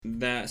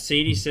that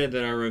Sadie said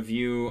that our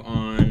review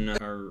on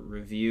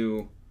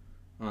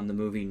the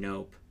movie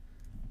Nope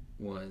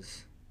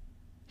was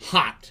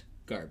hot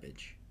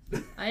garbage.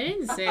 I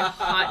didn't say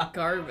hot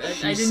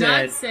garbage. I did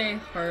not say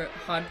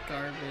hot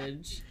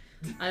garbage.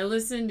 I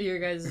listened to your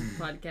guys'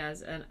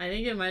 podcast, and I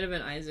think it might have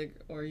been Isaac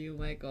or you,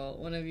 Michael.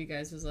 One of you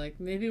guys was like,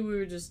 maybe we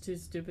were just too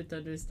stupid to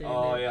understand it.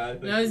 Oh, yeah.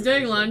 And I was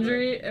doing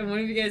laundry, and one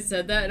of you guys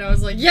said that, and I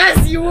was like,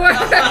 yes, you were!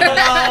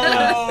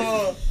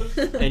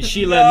 And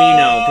she let me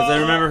know, because I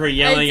remember her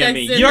yelling at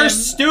me, "You're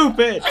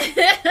stupid!"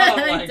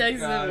 I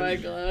texted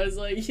Michael, and I was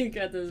like, you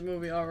got this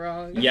movie all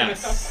wrong.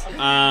 Yes.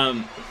 Are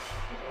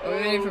we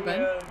waiting for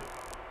Ben?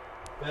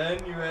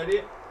 Ben, you ready?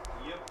 Yep.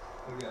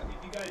 Okay.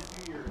 If you guys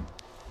do your...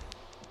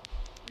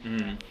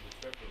 I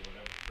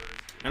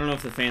don't know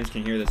if the fans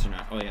can hear this or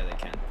not. Oh yeah, they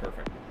can.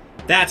 Perfect.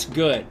 That's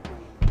good.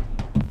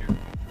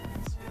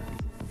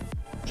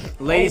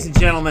 Ladies and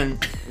gentlemen,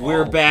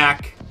 we're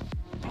back.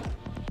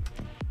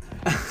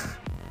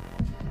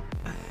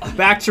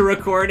 Back to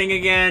recording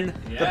again.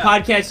 Yeah. The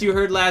podcast you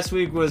heard last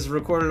week was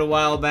recorded a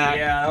while back.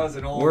 Yeah, that was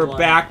an old We're one.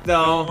 back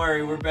though. Don't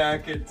worry, we're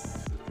back.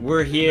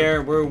 We're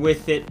here. We're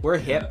with it. We're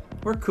hip.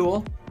 We're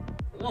cool.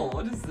 Whoa,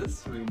 what is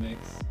this remix?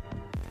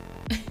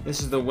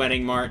 This is the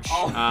Wedding March.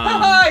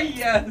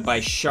 Yes! By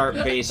Sharp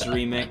Bass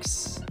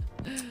Remix.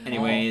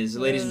 Anyways,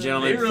 ladies and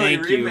gentlemen, they really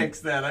thank you.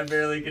 remixed that. I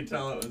barely could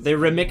tell it was. They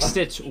remixed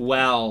it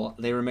well.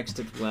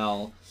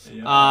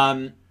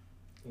 Yeah.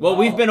 Well,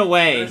 we've been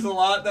away. There's a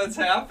lot that's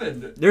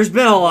happened. The's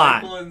been a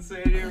lot. Michael and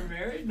Sadie are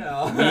married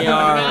now.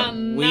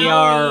 We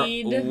are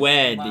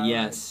wed.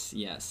 Yes,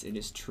 it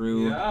is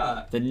true.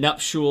 Yeah. The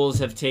nuptials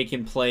have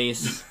taken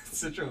place.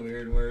 Such a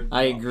weird word.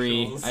 I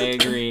agree.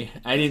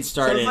 I didn't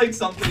start Sounds it. like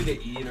something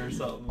to eat or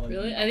something. Like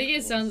Really? I think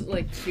it sounds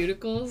like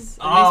cuticles. It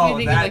Oh, makes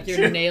me think of like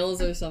your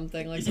nails or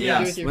something. Like something to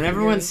do with your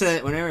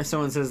fingers. Whenever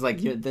someone says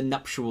like the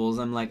nuptials,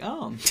 I'm like,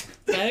 oh.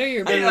 That or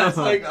your I know, it's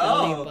like,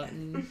 belly oh.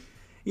 button.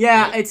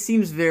 Yeah, it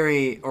seems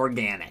very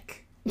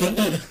organic.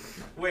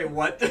 Wait,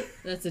 what?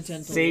 That's a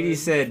gentle Sadie word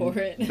said for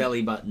it.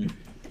 belly button.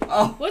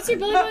 Oh. What's your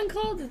belly button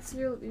called? It's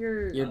your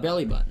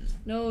belly button.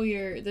 No,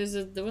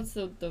 what's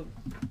the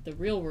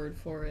real word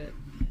for it?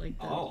 Like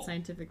the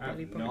scientific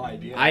belly button. No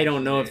idea. I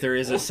don't know if there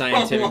is a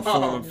scientific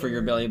form for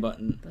your belly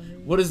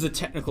button. What is the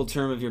technical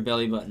term of your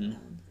belly button?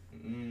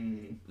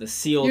 The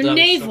sealed your up.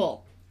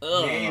 navel.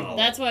 Ugh. Navel.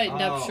 That's why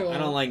nuptial. I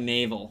don't like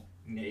navel.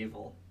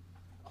 Navel.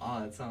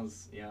 Oh, that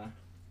sounds, yeah.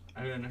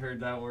 I haven't heard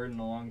that word in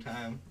a long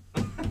time.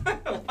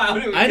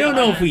 I don't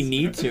know if we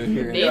need to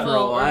here.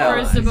 Navel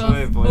refers to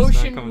both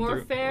ocean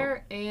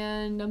warfare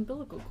and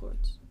umbilical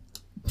cords.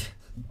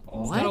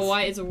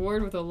 What? It's a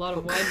word with a lot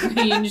of wide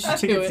range I to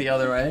think it's it. the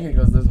other way. I think it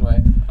goes this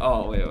way.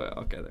 Oh, wait.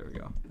 Okay, there we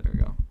go.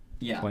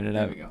 Yeah, Point it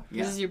there out. we go.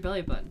 This is your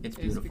belly button. It's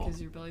beautiful. Because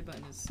your belly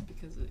button is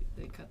because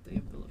they cut the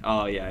umbilical.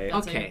 Oh, yeah.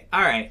 Okay,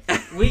 all right.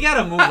 We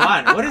gotta move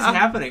on. What is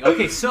happening?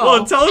 Okay, so...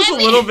 Well, tell us a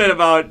little bit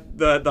about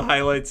the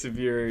highlights of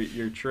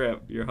your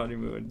trip, your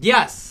honeymoon.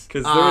 Yes.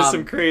 Because there was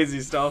some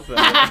crazy stuff that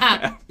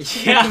happened.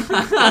 Yeah.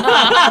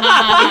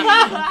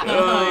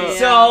 Oh,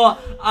 yeah.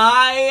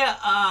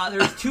 So,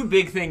 there's two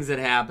big things that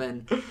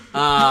happened.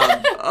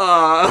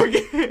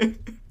 Okay.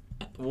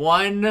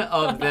 One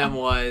of them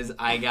was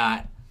I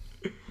got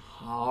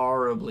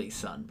horribly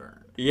sunburned.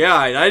 Yeah,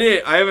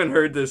 I haven't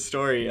heard this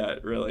story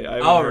yet, really. I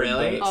haven't Oh, heard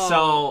really? the-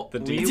 So the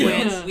we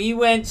details.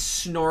 went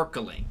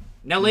snorkeling.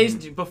 Now,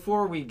 ladies,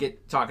 before we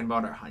get talking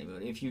about our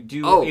honeymoon, if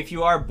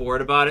you are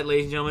bored about it,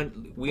 ladies and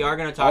gentlemen, we are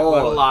going to talk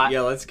about a lot. Yeah,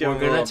 let's give We're a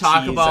going little to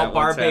talk tease about at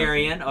what's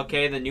Barbarian,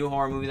 okay, the new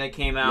horror movie that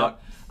came out.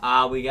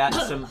 We got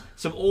some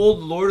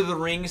old Lord of the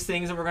Rings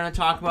things that we're going to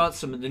talk about,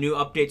 some of the new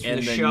updates from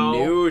And the the show.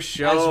 new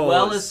shows. As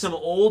well as some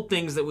old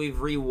things that we've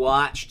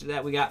rewatched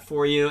that we got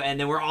for you. And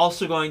then we're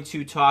also going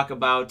to talk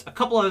about a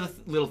couple other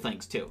little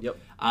things, too. Yep.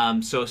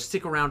 So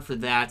stick around for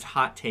that.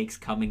 Hot takes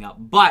coming up.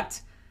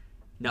 But,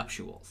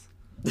 nuptials.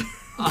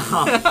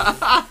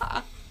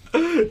 Yeah.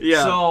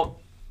 So,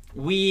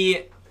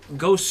 we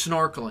go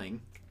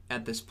snorkeling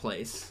at this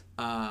place.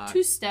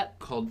 Two-step.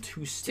 Called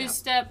Two-Step.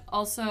 Two-step,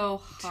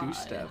 also...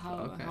 Two-step,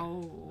 okay.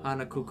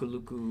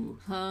 Hanakukaluku.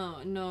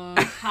 No,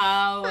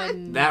 how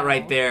and... That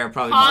right there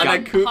probably Hana-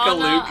 just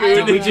got... Hana-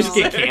 Did we don't just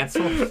know. get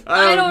canceled?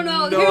 I don't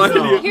know. No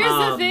idea.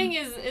 Here's the thing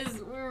is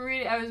we were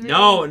reading... I was reading...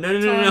 No.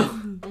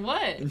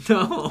 What?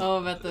 No. Oh,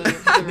 about the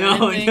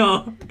Reddit thing?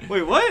 No.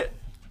 Wait, what?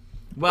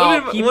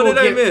 Well, What did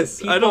I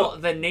miss? I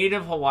don't- The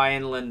native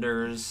Hawaiian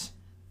landers...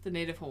 The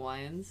native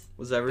Hawaiians.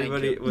 Was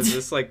everybody... Was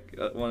this like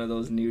one of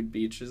those nude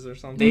beaches or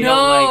something? They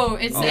don't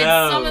like- it's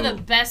No. some of the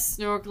best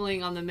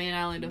snorkeling on the main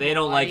island of They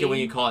don't like it when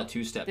Hawaii. you call it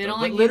Two-Step. They though. don't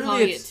But like you literally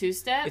calling it it's-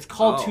 two-step? It's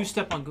called Oh.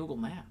 Two-Step on Google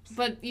Maps.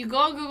 But you go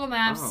on Google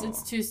Maps, Oh.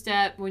 it's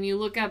two-step. When you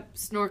look up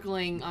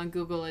snorkeling on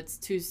Google, it's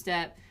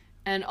two-step.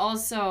 And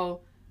also,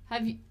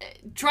 have you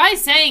try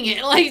saying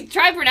it? Like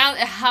try pronounce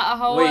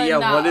how. Wait, yeah,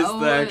 what is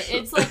the actual-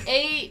 It's like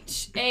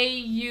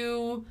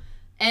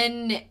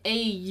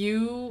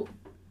HAUNAU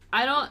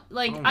I don't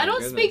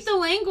goodness. speak the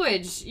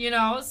language, you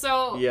know.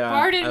 So Yeah,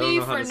 pardon I don't me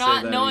know how for to say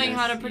not that knowing either.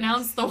 how to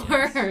pronounce the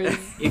words.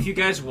 If you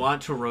guys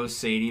want to roast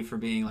Sadie for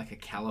being like a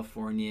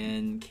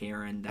Californian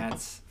Karen,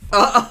 that's.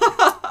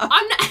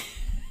 I'm not.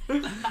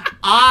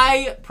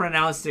 I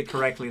pronounced it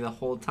correctly the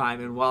whole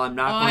time, and while I'm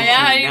not going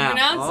how to do you now,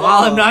 pronounce it?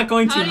 while I'm not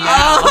going to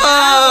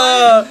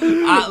How do you-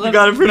 now, You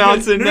gotta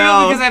pronounce it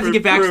now. because I have to for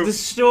get back to proof. the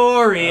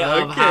story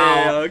of Okay,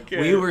 how okay.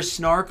 we were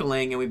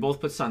snorkeling and we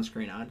both put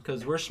sunscreen on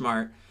because we're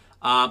smart.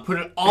 Put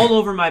it all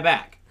over my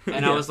back,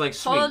 and I was like,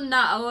 sweet.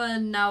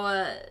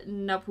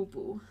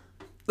 Napupu.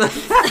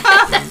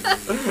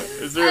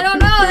 Is there I don't a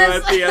know, poo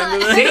that's- at the end of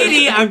that?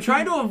 Sadie, I'm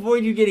trying to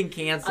avoid you getting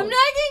canceled. I'm not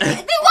getting.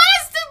 They want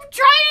us to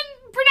try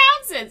and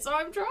pronounce it, so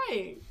I'm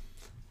trying.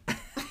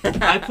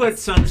 I put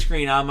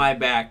sunscreen on my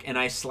back and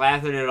I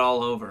slathered it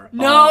all over.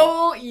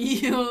 No,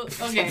 you.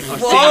 Okay.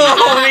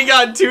 Whoa, we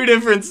got two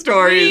different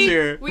stories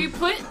here. We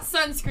put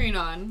sunscreen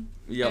on,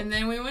 Yep. and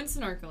then we went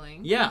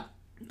snorkeling. Yeah.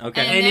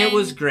 Okay. And it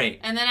was great.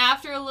 And then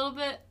after a little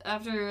bit,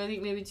 after I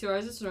think maybe 2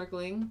 hours of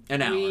snorkeling,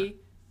 An hour. we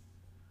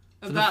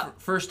So the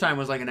first time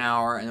was like an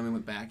hour, and then we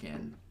went back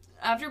in.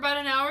 after about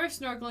an hour of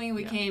snorkeling,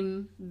 we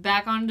came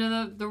back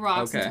onto the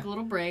rocks and Okay. took a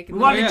little break. We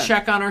And wanted yeah. to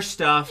check on our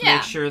stuff, Yeah.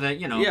 make sure that,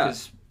 Yeah.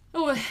 because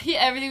yeah,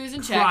 everything was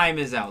in check. crime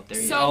is out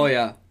there. So- Oh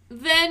yeah.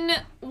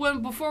 Then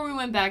before we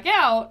went back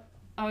out,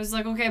 I was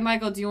like, okay,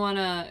 Michael, do you want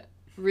to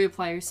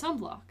reapply your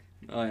sunblock?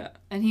 Oh yeah.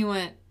 And he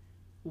went,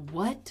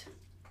 what?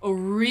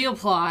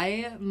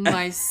 Reapply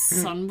my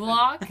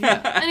sunblock?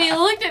 And he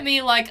looked at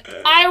me like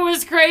I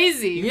was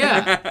crazy. Yeah.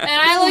 And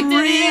I looked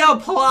at him.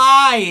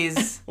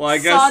 Reapplies Well, I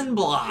guess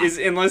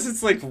sunblock. unless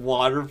it's like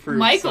waterproof.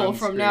 Michael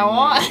from sunscreen now or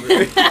on.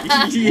 whatever.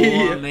 Oh,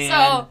 Yeah. man.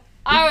 So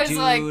I was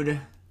like, Dude.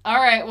 all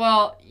right,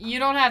 well, you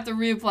don't have to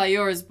reapply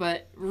yours,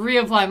 but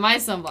reapply my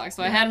sunblock.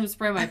 So I had him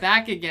spray my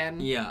back again.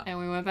 Yeah. And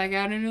we went back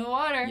out into the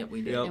water. Yep,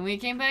 we did. Yep. And we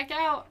came back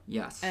out.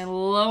 Yes. And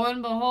lo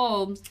and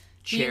behold,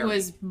 Cherry. he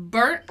was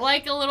burnt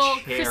like a little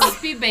Cherry.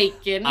 crispy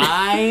bacon.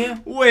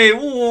 I Wait,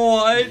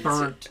 what?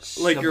 burnt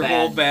Like so your bad.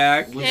 whole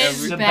back. Was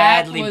His so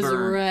back badly was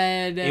burned.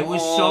 red. It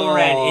was so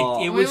red.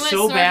 It we was went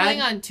so snorkeling bad.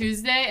 on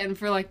Tuesday, and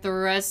for like the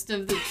rest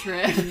of the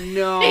trip,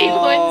 No. he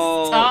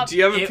wouldn't stop. Do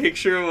you have a It-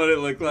 picture of what it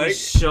looked It like?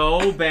 was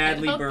so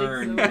badly I don't think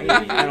burned. so.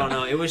 Maybe. I don't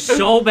know. It was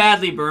so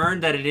badly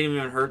burned that it didn't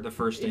even hurt the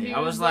first day. He I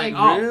was was like,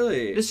 like, oh,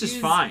 Really? this is He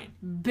was fine.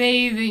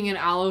 bathing in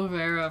aloe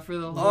vera for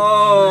the whole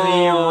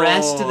Oh. The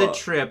rest of the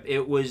trip,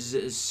 it was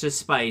so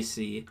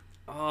spicy.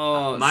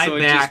 Oh, My so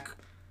it back just-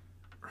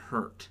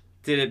 hurt.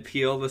 did it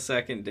peel the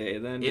second day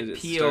then? Did It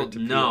start peeled. to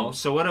peel? No.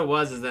 So what it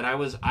was is that I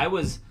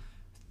was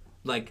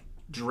like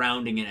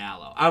drowning in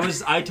aloe.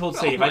 I told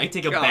Sadie if I my could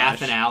take a bath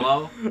gosh. in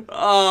aloe,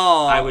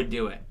 Oh. I would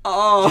do it.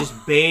 Oh.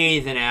 Just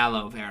bathe in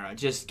aloe vera.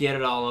 Just get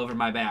it all over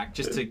my back,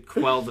 just to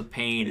quell the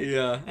pain.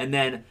 Yeah. And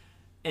then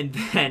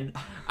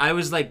I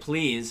was like,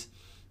 please.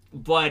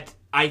 But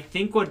I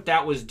think what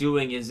that was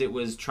doing is it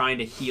was trying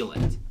to heal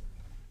it.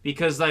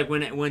 Because like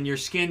when your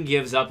skin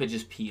gives up, it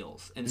just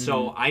peels. And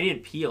so I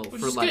didn't peel Which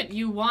for is like good.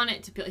 You want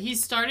it to peel. He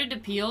started to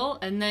peel,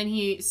 and then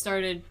he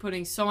started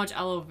putting so much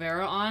aloe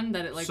vera on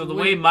that it like. so the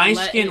way wouldn't my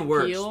let skin it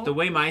works, peel. the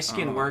way my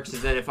skin works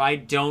is that if I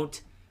don't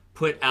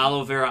put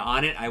aloe vera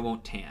on it, I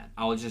won't tan.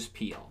 I'll just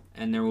peel,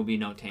 and there will be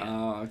no tan.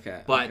 Oh,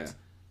 okay. But okay.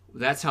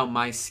 that's how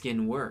my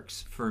skin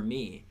works for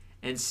me.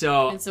 And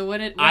so, And so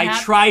what I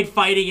happened? tried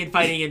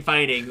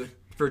fighting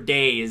for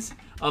days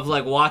of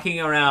like walking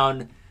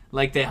around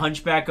like the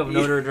Hunchback of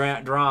Notre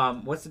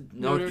Dame. What's it?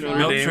 Notre Dame.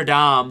 Notre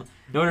Dame.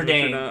 Notre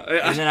Dame. Dame.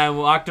 And then I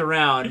walked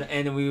around,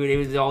 and it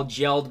was all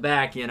gelled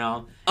back, you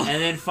know. And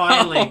then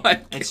finally, Oh my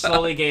it God.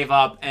 slowly gave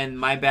up, and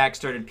my back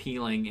started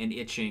peeling and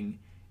itching,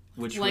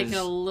 which like was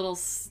a little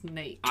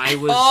snake. I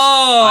was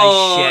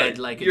Oh, I shed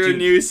like a your dude.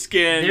 new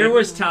skin. There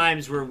was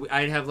times where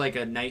I'd have like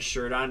a nice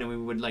shirt on and we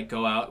would like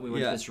go out. We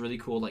went Yeah. to this really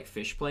cool like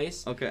fish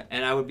place. Okay.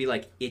 And I would be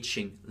like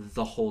itching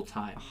the whole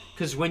time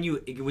because when you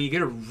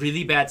get a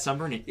really bad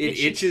sunburn, it It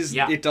itches.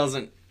 Yeah, It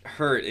doesn't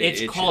hurt. It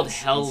it's itches called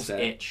hell's instead.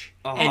 itch.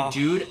 Oh. And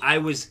dude, I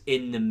was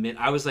in the mid.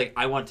 I was like,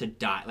 I want to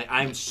die. Like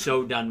I'm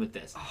so done with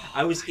this.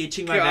 I was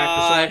itching my back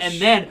for so long. gosh.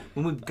 And then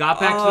when we got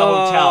back to the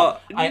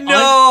hotel, No.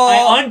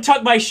 I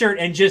untucked my shirt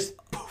and just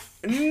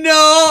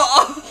No.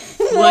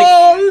 Like,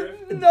 Oh,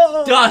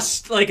 no.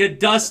 dust, like a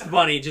dust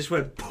bunny, just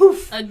went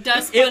poof. A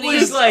dust It bunny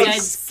was is like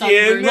dead skin,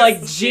 sunburned Like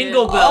skin.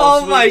 jingle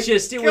bells. Oh with my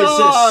just it gosh. was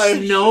a I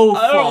don't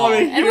snowfall. wanna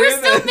And we're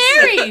still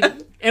Hear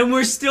married. And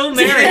we're still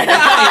married.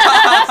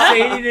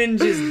 Sadie didn't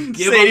just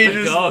give Sadie up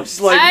the just,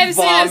 ghost. like, I've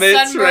seen a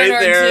vomits sunburn right or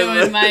there.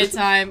 two in my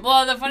time.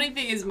 Well, the funny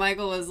thing is,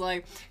 Michael was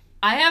like,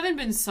 I haven't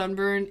been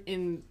sunburned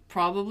in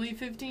probably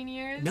 15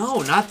 years.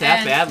 No, not that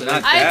And badly.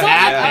 Not I that told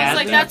bad. him, I Yeah, was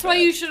like, not that's that why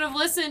bad. you should have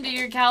listened to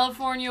your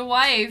California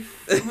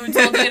wife who told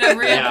you to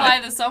reapply Yeah.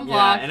 the sunblock.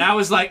 Yeah, and I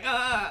was like,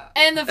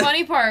 And the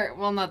funny part,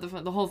 well, not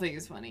the whole thing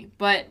is funny,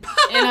 but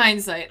in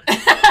hindsight.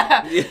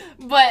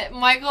 But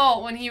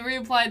Michael, when he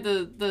reapplied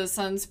the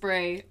sun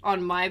spray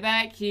on my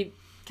back, he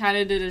kind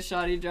of did a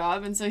shoddy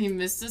job, and so he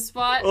missed a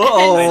spot.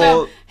 Uh-oh. And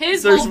so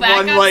his There's whole back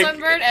one, got like-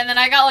 sunburned, and then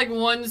I got like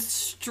one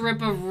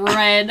strip of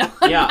red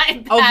on Yeah,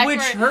 my back. of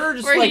which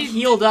hers where like he-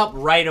 healed up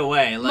right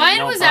away. Like, Mine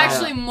no was problem.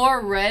 actually more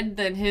red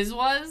than his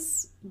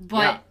was, but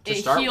Yeah, to it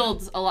start with.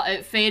 healed a lot.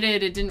 It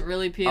faded. It didn't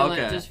really peel.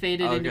 Okay, It just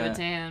faded into a okay.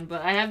 tan.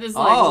 But I have this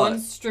like Oh. one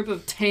strip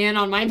of tan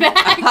on my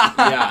back.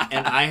 Yeah,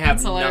 and I have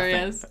That's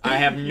hilarious. nothing. I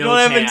have no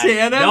don't have a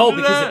tan No, after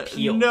because that? it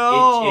peeled.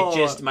 No. It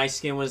just, my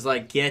skin was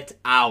like, get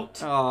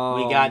out. Oh,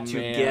 We got to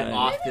man. get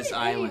off this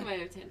Maybe island. you might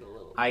have tanned a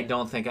little I bit.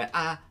 don't think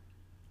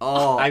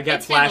Oh, I've got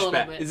It's hit a little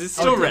flashback. bit. is it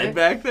still did red it?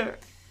 back there?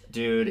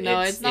 Dude, No,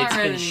 it's it's not red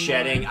been anymore.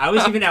 shedding. I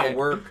was even Okay. at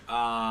work,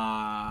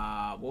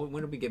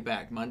 when did we get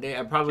back? Monday?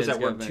 I probably was Kids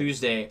at got work back.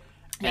 Tuesday.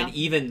 And Yeah.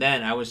 even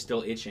then, I was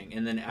still itching.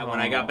 And then when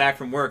I Oh. got back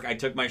from work, I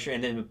took my shirt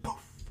and then poof,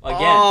 again.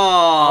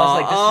 Oh,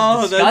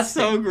 like, this is that's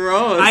disgusting. so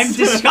gross. I'm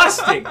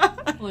disgusting.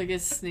 Like a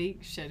snake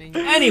shedding.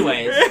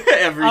 Anyways,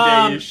 Every day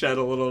Um, you shed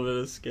a little bit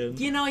of skin.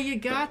 you know, you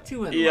got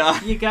to in Yeah.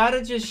 life. You got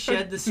to just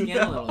shed the skin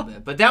a little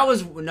bit. But that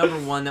was number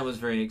one. That was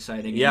very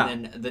exciting. Yeah.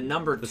 And then the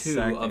number The two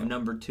second. of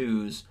number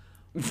twos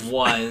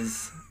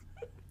was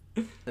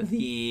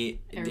the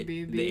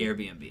Airbnb. The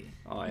Airbnb.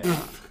 Oh yeah.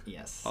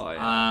 Yes. Oh,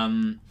 yeah.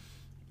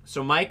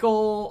 So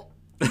Michael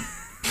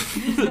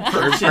Third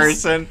purchased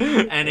person.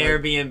 an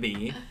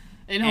Airbnb.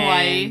 In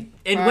Hawaii.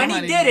 And for when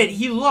our he did honeymoon. it,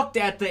 he looked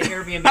at the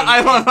Airbnb.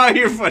 I love how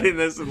you're putting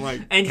this in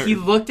like. And he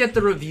looked at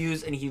the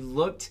reviews and he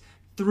looked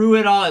through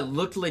it all. It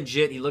looked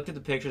legit. He looked at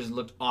the pictures. It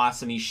looked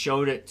awesome. He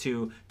showed it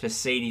to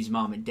Sadie's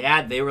mom and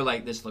dad. They were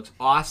like, "This looks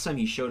awesome."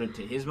 He showed it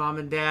to his mom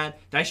and dad.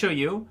 Did I show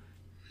you?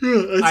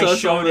 I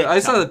showed it I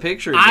to saw the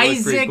pictures. It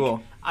looked pretty Isaac,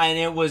 cool. and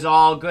it was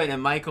all good.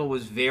 And Michael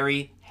was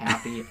very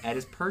happy at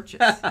his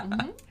purchase.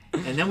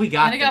 And then we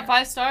got And it got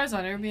 5 stars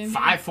on Airbnb.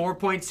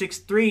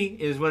 4.63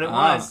 is what it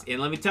Ah. was. And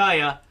let me tell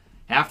you,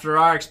 after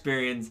our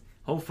experience,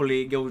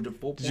 hopefully it goes to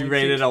 4.62. Did you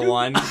rate it a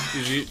 1?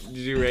 Did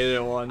you rate it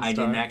a 1 star? I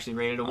didn't actually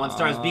rate it a 1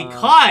 stars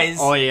because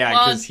Oh yeah,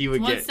 Well, because he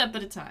would one get. step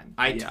at a time.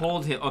 I Yeah.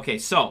 told him. Okay,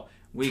 so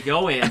we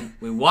go in,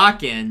 we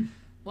walk in.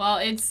 Well,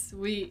 it's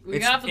we It's-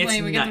 got off the it's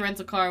plane, we get night. the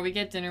rental car, we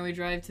get dinner, we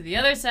drive to the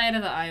other side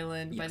of the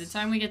island. By the Yes.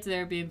 time we get to the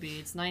Airbnb,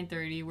 it's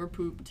 9:30. We're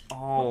pooped.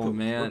 Oh We're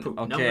man. poop.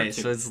 Number Okay,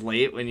 2. so it's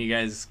late when you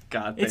guys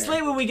got there. It's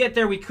late when we get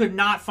there. We could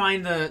not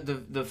find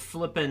the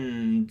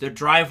flippin' the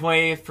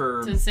driveway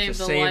for To save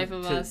the life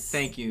of us.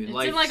 Thank you. It's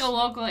Life- in like a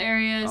local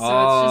area, so it's just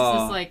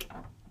Oh. this like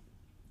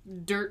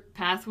dirt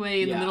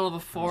pathway in Yeah. the middle of a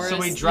forest. So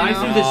we drive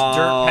through you know? this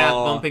dirt path,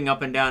 Oh. bumping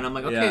up and down. I'm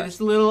like, okay, Yeah.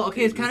 this little,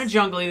 okay, it's kind of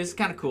jungly. This is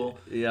kind of cool.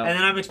 Yeah. And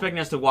then I'm expecting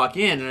us to walk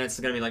in, and it's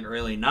gonna be like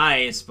really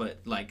nice, but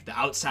like the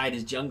outside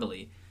is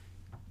jungly,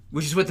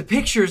 which is what the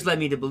pictures led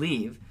me to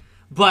believe.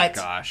 But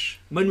Gosh.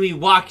 when we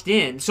walked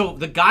in, so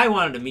the guy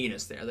wanted to meet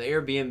us there. The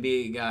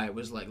Airbnb guy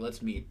was like,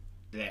 let's meet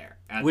there.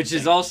 at Which the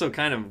is thing. also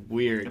kind of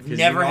weird. I've 'cause you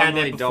never had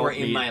normally that before don't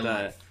in meet my the-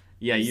 life.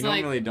 Yeah, It's you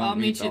like, normally don't I'll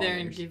meet the you there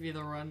and owners. give you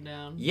the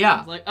rundown. Yeah. I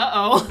was like,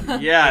 uh-oh.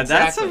 Yeah,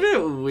 that's a Exactly.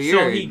 bit weird.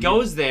 So he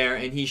goes there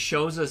and he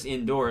shows us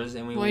indoors,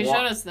 and we Well, he walk.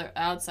 showed us the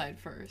outside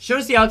first. Showed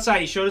us the outside.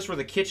 He showed us where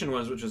the kitchen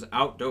was, which was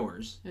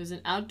outdoors. There was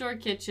an outdoor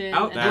kitchen,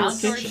 Outdoor an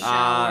outdoor kitchen.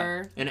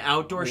 shower. An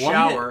outdoor What?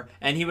 shower,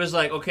 and he was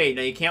like, "Okay,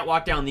 now you can't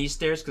walk down these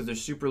stairs because they're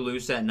super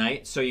loose at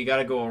night, so you got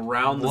to go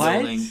around the What?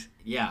 building."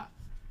 Yeah.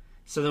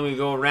 So then we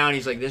go around.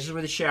 He's like, "This is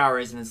where the shower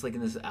is," and it's like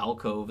in this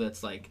alcove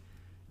that's like,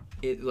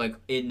 like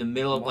in the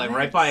middle of like What?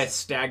 right by a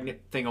stagnant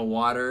thing of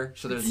water.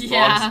 So there's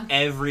Yeah. bugs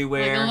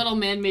everywhere. Like a little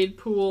man-made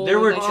pool. there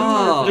were with, two. like, a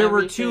tarp and There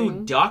were two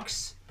everything.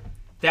 ducks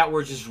that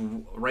were just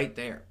right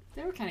there.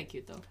 They were kind of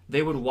cute, though.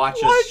 They would watch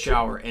What? us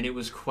shower, and it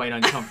was quite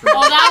uncomfortable.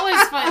 Oh, that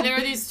was fun. There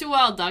were these 2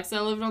 wild ducks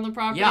that lived on the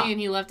property, Yeah. and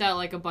he left out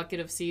like a bucket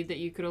of seed that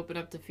you could open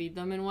up to feed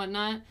them and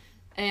whatnot.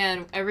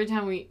 And every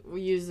time we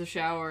used the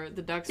shower,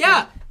 the ducks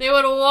Yeah. they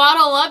would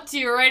waddle up to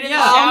you right in Yeah.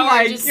 the Oh shower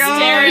my and just gosh.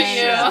 stare at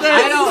you. That's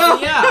I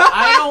don't. Yeah,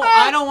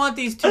 I don't want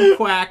these two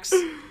quacks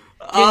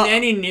getting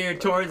any near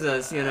towards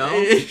us. You know,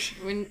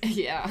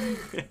 Yeah.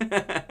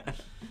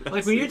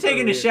 like when you're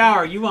taking a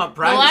shower, you want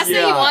The last privacy.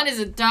 thing you Yeah. want is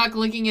a duck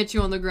looking at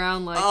you on the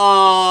ground like,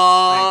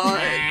 Oh,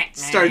 Like, it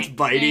starts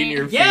biting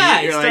your feet. Yeah,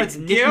 it You're starts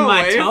like, nipping "Get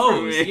my away from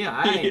toes. me."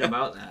 Yeah, I ain't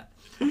about that.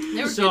 they were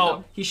cute, So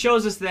though. he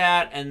shows us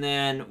that, and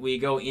then we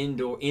go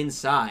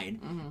inside,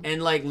 Mm-hmm.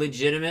 and like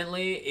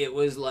legitimately, it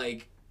was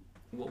like,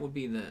 what would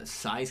be the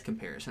size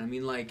comparison? I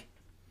mean, like,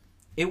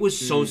 it was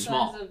so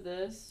small. Size of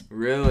this.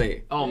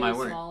 Really? Oh my Maybe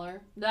word!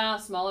 Smaller. Nah,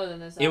 smaller than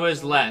this. It was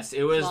actually. less.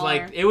 It was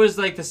Smaller.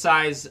 like the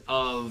size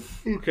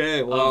of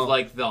Okay, well. of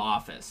like the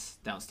office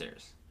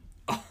downstairs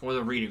or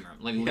the reading room,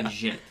 like Yeah.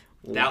 legit.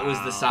 That was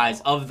the Wow.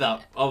 size of the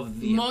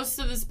Most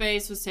of the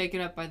space was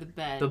taken up by the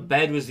bed. the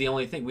bed was the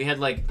only thing. We had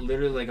like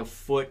literally like a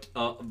foot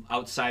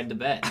outside the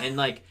bed, and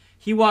like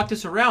he walked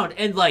us around,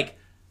 and like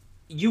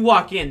you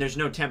walk in, there's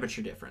no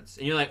temperature difference,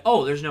 and you're like,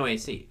 oh, there's no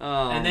AC,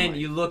 Oh and then my-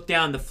 you look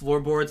down the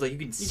floorboards, like you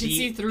can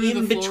see through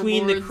in the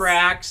between the floorboards.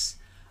 cracks,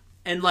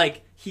 and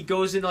like he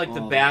goes into like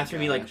the Oh my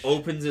bathroom, he like gosh.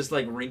 opens this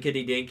like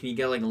rinkety dink, and you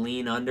gotta like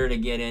lean under to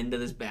get into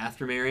this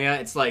bathroom area.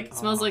 It's like It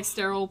smells like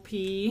sterile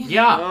pee.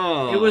 yeah,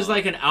 Oh. it was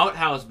like an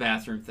outhouse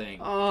bathroom thing.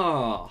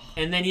 Oh.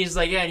 And then he's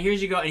like, yeah, and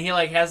here's you go, and he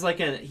like has like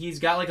he's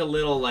got like a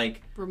little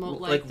like remote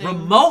light like thing.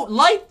 remote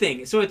light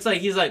thing. So it's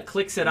like he's like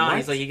clicks it on. What?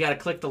 He's like, you gotta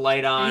click the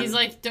light on. And he's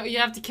like, you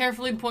have to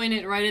carefully point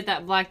it right at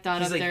that black dot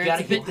He's up like, there. you It's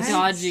gotta a bit hit this.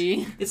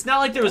 dodgy. It's not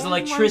like there was Oh my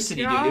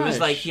electricity, dude. It was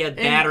like he had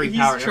gosh. battery and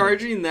power. He's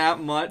charging that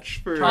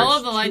much for. All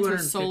of the lights were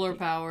 250. solar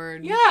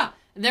powered. Yeah.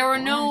 There were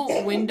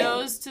no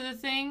windows to the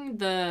thing.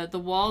 The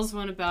walls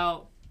went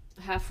about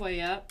halfway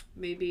up,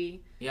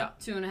 maybe Yeah.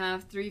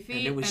 2.5, 3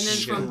 feet, it and,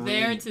 was then from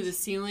there screens. to the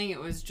ceiling, it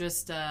was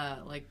just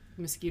like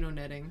mosquito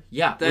netting.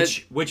 Yeah.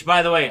 Which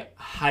by the way,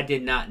 I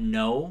did not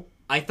know.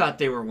 I thought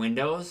they were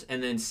windows,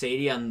 and then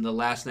Sadie on the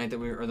last night that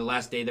the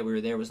last day that we were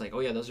there was like, oh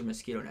yeah, those are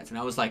mosquito nets, and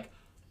I was like,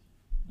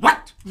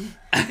 what?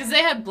 Because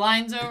they had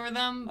blinds over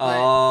them. But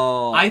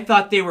Oh. I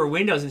thought they were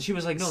windows, and she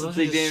was like, no, those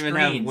They are just didn't even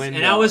have screens. windows.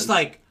 And I was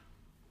like,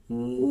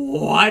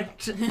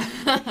 what?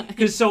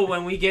 Because so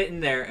when we get in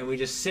there and we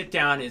just sit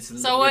down, it's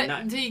So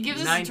what? He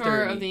gives us a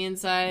tour 9:30. of the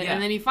inside, Yeah.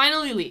 and then he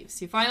finally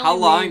leaves. How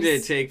long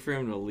did it take for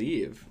him to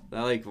leave?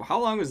 Like, how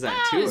long was that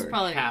It was tour?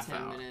 probably like Half 10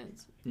 hour.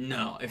 minutes.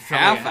 No, it felt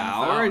like Half a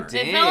hour? hour.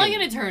 Dang. It felt like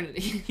an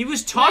eternity. He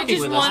was I talking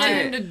just with us wanted too.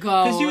 him to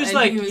go. Because he was and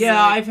like, like,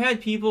 I've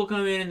had people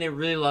come in and they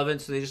really love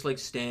it, so they just like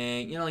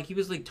staying. You know, like he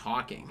was like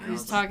talking. And I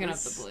He's was like, talking up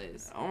the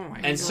place. Oh my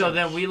god. and so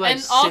then we like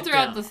And all sit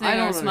throughout down. the thing, I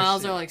don't our smiles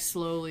understand. are like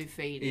slowly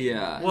fading.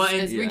 Yeah. Well,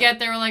 and- as we yeah. get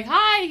there, we're like,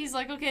 "Hi." He's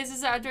like, "Okay, this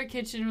is the outdoor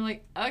kitchen." We're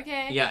like,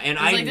 "Okay." Yeah, and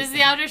He's like, "This is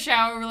the outdoor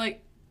shower." We're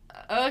like,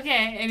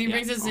 "Okay." And he Yeah.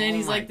 brings us in. Oh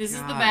He's my like, "This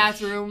is the gosh.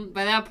 bathroom."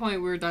 By that point,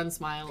 we were done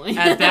smiling.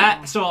 at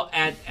that. So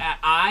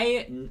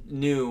I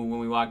knew when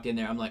we walked in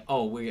there. I'm like,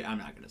 oh, I'm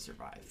not gonna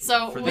survive.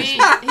 So for he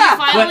this.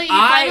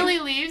 finally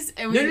leaves,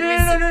 and we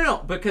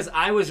No. Because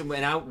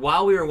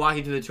while we were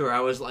walking through the tour, I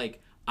was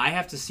like, I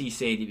have to see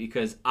Sadie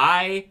because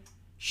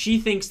she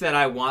thinks that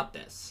I want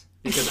this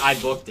because I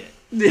booked it,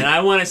 and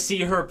I want to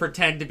see her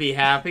pretend to be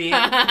happy.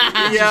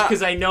 Yeah.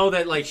 Because I know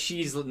that like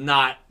she's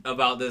not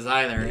about this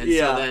either, and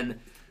Yeah. so then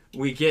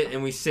we get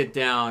and we sit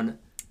down.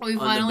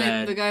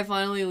 bed. the guy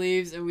finally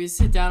leaves, and we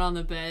sit down on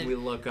the bed. We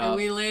look and up.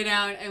 we lay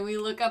down, and we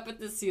look up at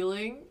the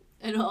ceiling,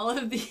 and all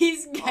of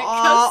these geckos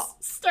Oh.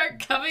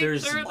 start coming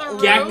There's through the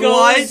roof.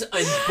 geckos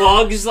and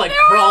bugs like There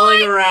were, crawling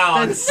like-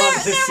 around on That's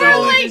the there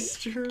were,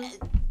 ceiling.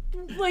 like-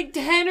 Like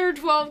 10 or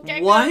 12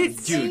 geckos. What?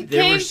 Dude, They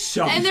there were came,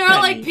 so and they're all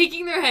like many.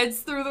 peeking their heads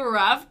through the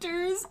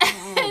rafters,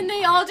 and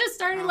they all just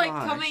started like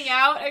gosh. coming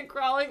out and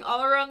crawling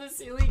all around the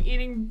ceiling,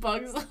 eating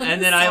bugs. On And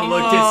the then I ceiling.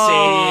 looked at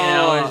Sadie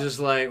and I was just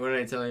like, what did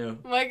I tell you?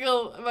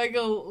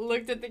 Michael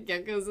looked at the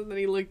geckos, and then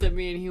he looked at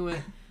me and he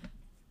went,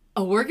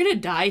 "Oh, we're gonna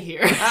die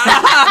here."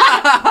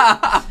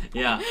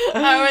 Yeah.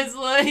 I was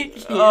like,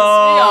 "Yes, Oh, we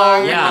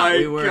are." Yeah, my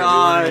we were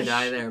gosh. gonna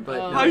die there. But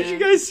Oh, How did you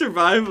guys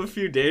survive a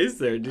few days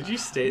there? Did you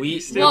stay? We- you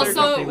stay Well, there a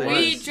so couple we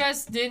days?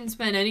 just didn't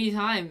spend any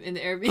time in the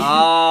Airbnb.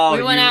 Oh,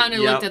 we went out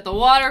and yep. looked at the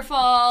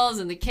waterfalls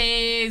and the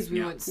caves. We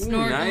Yeah. went Ooh,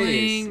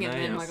 snorkeling, nice, and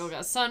then nice. Michael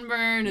got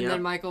sunburned, and Yep.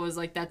 then Michael was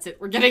like, "That's it,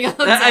 we're getting a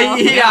hotel."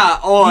 Yeah.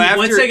 Oh,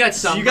 Once after I got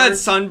so you got sunburned-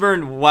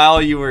 sunburned while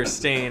you were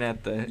staying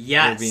at the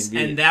yes,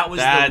 Airbnb. and that was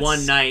That's- the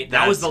one night.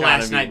 That was the that's gotta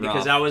last be night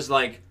because rough. I was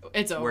like,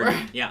 It's we're over.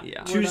 done. Yeah.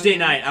 Yeah. We're Tuesday done.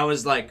 night, I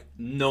was like,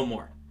 no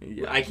more.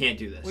 Yeah. I can't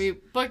do this. We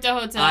booked a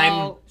hotel.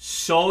 I'm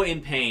so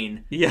in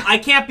pain. Yeah. I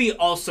can't be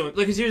also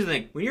because here's the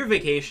thing: when you're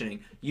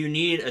vacationing, you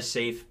need a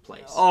safe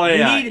place. Oh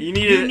yeah, you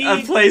need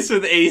a place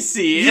with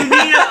AC.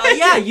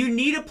 You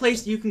need a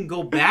place you can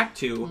go back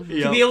to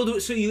Yep. be able to.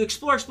 So you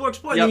explore, Yep,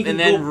 and then you can and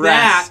then go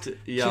rest. back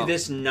Yep. to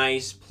this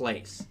nice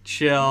place.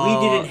 Chill.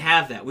 We didn't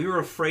have that. We were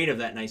afraid of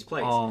that nice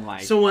place. Oh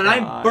my So when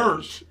I'm gosh.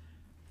 burnt,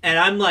 and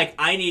I'm like,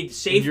 I need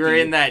safety. You're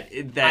in that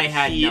I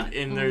had heat, none.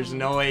 and there's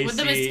no AC. with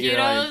the you're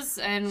like- mosquitoes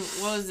and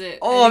what was it?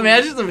 oh, And-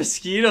 imagine the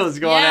mosquitoes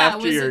going yeah,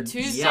 after was your it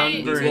Tuesday?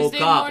 sunburn. woke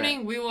Tuesday up.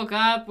 morning, we woke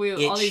up. We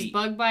all Itchy. these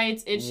bug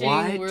bites, itching.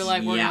 What? We're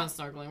like, we're Yeah. going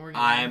snorkeling. We're going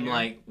I'm here.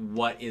 like,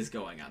 what is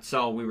going on?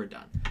 So we were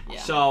done. Yeah.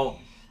 So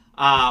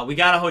we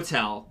got a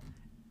hotel.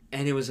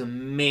 And it was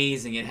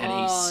amazing. It had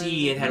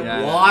AC. It had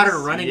Yes. water,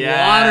 running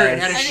Yes. water. It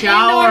had a An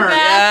shower. indoor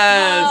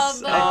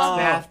Yes. bathtub. A Oh.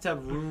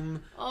 bathtub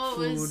room.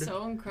 Oh, it was food.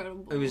 so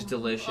incredible. It was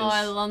delicious. Oh,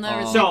 I'll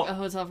never Oh. take So- a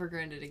hotel for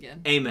granted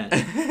again. Amen.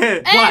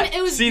 And But-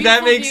 it was see, beautiful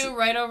that makes- view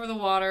right over the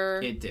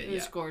water. It did, It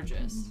was yeah.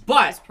 gorgeous. But-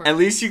 It was perfect. At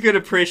least you could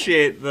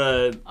appreciate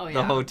the Oh, the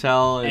yeah.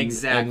 hotel and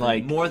Exactly. and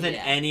like more than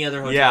Yeah. any other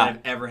hotel Yeah. I've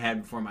ever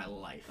had before in my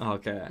life.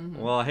 okay. Mhm.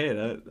 Well, hey,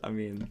 that I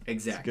mean,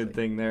 Exactly. it's a good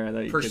thing there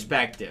that you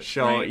Perspective. could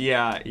show. right?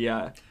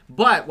 Yeah.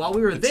 But while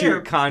we were Two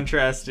there,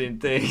 contrasting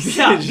things.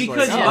 yeah, Just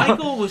because like, oh.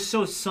 Michael was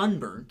so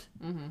sunburnt,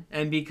 Mhm.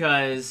 and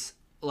because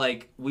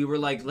like we were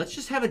like, let's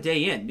just have a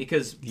day in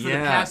because for the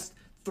Yeah. past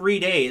 3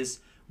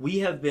 days we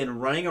have been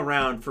running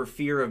around for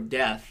fear of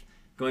death,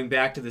 going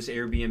back to this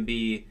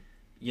Airbnb,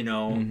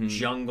 Mhm.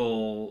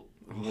 jungle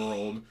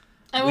world.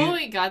 And when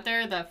we got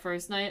there that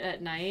first night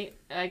at night,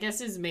 I guess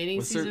it's mating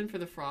Was there- season for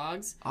the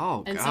frogs.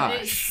 Oh, And gosh.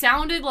 so it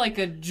sounded like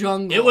a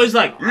jungle. It was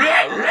like, with like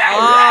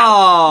Oh!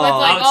 all the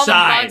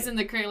outside. bugs in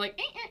the crate, like,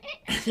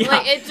 yeah.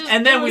 like it just.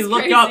 And then it we was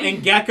look crazy. up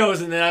and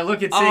geckos, and then I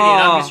look at Sadie, and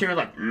I'm just hearing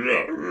like,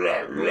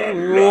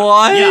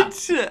 What? Yeah.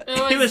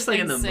 It It was like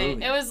in the insane.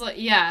 movie. It was like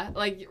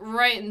like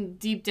right in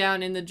deep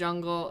down in the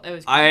jungle. It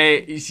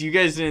was. You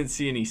guys didn't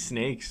see any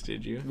snakes,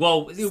 did you?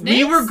 well, we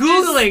Snakes? were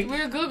Googling. We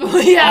were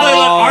Googling. Yeah.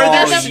 Oh, are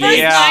there the first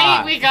snakes?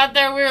 night we got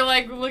there, we were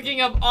like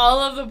looking up all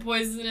of the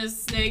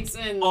poisonous snakes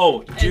and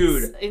Oh,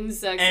 dude.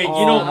 insects. And and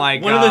you know, Oh my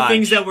one of the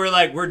things gosh. that we're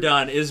like, we're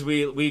done is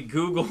we oh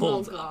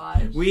Googled.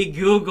 gosh. We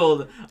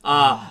Googled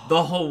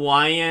the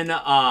Hawaiian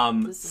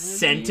The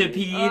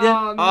centipede.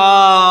 Oh,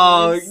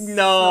 Oh, it's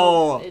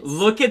no. it's-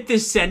 Look at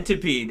this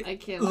centipede. I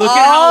can't. Look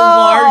at how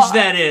large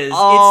that is.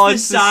 Oh,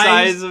 it's the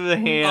size of the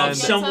hand. of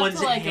someone's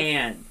It's up to, like, a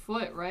hand.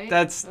 foot, right?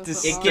 That's That's a It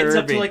disturbing. gets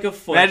up to like a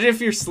foot. Imagine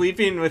if you're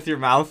sleeping with your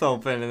mouth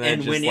open and then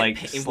and just when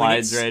like it,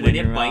 slides right when in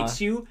it your bites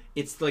mouth. you,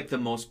 it's like the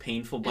most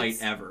painful bite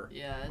It's- ever.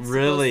 Yeah. It's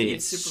Really?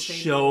 supposed to be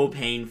super So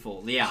painful.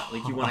 painful. Yeah,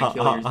 like you want to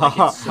kill yourself.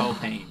 Like, it's so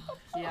pain.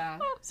 Yeah.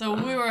 So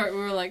we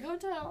were like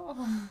hotel.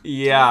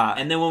 Yeah.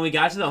 And then when we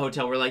got to the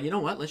hotel, we're like, you know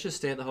what? Let's just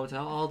stay at the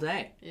hotel all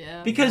day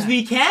Yeah. because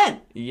we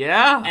can.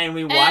 Yeah. And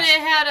we And watched. it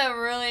had a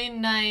really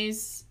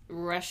nice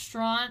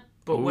restaurant.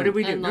 But what did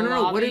we do? And No, the no,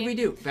 no. What did lobby. we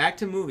do? Back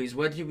to movies.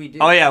 What did we do?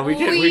 Oh yeah, we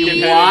can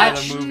we watch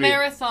watch the movie.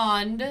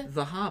 marathoned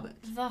The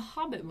Hobbit. the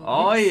Hobbit movies.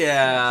 Oh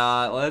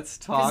yeah, let's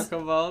talk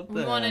 'Cause about that.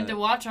 We wanted to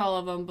watch all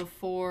of them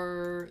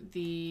before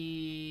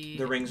the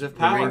Rings of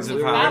Power. Rings of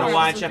we were Power. going to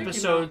watch That's what we came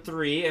episode out.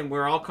 3, and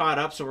we're all caught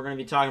up, so we're going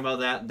to be talking about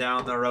that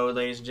down the road,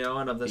 ladies and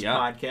gentlemen, of this Yep.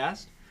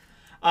 podcast.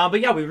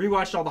 But yeah, we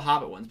rewatched all the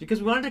Hobbit ones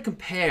because we wanted to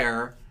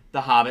compare the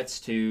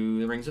Hobbits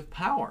to the Rings of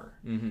Power.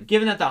 Mhm.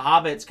 Given that the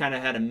Hobbits kind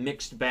of had a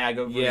mixed bag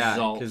of Yeah,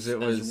 results 'cause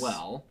it as was-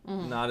 well.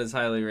 Not as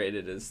highly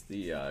rated as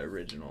the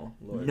original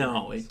Lord of the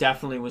No, Rings. it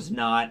definitely was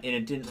not, and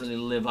it didn't really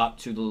live up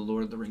to the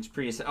Lord of the Rings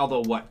previous.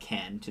 Although what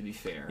can, to be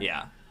fair.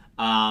 Yeah.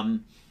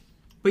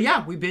 But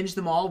yeah, we binged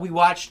them all. We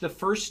watched the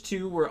first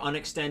 2 were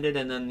unextended,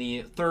 and then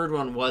the third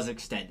one was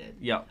extended.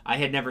 Yep. I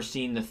had never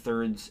seen the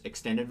third's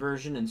extended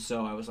version, and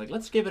so I was like,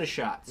 let's give it a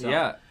shot. So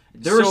Yeah.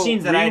 there were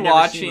scenes that I had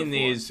never seen rewatching before.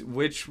 these,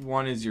 which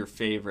one is your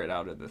favorite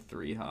out of the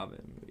 3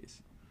 Hobbit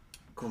movies?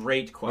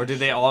 Great question. Or did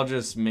they all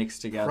just mix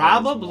together?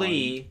 as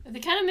Probably They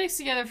kind of mixed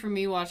together for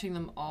me watching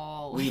them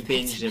all. we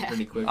binged it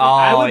pretty quickly. Oh,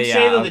 I would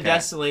say yeah, though the okay.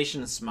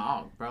 Desolation of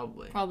Smaug,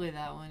 probably. Probably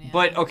that one. Yeah.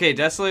 one? But okay,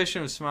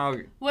 Desolation of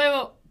Smaug.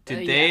 wait. Did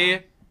yeah.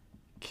 they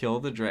kill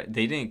the dragon?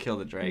 They didn't kill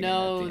the dragon. at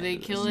No, the end they of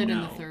this kill one. it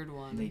in the No. third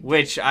one. They-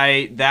 Which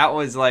that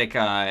was like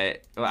I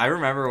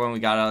remember when we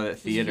got out of the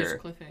It's a huge theater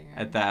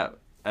cliffhanger.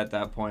 at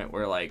that point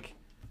we're like,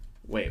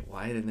 wait,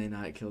 why did they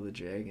not kill the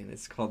dragon?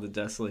 It's called the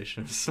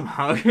Desolation of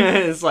Smaug.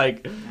 It's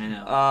like I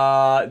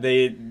know.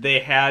 they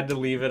had to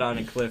leave it on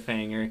a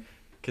cliffhanger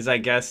because I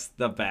guess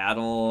the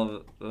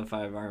Battle of the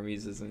Five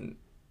Armies isn't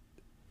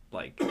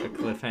like a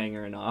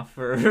cliffhanger enough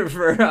for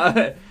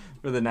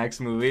the next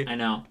movie. I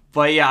know.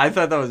 But yeah, I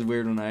thought that was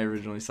weird when I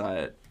originally saw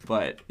it.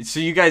 But so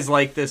you guys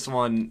like this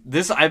one?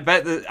 I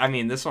bet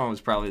this one was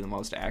probably the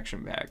most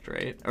action packed,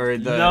 right? Or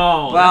the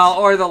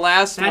or the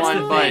last that's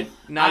one, the but thing.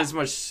 not as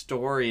much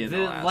story in The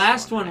the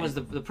last one right? was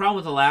the problem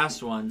with the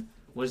last one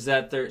was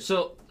that there.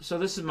 So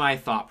this is my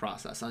thought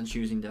process on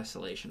choosing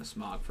Desolation of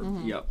Smaug for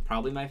Yep.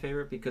 probably my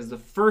favorite because the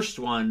first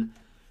one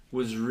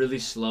was really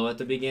slow at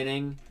the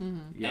beginning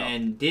Yep.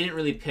 and didn't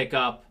really pick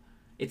up.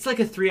 It's like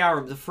a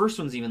 3-hour. The first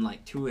one's even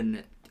like 2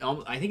 and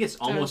I think it's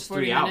almost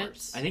 40 3 hours.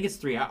 minutes. I think it's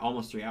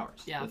almost 3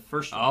 hours. Yeah. The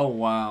first one. Oh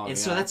wow! And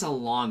so yeah. that's a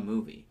long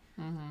movie.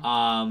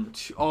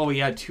 Oh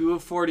yeah, 2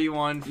 of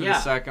 41 for the Yeah,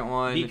 second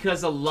one.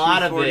 Because a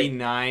lot of it.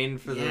 249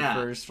 for the Yeah.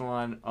 first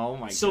one. Oh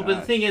my god. So, but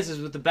the thing is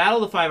with the Battle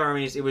of the Five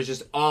Armies, it was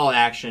just all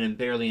action and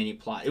barely any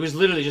plot. It was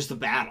literally just the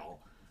battle.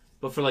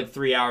 But for like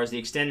 3 hours, the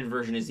extended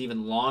version is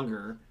even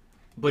longer,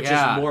 but Yeah,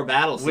 just more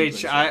battle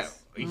sequences.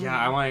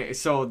 I want.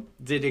 So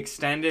did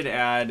extended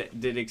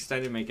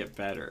make it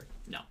better?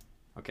 No.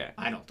 Okay.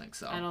 I don't think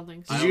so. I don't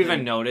think so. Did I you don't even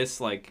think-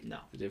 notice like No.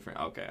 the different?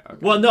 Okay.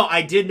 Well, no,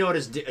 I did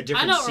notice different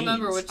I don't scenes.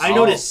 remember which I Oh.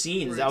 noticed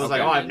scenes. I was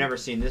like, Okay. oh, I've never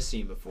seen this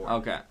scene before.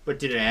 Okay. But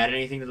did it add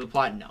anything to the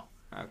plot? No.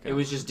 Okay. It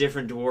was just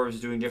different dwarves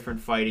doing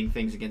different fighting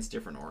things against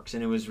different orcs,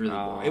 and it was really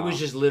boring. It was Oh.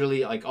 just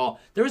literally like all.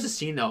 There was a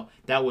scene though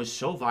that was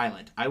so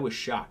violent, I was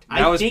shocked.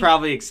 That was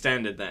probably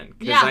extended then,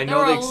 because Yeah, I know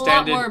there the were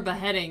extended. a lot more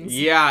beheadings.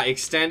 Yeah,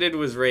 extended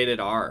was rated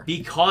R.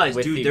 Because,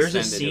 With dude, the there's a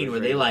extended, it scene was where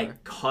they rated like R.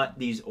 cut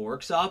these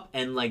orcs up,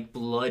 and like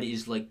blood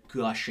is like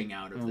gushing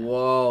out of them.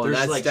 Whoa, There's,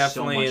 that's like, so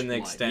definitely much in the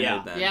blood. extended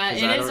Yeah. then. Yeah,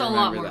 'cause it I is a don't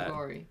lot remember more that.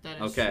 gory. That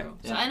is Okay. true.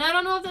 So, Yeah. and I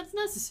don't know if that's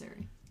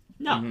necessary.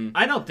 No, Mhm.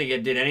 I don't think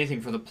it did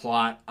anything for the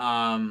plot.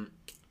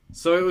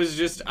 So it was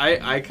just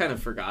I kind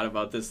of forgot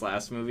about this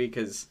last movie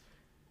because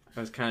I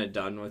was kind of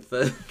done with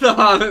the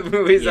Hobbit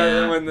movies Yeah.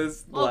 other when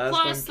this Well, last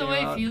plus the one way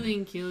came out. Fili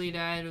and Keely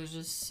died was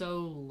just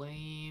so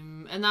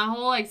lame, and that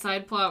whole like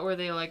side plot where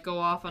they like go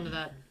off onto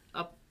that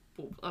up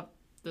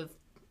the I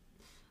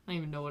don't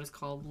even know what it's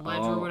called, ledge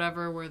Oh. or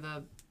whatever, where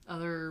the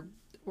other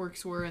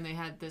orcs were, and they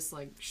had this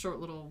like short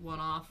little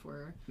one-off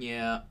where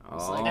Yeah.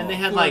 Oh. And they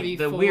had like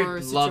the 4v4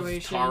 weird love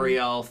situation.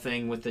 Tariel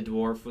thing with the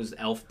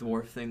elf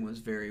dwarf thing was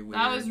very weird.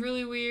 that was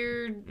really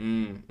weird.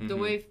 Mm-hmm. The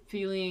way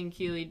Feely and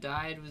Keely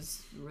died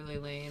was really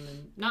lame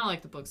and not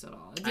like the books at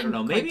all. It I don't know.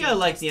 didn't quite Maybe do I it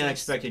like the justice.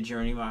 unexpected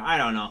journey. I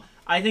don't know.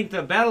 I think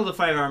the Battle of the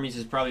Five Armies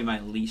is probably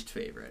my least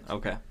favorite.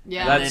 Okay.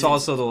 Yeah, That's then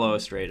also the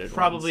lowest rated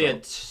Probably one. a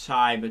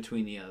tie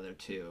between the other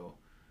two.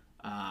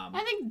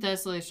 I think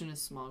Desolation of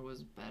Smog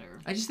was better.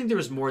 I just think there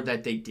was more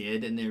that they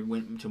did, and they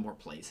went to more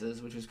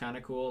places, which was kind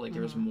of cool. Like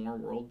there was more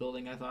world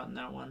building, I thought, in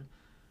that one.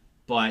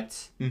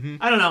 But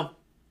I don't know.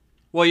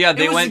 Well, yeah,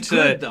 they was went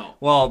good, to. though.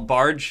 Well,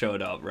 Bard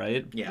showed up,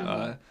 right?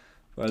 Yeah.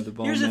 Bard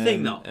the Here's the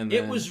thing, Bowman, though. and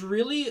It then- was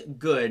really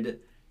good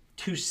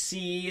to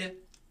see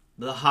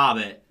The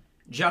Hobbit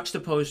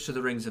juxtaposed to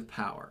the Rings of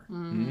Power.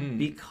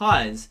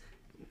 Because,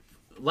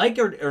 like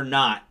or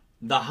not,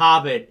 The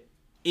Hobbit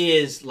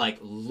is like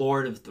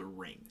Lord of the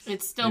Rings.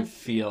 It's still It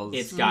feels.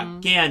 It's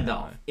got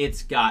Gandalf.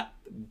 It's got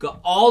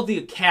all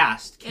the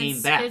cast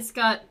came back. It's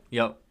got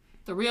Yep.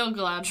 the real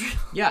Galadriel.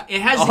 Yeah,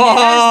 it has Oh,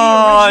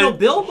 the original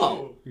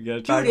Bilbo. You gotta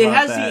Dude, talk it about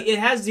has that. it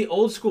has the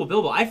old school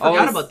Bilbo. I forgot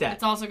it's- about that.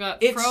 It's also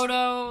got It's-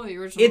 Frodo, the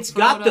original. It's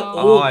got the Frodo.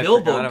 old I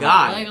Bilbo forgot about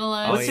guy.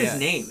 Legolas. What's Oh, his yes.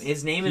 name?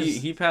 His name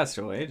is He passed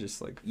away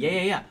just like.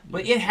 yeah.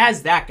 But it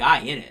has that guy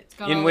in it. It's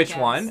got In all the which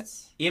casts. one?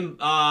 In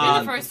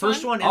the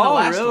first one one? and the Oh,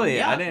 last one. really?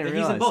 Yeah, I didn't he's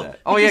realize in both. that.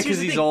 Oh, yeah, here's because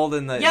the he's thing. old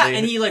and Yeah,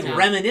 and he like Yeah.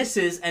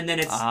 reminisces, and then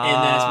it's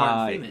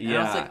Martin Freeman. And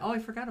I was yeah. like, oh, I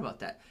forgot about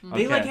that. They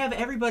Okay. like have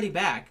everybody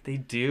back. They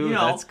do. You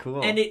know, That's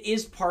cool. And it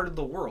is part of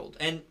the world.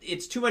 And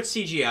it's too much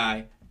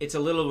CGI. It's a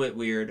little bit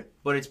weird,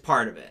 but it's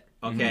part of it.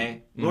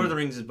 Okay, Lord of the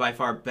Rings is by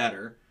far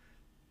better,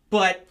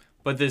 but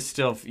But this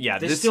still,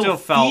 this still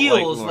felt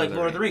feels like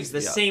Lord of the Rings.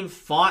 The Yeah. same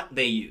font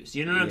they use.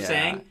 You know what I'm Yeah,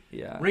 saying?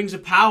 Yeah. Rings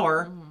of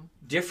Power,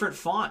 different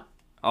font.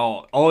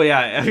 Oh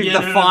yeah. You know The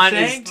what I'm font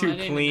saying? is Oh, too I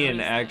didn't even clean. notice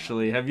that.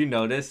 Actually, have you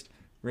noticed?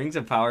 Rings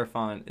of Power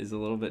font is a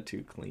little bit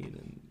too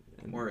clean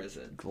and Where is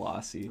it?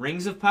 glossy.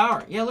 Rings of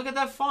Power. Yeah, look at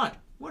that font.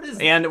 What is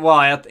that?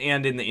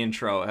 And in the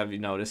intro, have you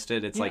noticed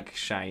it? It's Yeah. like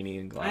shiny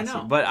and glossy.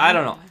 know. But I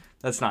don't know.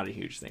 That's not a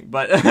huge thing.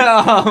 But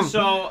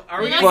So,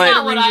 are we That's gonna get not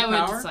into what Rings I of would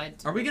Power? decide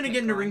to Are we gonna pick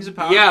get into on. Rings of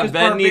Power? yeah, 'Cause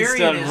Ben needs to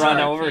Barbarian is run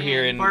our- over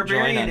here and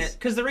Barbarian join is us.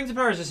 because the Rings of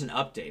Power is just an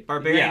update.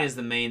 Barbarian Yeah. is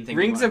the main thing.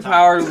 Rings we of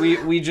wanna talk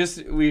Power.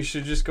 We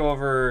should just go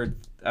over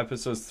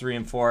episodes 3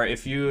 and 4.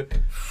 If you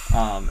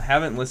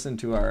haven't listened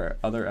to our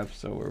other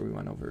episode where we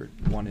went over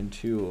 1 and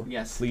 2,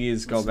 Yes.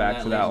 please go Listen to back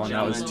that, to that ladies one. and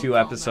That was gentlemen. 2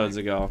 episodes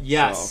ago.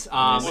 Yes, So,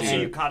 well, So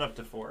and- you caught up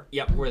to 4.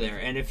 Yep, we're there.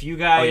 And if you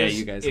guys, Oh, yeah,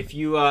 you guys. if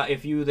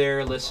you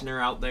there,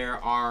 listener out there,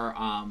 are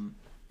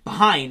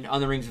behind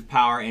on the Rings of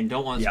Power and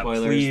don't want yeah,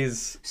 spoilers,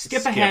 please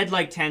skip ahead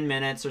like 10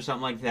 minutes or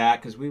something like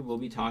that, because we will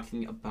be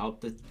talking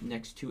about the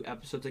next 2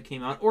 episodes that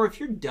came out. Or if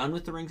you're done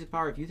with the Rings of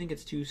Power, if you think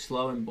it's too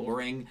slow and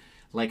boring,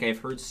 like I've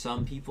heard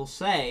some people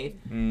say,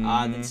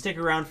 then stick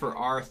around for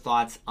our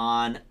thoughts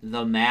on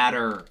the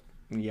matter.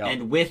 Yep.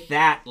 And with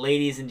that,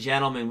 ladies and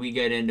gentlemen, we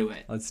get into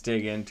it. Let's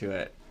dig into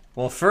it.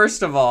 Well,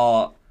 first of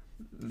all,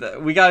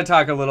 we got to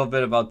talk a little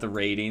bit about the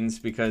ratings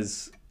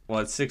because,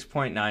 well, it's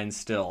 6.9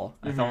 still.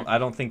 I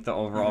don't think the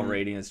overall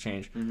rating has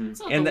changed. It's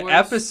not And the worst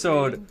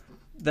episode, rating.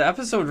 the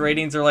episode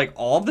ratings are like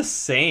all the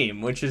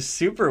same, which is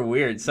super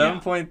weird.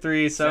 7.3,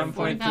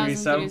 7.3,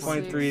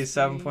 7.3,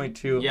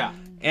 7.2. Yeah.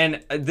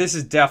 And this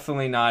is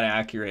definitely not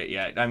accurate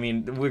yet. I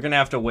mean, we're going to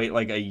have to wait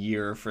like a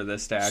year for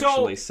this to So-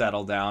 actually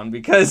settle down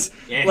because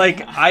Yeah.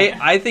 like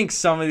I think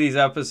some of these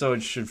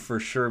episodes should for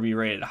sure be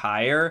rated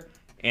higher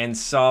and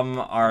some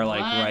are like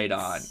What? right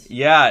on.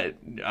 Yeah,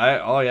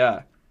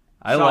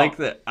 I So- like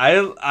that.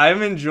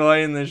 I'm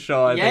enjoying this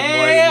show. I think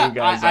more than you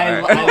guys I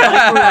are. like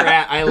where we're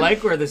at. I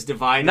like where this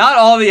divide. Not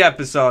all the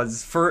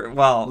episodes.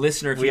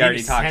 Listener, if we you already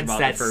didn't talked sense about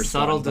that the first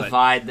subtle one, but-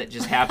 divide that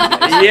just happened.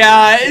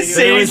 Yeah, There was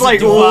Sadie's a like,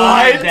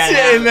 divide what? that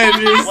happened. And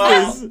then just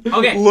Well, this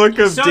okay, look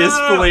of so- no, no,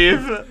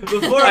 no.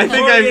 disbelief. Before- I think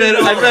before we get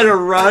into I it. better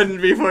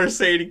run before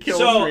Sadie kills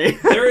So me.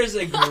 there is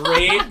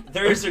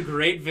a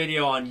great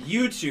video on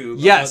YouTube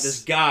Yes. about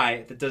this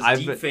guy that does I've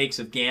deep been- fakes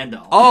of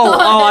Gandalf. Oh,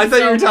 I It's thought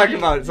you so were talking funny.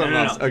 about No, something no,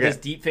 no. else. He Okay. does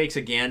deep fakes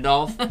of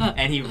Gandalf,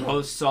 and he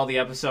hosts all the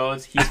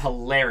episodes. He's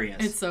hilarious.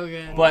 It's so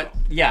good. But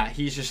yeah,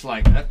 he's just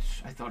like, I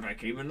thought I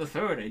came in the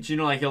third age. You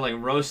know, like he'll like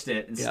roast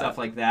it and Yeah. stuff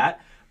like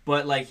that.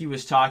 But like he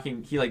was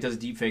talking, he like does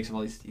deep fakes of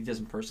all these. He does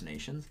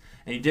impersonations,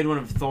 and he did one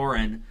of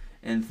Thorin,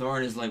 and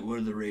Thorin is like, "What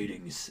are the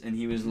ratings?" And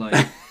he was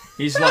like,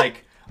 he's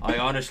like, I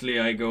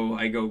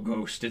go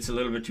ghost. It's a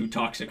little bit too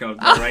toxic out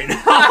there right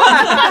now.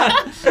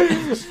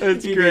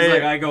 That's He's great.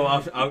 like, I go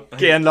out.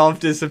 Gandalf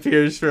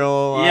disappears for a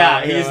little while.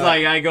 Yeah, he's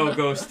like, I go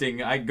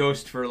ghosting. I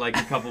ghost for like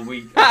a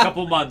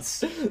couple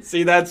months.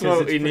 See, that's 'Cause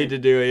what it's we pretty- need to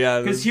do.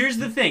 Yeah. Because here's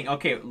the thing.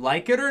 Okay,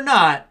 like it or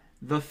not,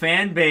 the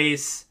fan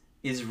base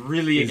is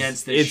really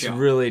against this it's show.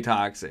 really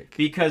toxic.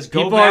 Because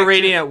go People back are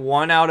rating to, it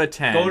 1 out of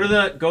 10. go to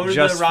the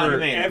just Rotten for-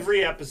 Tomatoes.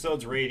 Every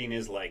episode's rating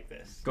is like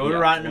this. Go to Yeah,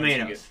 Rotten once you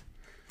Tomatoes.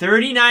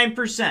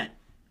 39%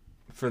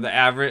 for the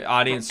average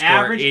audience score.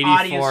 average 84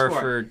 audience score.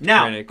 for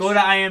Now critics. go to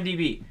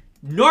IMDb.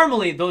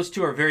 Normally those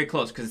two are very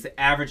close because it's the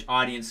average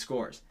audience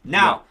scores.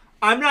 Now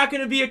I'm not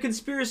going to be a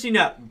conspiracy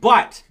nut,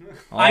 but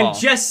I'm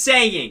just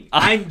saying.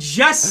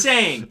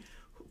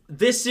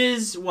 This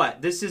is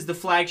what? This is the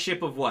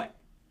flagship of what?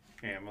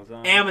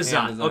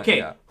 Amazon. Okay.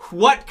 Yeah.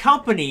 What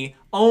company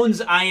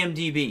owns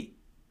IMDb?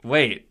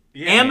 Wait.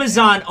 Yeah.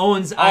 Amazon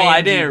owns IMDb. Oh,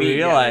 I didn't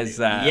realize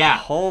that. Yeah.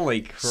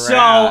 Holy crap. So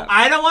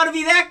I don't want to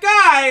be that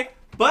guy,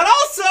 but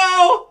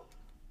also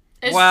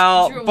It's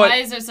Well, true. but- Why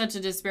is there such a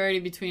disparity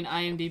between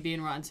IMDb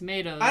and Rotten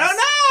Tomatoes? I don't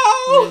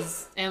know.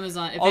 Because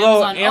Amazon. If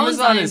Although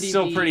Amazon owns is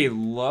still IMDb pretty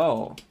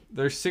low.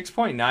 Their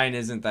 6.9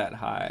 isn't that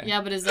high. Yeah,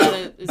 but is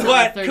that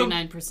But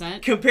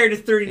 39%? Compared to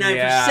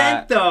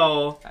 39%,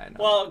 though. I know.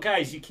 Well,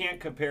 guys, you can't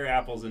compare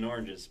apples and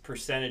oranges.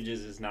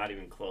 Percentages is not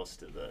even close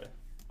to the.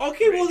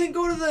 Okay, well then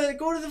go to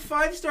the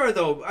 5-star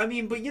though. I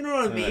mean, but you know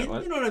what I Wait, mean.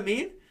 what? You know what I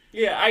mean.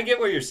 Yeah, I get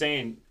what you're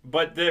saying,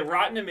 but the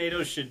Rotten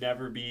Tomatoes should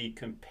never be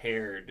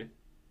compared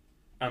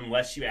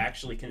unless you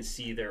actually can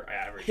see their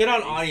average. Hit on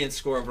rating. audience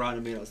score of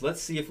Rotten Tomatoes. Let's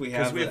see if we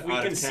Because have if we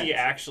out can of see 10.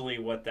 actually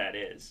what that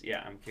is,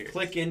 yeah, I'm curious.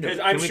 Click into it.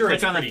 Because I'm Can we sure click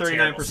it's on the pretty 39%?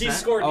 terrible. See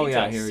score Oh,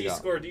 details. yeah, here we See go.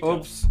 score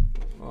details. Oops.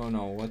 Oh,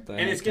 no, what the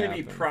And heck it's going to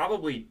be happened?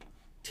 probably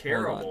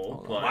terrible. Hold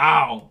on. But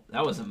Wow,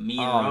 that was a mean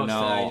Oh, roast that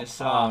I no. just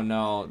saw. Oh,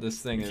 no. This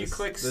thing if you is...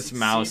 click This see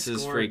mouse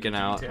is score freaking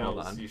out. details, Hold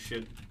on. You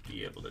should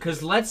be able to.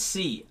 Because let's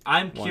see.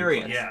 I'm One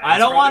curious. click. Yeah, I it's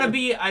don't want to probably-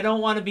 be. I don't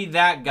want to be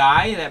that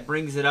guy that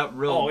brings it up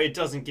real. Oh, it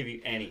doesn't give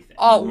you anything.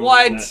 Oh,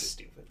 what? That's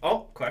stupid.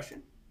 Oh,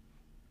 question.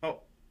 Oh,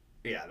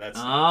 yeah, that's.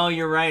 Oh,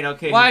 you're right.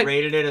 Okay, What? he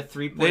rated it a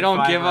 3.5. They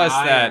don't give or us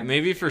higher. that.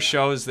 Maybe for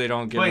shows they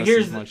don't give But us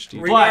here's as the- much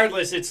detail.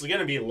 Regardless, it's going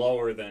to be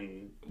lower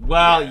than.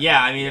 Well,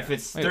 yeah. I mean, if Yeah.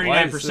 it's Wait,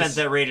 why is 39% this-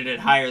 that rated it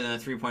higher than a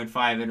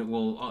 3.5, it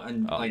will,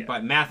 yeah.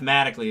 but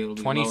mathematically it'll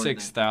be lower than-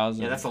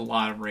 26,000. Yeah, that's a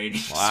lot of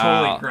ratings.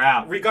 Wow. Holy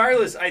crap.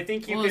 Regardless, I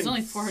think you Well, can. there's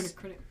only 400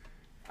 critics.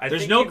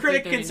 There's think no you-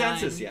 critic 39.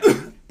 consensus yet,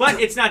 but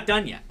it's not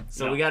done yet,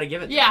 so No. we got to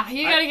give it. Yeah,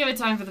 you gotta give it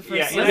time for the first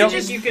Yeah, and season. I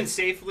think you can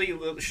safely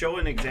show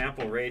an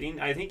example rating.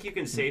 I think you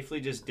can safely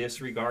just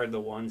disregard the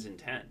 1s and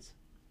 10s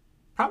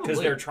Probably. because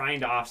they're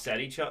trying to offset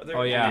each other.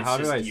 Oh, and yeah. it's How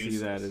do just I see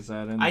useless. that? Is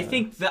that in I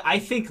the-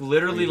 think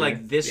literally Right like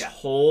here? this Yeah.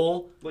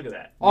 whole. Look at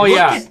that. Oh, Look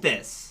yeah. at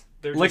this.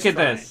 They're Look just at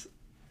trying. this.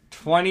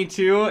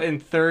 22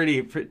 and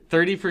 30.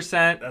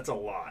 30% That's a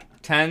lot.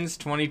 10s,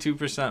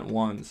 22%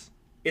 1s.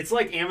 It's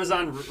like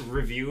Amazon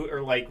review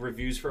or like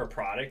reviews for a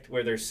product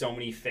where there's so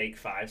many fake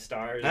 5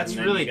 stars. That's and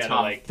then really you gotta,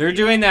 tough. Like, They're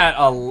doing that,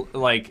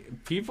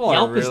 people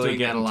Yelp are is really doing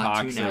that getting a lot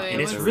too toxic. now, Wait,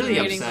 and it's what's really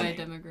the rating upsetting.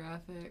 by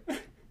demographic?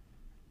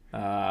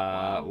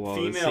 Well,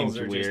 it Females seems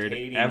are just weird.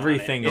 hating on it.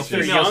 Everything If is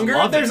they're just... younger,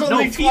 love there's it.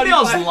 only No,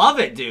 females 25. love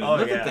it, dude. Oh,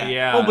 Look yeah. at that.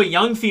 Yeah. Oh, but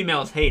young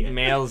females hate it.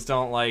 Males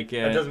don't like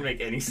That it. doesn't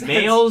make any sense.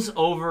 Males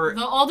over.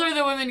 The older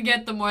the women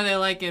get, the more they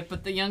like it,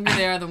 but the younger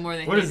they are, the more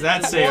they What hate does it.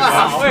 that say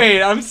Wow. about?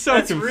 Wait, I'm so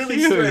That's confused.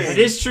 really strange. It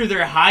is true.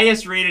 Their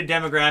highest rated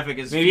demographic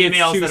is Maybe it's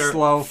females too that are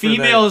slow for the-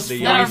 females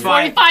the That are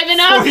 45, 45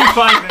 and up.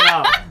 45 and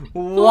up.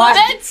 What?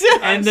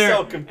 And I'm their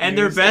so confused. and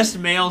their best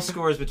male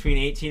score is between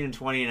 18 and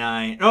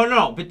 29.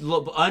 No, but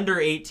under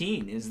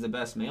 18 is the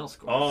best male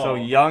score. Oh. So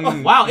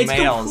young Wow, it's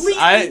males.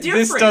 completely This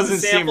different. doesn't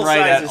The seem sample right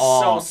size at is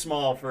all. so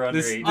small for under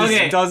This 18.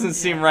 Okay. doesn't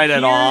seem right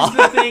at all.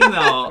 Here's the thing,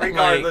 though. like-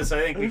 Regardless, I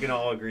think we can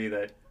all agree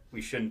that we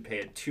shouldn't pay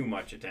it too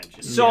much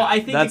attention. so Yeah, I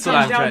think that's it what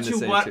comes I'm down trying to to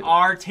say, what too.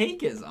 our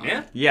take is on Yeah.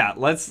 it. Yeah,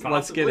 let's get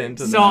Possibly.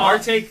 into So- that. Our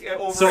take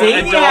over So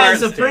Sadie Adar-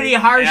 has a pretty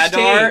harsh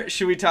Adar, take.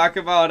 should we talk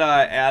about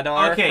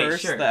Adar Okay,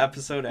 first? sure. The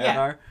episode Yeah.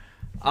 Adar.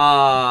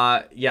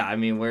 Yeah. I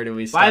mean, where do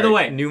we start? By the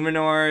way,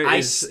 Numenor I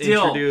is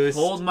still introduced.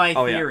 hold my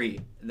Oh, yeah. theory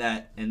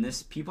that, and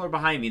this people are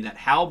behind me, that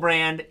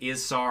Halbrand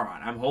is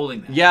Sauron. I'm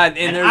holding that. Yeah, and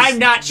and there's- I'm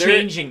not there-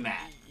 changing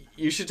that.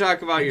 You should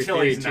talk about until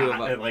your theory he's too.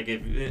 not, About,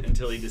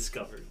 until he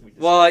discovered.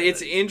 well,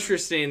 it's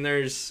interesting.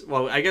 There's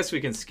I guess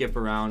we can skip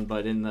around,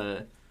 but in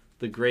the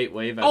Great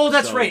Wave episode. Oh,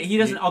 that's right. He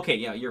doesn't. Okay,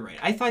 yeah, you're right.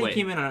 I thought Wait.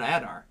 he came in on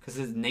Adar because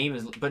his name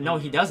is. But no,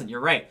 he doesn't.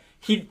 You're right.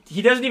 He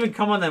doesn't even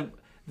come on the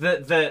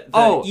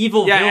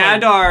evil yeah, villain.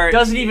 Adar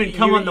doesn't even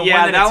come on the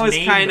yeah, one that it's was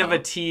named, kind of though. a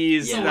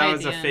tease. Yeah. That Right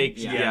was a at the fake. end.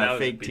 Yeah, Yeah, that was a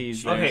fake big tease.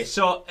 tease. there. Okay,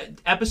 so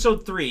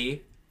episode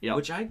 3, Yep.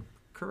 which I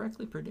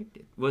correctly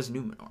predicted, was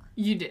Numenor.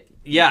 You did.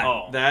 Yeah,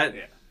 Oh, that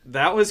yeah.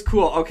 that was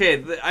cool.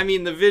 Okay, I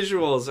mean the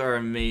visuals are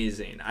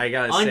amazing. I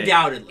gotta say,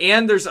 Undoubtedly.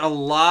 and there's a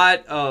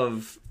lot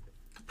of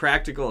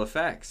practical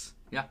effects.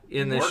 Yeah.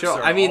 In the Orcs show,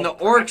 are I mean the all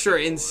orcs are practical as far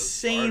as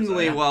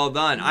insanely I- well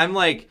done. I'm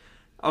like,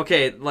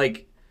 okay,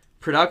 like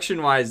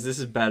production wise, this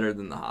is better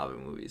than the Hobbit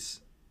movies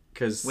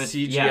because With-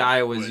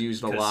 CGI was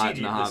used a Because lot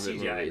in the CGI Hobbit in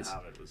movies.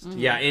 Hobbit was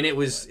Yeah, and it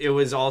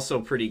was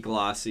also pretty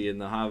glossy in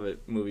the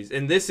Hobbit movies,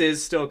 and this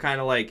is still kind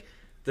of like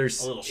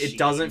there's A little it sheen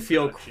doesn't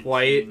feel production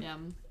quite sheen. Yeah.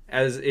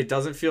 as it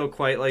doesn't feel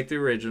quite like the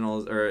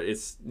originals, or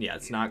it's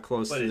not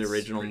close But to the it's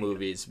original pretty good.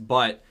 movies,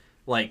 but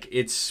like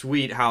it's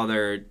sweet how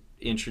they're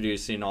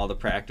introducing all the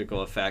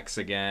practical effects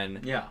again,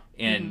 Yeah.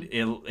 and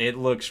it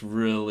looks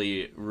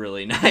really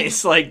really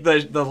nice, like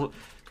the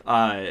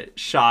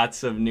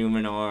shots of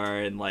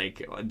Numenor, and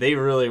like they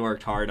really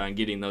worked hard on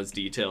getting those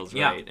details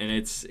Yeah. right, and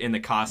it's in the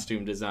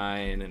costume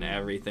design and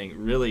everything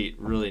really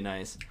really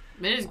nice.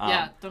 It is,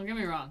 yeah, don't get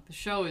me wrong. The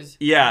show is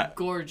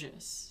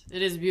gorgeous.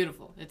 It is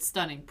beautiful. It's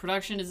stunning.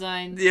 Production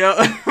design. Yeah,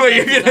 well,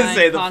 you're going to design,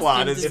 say the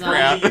plot is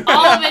design. crap.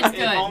 All of it's good.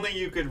 If only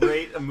you could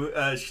rate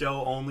a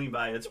show only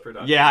by its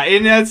production. Yeah,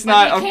 and that's But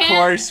not, you of can't-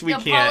 course we a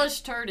can't.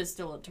 polished turd is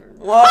still a turd.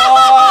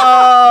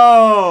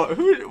 Whoa!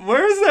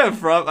 Where's that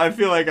from? I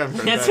feel like I've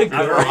heard That's that a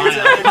good before. one.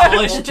 A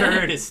polished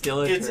turd is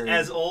still a It's turd.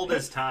 as old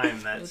as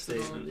time, that That's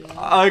statement.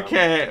 old,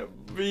 Okay.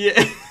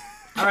 Yeah.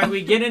 All right,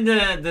 we get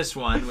into this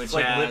one, which It's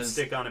like has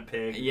lipstick on a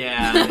pig.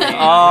 Yeah.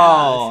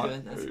 Oh. That's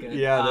good. That's good.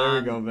 Yeah, there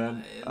we go,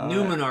 Ben.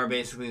 Numenor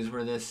basically is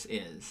where this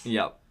is.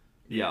 Yep.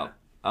 Yeah.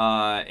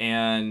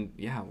 And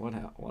yeah,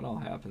 what all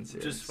happens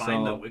here? Just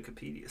find the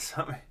Wikipedia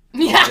summary.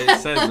 Yeah. It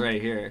says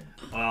right here.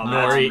 Well,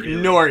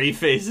 Nori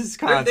faces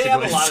They have a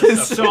lot of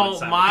consequences. stuff going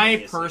So my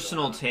simultaneously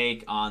personal going on.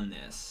 take on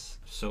this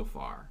so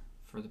far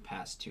for the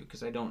past two,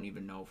 because I don't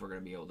even know if we're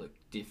gonna be able to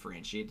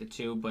differentiate the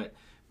two, but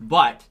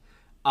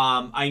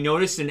I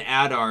noticed in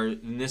Adar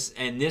in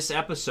this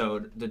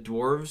episode the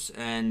dwarves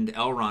and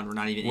Elrond were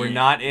not even We're in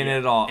not in it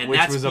at all, and which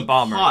that's was a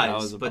bummer. That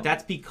because- was a but bummer.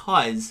 that's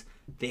because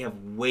they have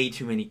way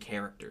too many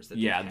characters. That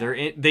Yeah,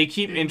 they they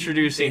keep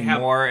introducing They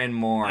have- more and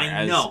more I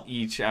as know.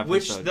 each episode.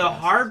 Which the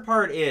passes. hard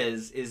part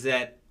is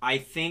that I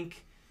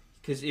think,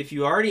 because if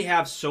you already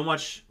have so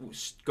much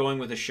going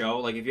with a show,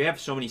 like if you have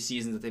so many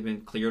seasons that they've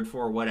been cleared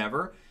for or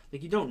whatever,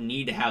 like you don't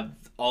need to have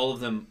all of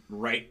them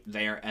right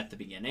there at the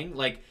beginning.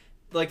 Like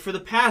for the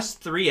past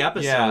 3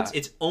 episodes,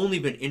 it's only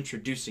been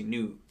introducing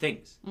new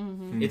things.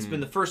 Mm-hmm. It's been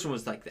the first one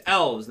was like the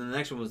elves, and the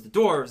next one was the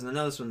dwarves, and then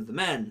this one's the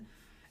men.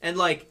 And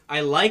like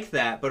I like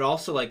that, but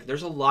also like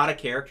there's a lot of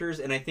characters,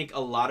 and I think a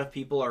lot of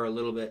people are a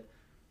little bit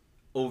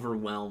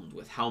overwhelmed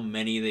with how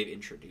many they've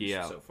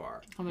introduced so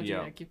far. How much you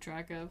gotta keep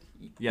track of?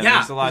 Yeah,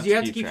 there's a lot 'cause you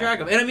have to keep track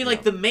of. And I mean,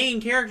 like the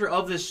main character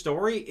of this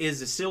story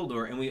is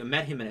Isildur, and we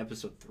met him in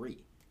episode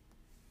 3.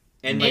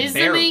 And like, Is the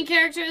barely. main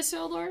character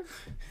Isildur?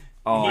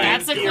 Oh,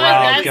 That's a Yeah, good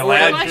well, that's the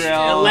Galadriel. question.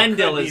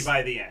 Elendil Could be is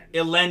by the end.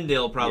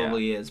 Elendil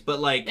probably is, but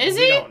like Is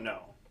We he? don't know.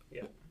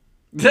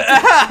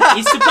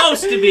 he's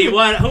supposed to be.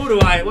 What do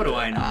I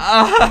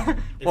know?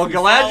 well, you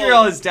Galadriel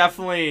follow- is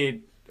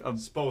definitely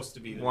Supposed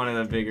to be one of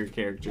the bigger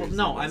characters. Well,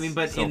 no, in I this mean,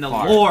 but so in the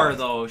far. lore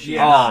though, she's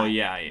Oh not.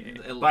 yeah.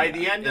 By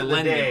the end of the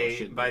Elendil day,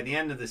 should by be. the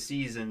end of the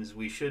seasons,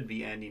 we should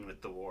be ending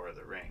with the War of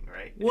the Ring,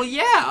 right? Well,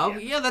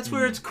 yeah, that's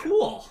where it's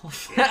cool.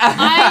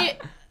 I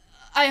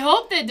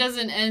hope that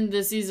doesn't end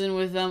the season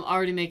with them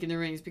already making the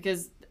rings,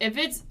 because if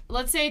it's,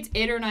 let's say it's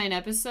 8 or 9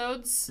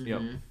 episodes,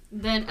 Yep.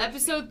 then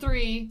episode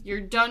 3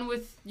 you're done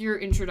with your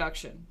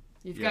introduction.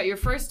 You've got your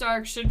first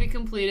arc should be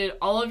completed.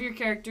 All of your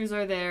characters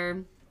are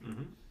there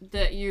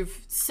that you've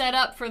set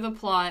up for the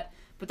plot,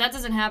 but that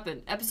doesn't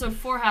happen. Episode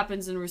 4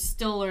 happens and we're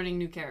still learning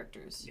new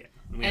characters. Yeah.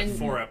 We have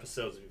 4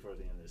 episodes before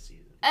the end of the season.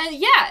 And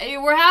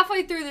yeah, we're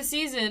halfway through the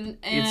season,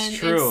 and It's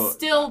true.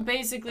 still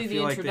basically I the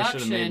feel like they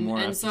should've made introduction. more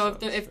And so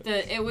episodes, if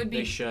the it would They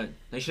be should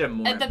have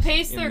more. at the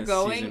pace in they're the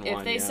going, season if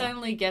one, they yeah.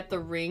 suddenly get the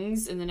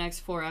rings in the next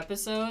 4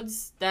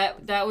 episodes,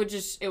 that would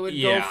just go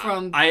Yeah,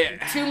 from I-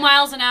 2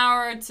 miles an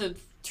hour to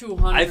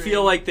 200. I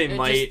feel like they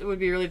might- It would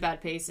be really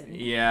bad pacing.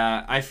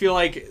 Yeah, I feel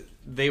like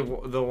they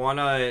want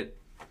to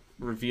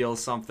reveal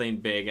something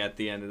big at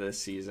the end of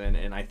this season,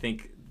 and I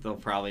think they'll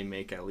probably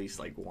make at least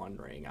like 1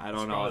 ring. I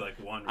don't know. Probably like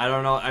 1 I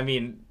don't know. I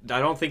mean, I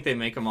don't think they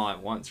make them all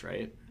at once,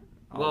 right?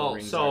 All Well, the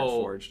rings so- aren't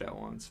forged at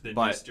once. The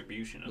But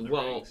distribution of the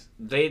Well, rings.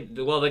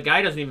 the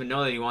guy doesn't even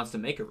know that he wants to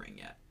make a ring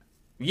yet.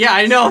 yeah,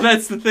 I know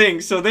that's the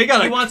thing. So they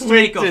gotta He wants to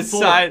quick make a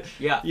decide. forge.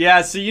 Yeah.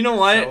 Yeah. So you know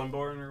what?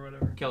 Celeborn or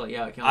whatever. Kill it.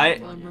 Yeah. Kill I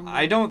it.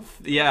 I don't.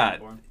 Yeah.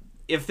 Celeborn.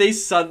 If they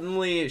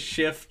suddenly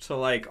shift to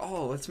like,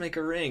 oh, let's make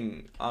a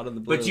ring out of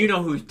the blue. But do you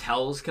know who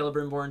tells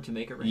Celebrimbor to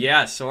make a ring?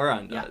 Yeah,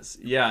 Sauron does.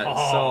 Yeah.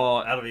 Oh,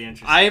 So that'll be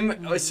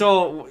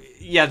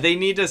interesting. they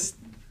need to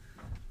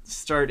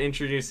start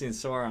introducing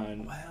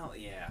Sauron. Well,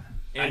 yeah.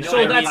 And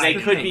So that's they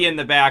the could thing. be in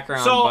the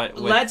background. So but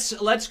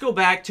with, let's go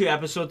back to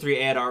episode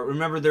 3, Adar.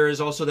 Remember, there is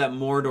also that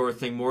Mordor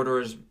thing.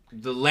 Mordor is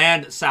the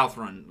land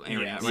Southron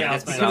area, Yeah, right? yeah,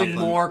 That's Southland.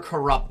 becoming more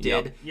corrupted.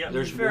 Yep. Yeah,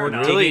 There's fair more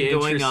enough. Really digging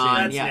going interesting.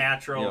 on. That's yeah.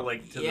 natural, Yep.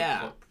 like to Yeah.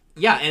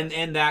 the Yeah,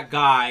 and that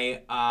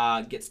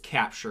guy gets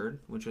captured,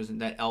 which was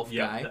that elf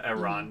guy. the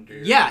Elrond.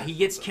 Yeah, he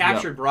gets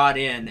captured, brought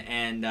in,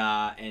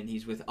 and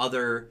he's with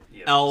other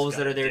elves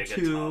that are there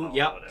too.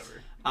 Yep.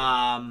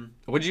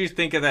 what did you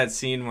think of that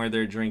scene where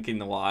they're drinking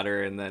the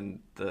water and then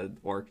the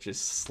orc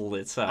just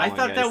slits out? I one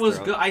thought guy's that was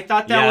throat? good. I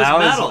thought that Yeah,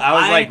 was metal. I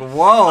was like,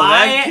 whoa,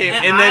 that I- came,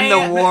 and then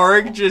the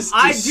warg just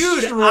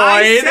destroyed.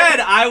 I said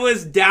I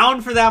was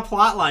down for that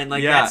plot line.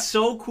 Like Yeah. that's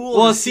so cool.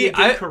 Well, to see, it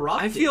get I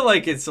corrupted. feel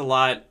like it's a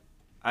lot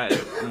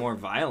more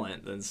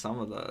violent than some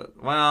of the.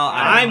 Well,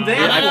 I'm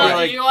there. I I don't feel know.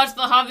 like. Did you watch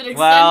The Hobbit extended?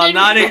 Well,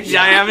 not.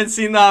 I haven't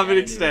seen the Hobbit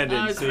That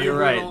extended, was so you're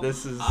brutal. right.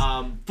 This is.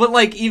 But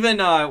like even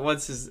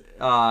what's his?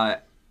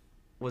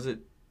 Was it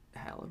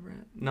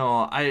Halbrand?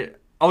 No,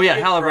 Oh yeah,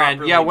 It Halbrand.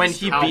 properly Yeah, when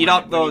he destroyed beat Halbrand,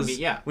 up those,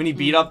 when he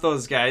beat up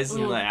those guys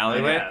in Ooh. the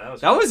alleyway, Yeah, that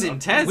was fucked up.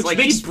 intense. Which like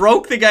makes- he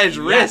broke the guy's yes,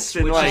 wrist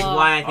and which like. is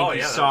why I think Oh, he's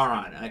yeah, that's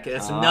Sauron. right. Okay,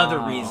 that's another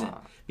Ah. reason.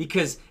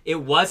 Because it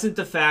wasn't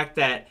the fact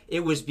that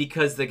it was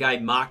because the guy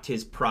mocked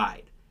his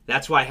pride.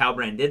 That's why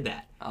Halbrand did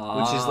that.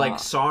 Which is like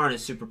Sauron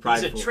is super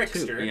prideful. He's a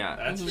trickster. Too. Yeah.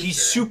 That's for He's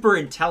sure. super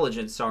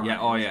intelligent, Sauron. Yeah.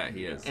 Oh yeah,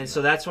 he is. And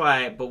so that's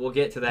why. But we'll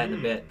get to that in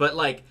a bit. But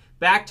like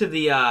back to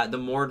the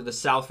more to the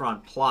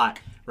Southron plot,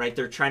 right?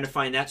 They're trying to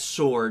find that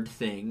sword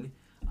thing.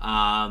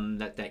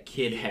 That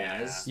kid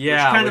has. Yeah,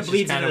 which kind which of is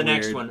bleeds into kinda the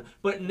next weird. one.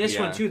 But in this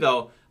one too,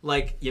 though,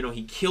 like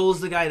he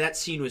kills the guy. That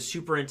scene was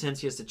super intense.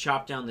 He has to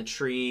chop down the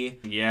tree.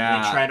 Yeah.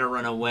 And they try to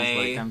run He's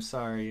away. like, I'm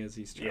sorry, as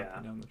he's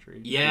chopping down the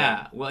tree.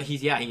 Yeah. Well,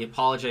 he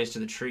apologized to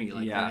the tree.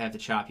 Like Yeah. I have to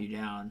chop you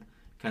down,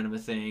 kind of a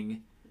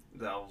thing.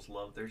 The elves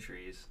love their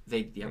trees.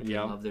 They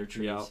love their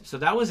trees. Yep. So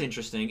that was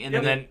interesting. And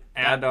And then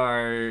then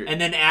Adar.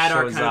 kind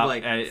shows of up,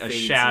 like a fades.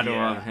 shadow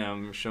Yeah. of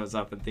him shows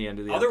up at the end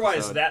of the Otherwise,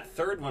 episode. that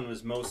third one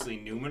was mostly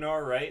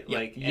Numenor, right? Yeah.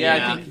 Like,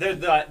 Yeah, I and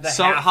the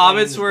some halflings,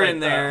 hobbits were like in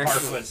the there.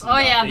 Harfoots and Oh,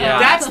 yeah, stuff. Yeah.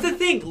 That's the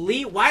thing,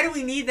 Lee. Why do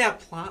we need that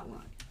plot line?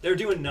 They're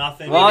doing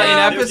nothing. Well,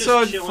 Yeah. in They're just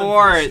episode chilling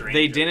 4, for a they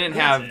stranger. didn't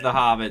That's have it. the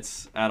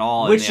hobbits at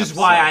all. Which in is the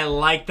why I episode.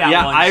 like that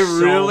Yeah, one I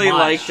so really much.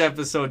 liked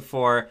episode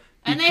 4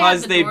 And they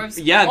because had the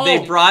dwarves.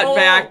 they brought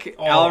back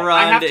I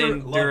Elrond have to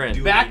and love Durin.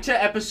 Durin. Back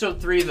to episode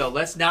 3, though.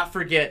 Let's not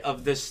forget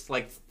of this,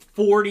 like,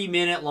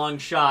 40-minute long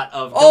shot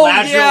of Oh,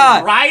 Galadriel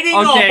yeah. riding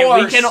Okay, a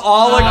horse. we can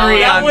all agree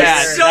that on was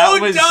that. so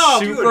that was dumb.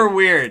 super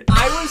weird.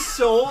 I was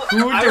so.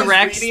 Who I was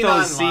directs reading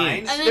those online.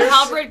 scenes? And then There's-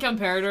 Halberd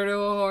compared her to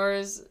a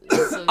horse.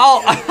 So-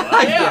 Oh,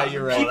 Yeah,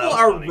 you're right. People That was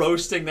are funny.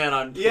 roasting that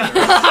on Twitter. Yeah.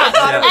 I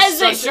thought it was As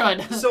they such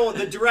a- should. So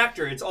the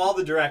director, it's all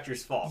the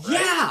director's fault, right?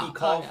 Yeah. He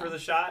called Oh, yeah. for the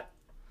shot.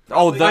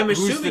 Oh, I'm who's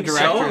the assuming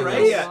director? so, of right?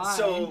 this Yeah. Why?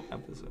 So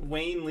episode?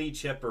 Wayne Lee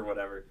Chip or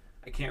whatever.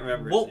 I can't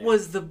remember. his What name.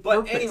 was the But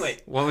purpose? anyway,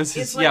 What was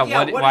his? it's like,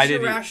 what why is your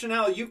did he?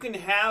 rationale? You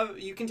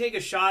can take a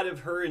shot of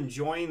her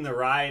enjoying the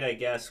ride, I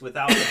guess,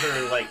 without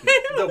her like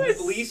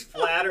the least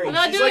flattering.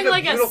 Without She's doing, like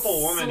like, a a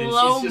beautiful woman, and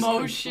slow she's just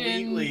motion.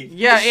 completely.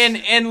 Yeah,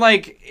 and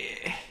like.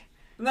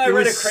 And then I It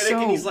read a was critic, so-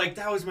 and he's like,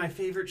 "That was my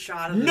favorite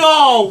shot of this."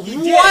 No, He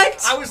did.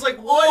 what? I was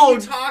like, "What Oh, are you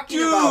talking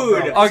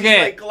about, dude. bro?"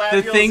 Okay, She's like, the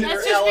Galadriel's thing- in her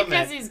That's just element.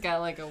 because he's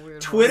got like a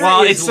weird Twitter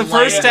Well, is it's the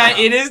first lighting time. up.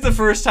 It is the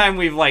first time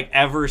we've like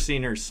ever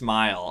seen her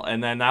smile,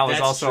 and then that was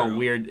That's also true.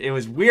 weird. It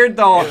was weird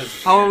though It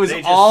was how weird. it was They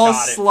just all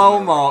shot it from slow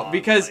the mo wrong,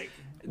 because like-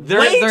 there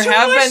Way there too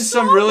have much been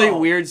some really slow-mo.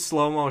 weird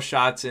slow mo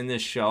shots in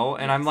this show,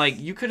 and I'm like,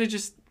 you could have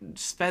just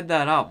sped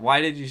that up.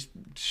 Why did you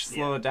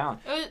slow it down?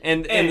 It was-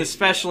 And Hey.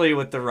 especially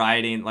with the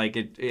riding, like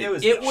it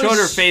was- It showed her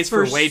was face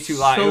for for way too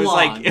long. so It was long.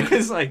 like it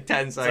was like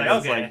 10 It's like,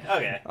 seconds.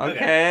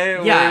 okay.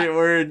 Yeah.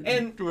 We're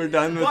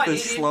done with But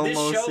this slow mo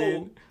this show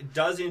scene.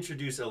 does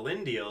introduce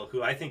Elendil,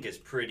 who I think is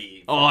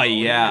pretty. Oh, foreboding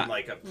yeah. and,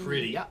 like a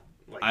pretty, Yeah.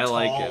 like I tall,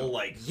 like him.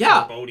 like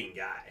Yeah. foreboding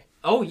guy.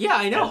 Oh, yeah,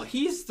 I know. Yeah.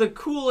 He's the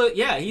cool...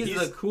 Yeah, he's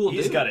the cool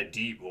He's dude. got a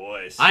deep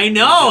voice. I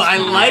know. I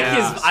like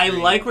Yeah. his... I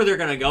like where they're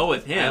going to go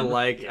with him. I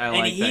like And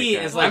that he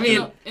guy. is Well,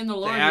 like... in the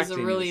lore, he's a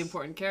acting really is-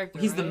 important character.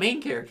 He's the right?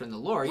 main character in the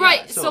lore. Yeah.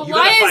 Right. So you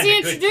why gotta is find he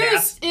a good introduced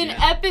cast, in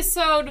yeah.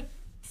 episode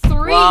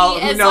 3 Well,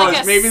 who as knows?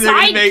 like a Maybe they're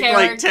side gonna make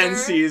like 10 character?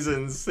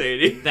 seasons,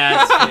 Sadie.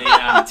 That's...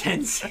 yeah,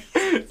 tense.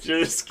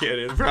 Just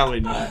kidding.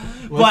 Probably not.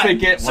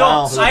 But-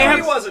 so So I three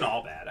have- wasn't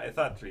all bad. I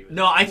thought 3 was.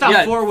 No, I thought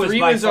Yeah, 4 was 3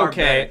 by was far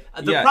okay.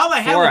 better. The Yeah, problem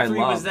I 4 I had with 3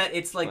 was loved, that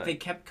it's like but- they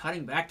kept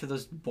cutting back to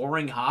those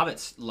boring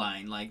Hobbits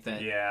line like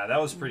that. Yeah, that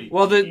was pretty.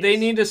 Well, they tedious.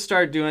 need to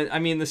start doing. I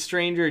mean, the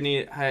stranger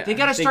need. They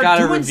gotta start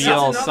gotta doing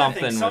reveal That's another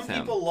something thing. Some with him.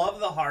 people love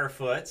the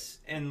Harfoots,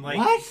 and like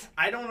What?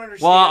 I don't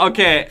understand. Well,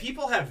 okay.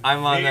 People have.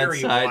 I'm on that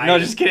very side. wide- No,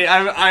 just kidding.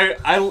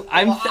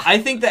 I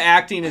think the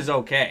acting is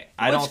okay.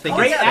 I don't think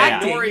great it's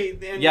acting. bad.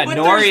 Nori, and Yeah, But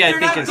Nori, they're I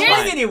not think is going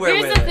fine. anywhere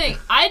Here's with the it. thing.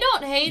 I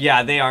don't hate.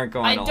 Yeah, they aren't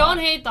going. I a don't lot.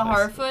 hate the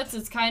That's- Harfoots.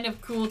 It's kind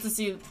of cool to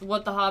see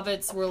what the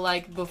hobbits were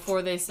like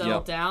before they settled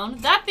Yep. down.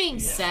 That being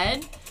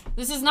said,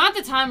 this is not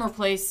the time or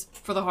place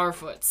for the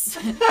Harfoots.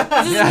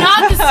 This is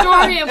not the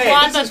story and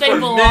plot that they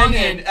belong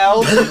in.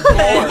 elves and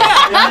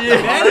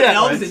Men and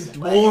elves and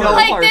dwarves.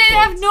 Like they Harfoots.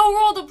 have no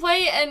role to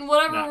play, and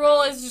whatever Not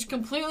role is just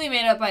completely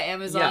made up by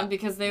Amazon Yeah.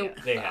 because they,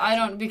 they have I to.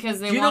 don't because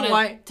they Do you know want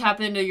why? to tap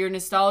into your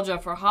nostalgia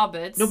for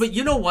hobbits. No, but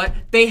you know what?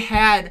 They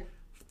had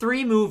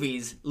 3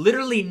 movies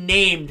literally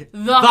named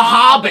The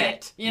Hobbit.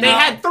 Hobbit, you They know?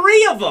 had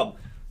 3 of them.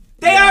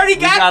 They already We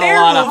got got their a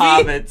lot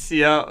movie. of hobbits.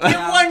 Yeah. Give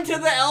one to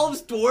the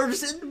elves,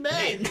 dwarves, and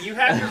Hey, men. you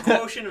have your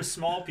quotient of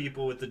small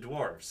people with the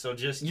dwarves, so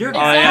just You're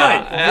Oh, yeah.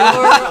 good.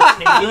 Yeah.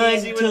 Take it Good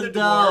easy to with the go.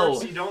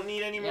 dwarves. You don't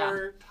need any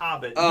more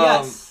hobbits.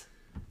 Yes.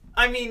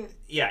 I mean,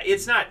 yeah,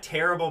 it's not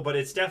terrible, but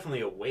it's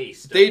definitely a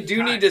waste. They of do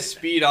time. need to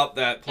speed up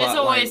that plot It's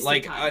a line. waste of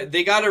Like time.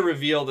 they got to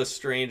reveal the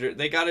stranger.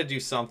 They got to do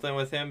something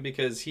with him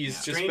because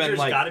he's just been Stranger's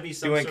gotta like be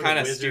some doing sort of kind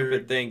of wizard.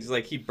 stupid things.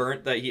 Like he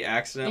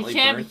accidentally He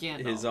can't be burnt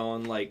Gandalf. his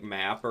own like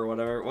map or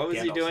whatever. What was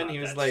he Gandalf's doing? not He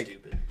was that like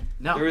stupid.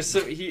 No. there was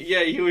some.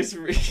 He was.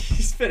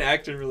 He's been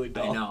acting really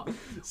dumb. I know.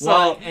 So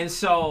Well, and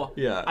so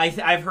yeah.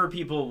 I've heard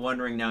people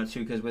wondering now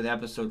too, because with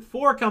episode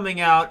 4 coming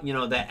out, you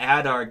know, the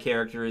Adar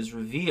character is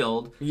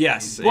revealed.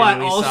 Yes, But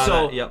and we saw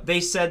also, that, yep. they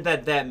said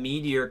that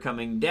meteor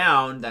coming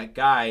down, that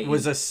guy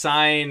was a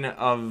sign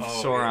of Oh,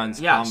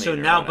 Sauron's yeah. coming. So or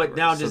now, whatever. but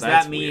now, So does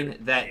that's that mean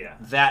weird. that Yeah.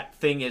 that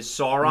thing is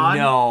Sauron?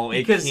 No, it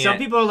because some can't.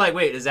 people are like,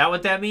 wait, is that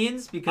what that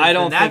means? Because I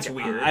don't then that's think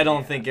weird. I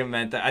don't think it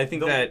meant that. I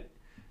think The- that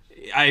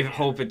I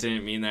hope it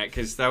didn't mean that,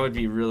 because that would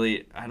be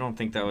really. I don't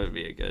think that would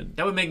be a good.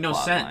 That would make no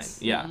plot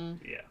sense. line.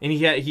 Yeah. Yeah. And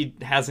he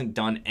hasn't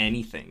done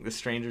anything. The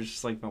stranger's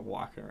just like been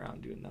walking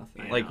around doing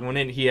nothing. I Like, know.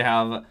 wouldn't he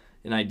have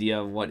an idea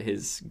of what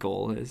his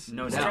goal is?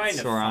 No He's doubt. trying to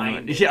So around-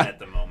 find it yeah. at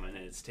the moment,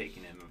 and it's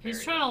taking him.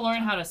 He's trying to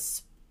learn how to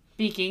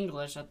speak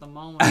English at the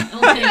moment.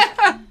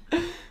 Like,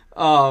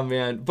 Oh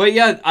man, but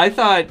yeah, I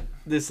thought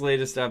this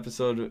latest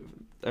episode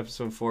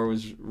 4,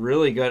 was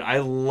really good. I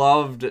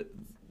loved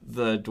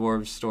the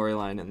dwarves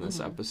storyline in this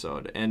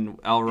episode, and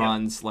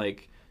Elrond's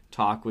like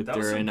talk with That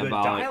was some Durin good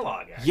about.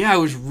 dialogue, actually. Yeah, it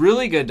was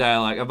really good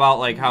dialogue about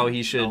like how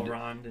he should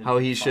Elrond and how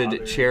he should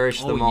father.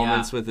 cherish the Oh, yeah.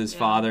 moments with his Yeah.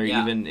 father,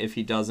 Yeah. even if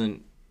he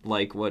doesn't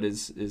like what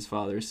his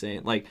father's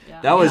saying. Like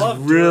Yeah. that was Love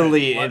Durin.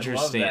 really Love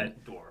interesting.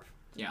 that dwarf.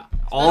 Yeah.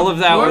 All of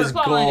that Dwarf was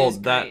plotline is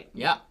gold. That great.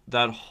 Yeah.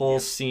 that whole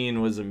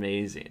scene was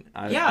amazing.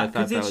 I Yeah, thought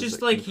because that it's was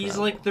just like he's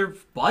incredible. like their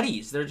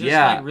buddies. They're just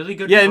Yeah. like really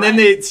good. Yeah, and then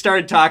friends. they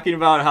started talking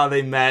about how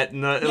they met,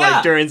 and Yeah.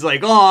 like Durin's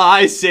like, "Oh,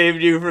 I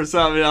saved you from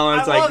something." And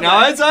it's I like, love "Now,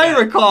 that. as I Yeah.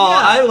 recall, Yeah.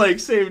 I like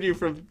saved you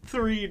from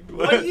 3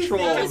 What do you think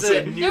trolls." is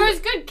a new- there was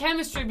good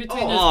chemistry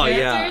between Oh, those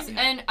yeah. characters,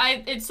 and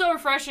it's so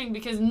refreshing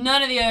because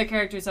none of the other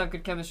characters have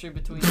good chemistry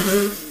between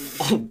them.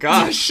 Oh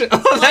gosh, that's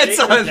Jacob, a, that's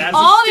a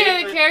All the other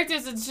statement.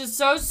 characters, it's just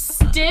so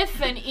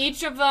stiff, and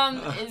each of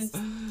them is.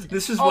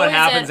 This is always what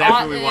happens at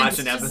after we odds. watch It's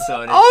an just-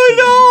 episode.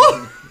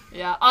 oh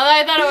Yeah,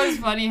 I thought it was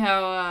funny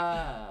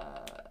how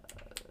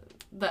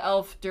the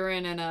elf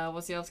Durin and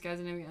what's the elf's guy's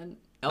name again?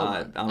 no.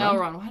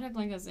 Elrond. Why did I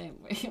blank his name?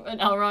 And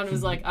Elrond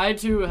was like, "I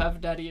too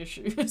have daddy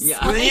issues." Yeah.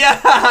 That was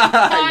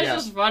yeah.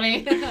 just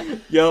funny.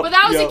 Yep, But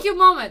that was yep. a cute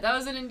moment. That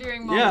was an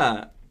endearing moment.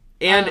 Yeah.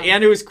 And Um,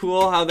 and it was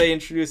cool how they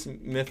introduced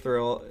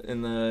Mithril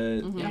in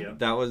the Mhm. Yeah.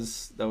 that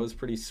was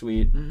pretty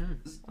sweet.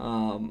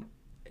 Mhm.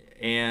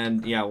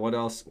 And yeah, what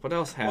else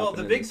happened? Well,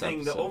 the in big this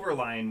thing, the episode?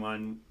 overlying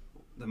one,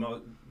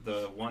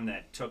 the one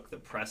that took the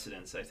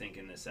precedence, I think,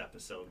 in this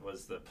episode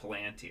was the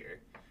Palantir,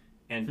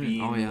 and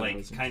being Oh, yeah, that like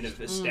was kind of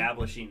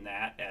establishing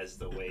that as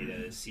the way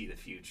to see the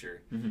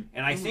future. Mhm.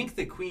 And I think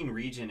the Queen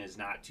Regent is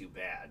not too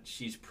bad.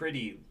 She's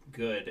pretty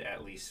good,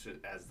 at least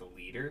as the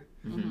leader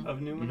of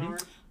Numenor.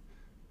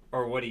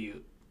 Or what do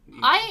you?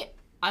 I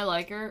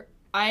like her.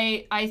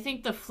 I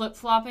think the flip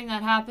flopping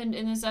that happened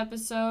in this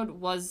episode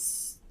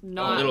was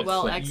not little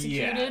well clip.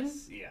 executed.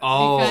 Yes.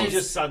 Oh. Because- She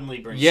just suddenly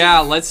brings. Yeah,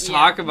 let's Yeah.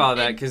 talk about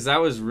that And- because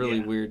that was really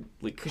Yeah.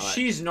 weirdly cut. Because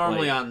she's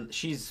normally Like, on.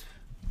 She's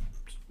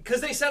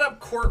Because they set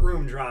up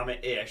courtroom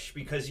drama-ish,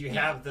 because you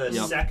have the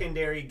Yep.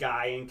 secondary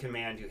guy in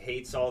command who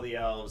hates all the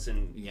elves,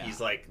 and Yeah.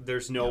 he's like,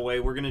 there's no way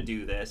we're going to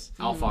do this.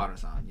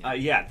 Alfarazan. Yeah.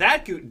 Yeah,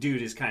 that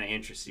dude is kind of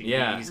interesting.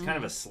 Yeah. He's kind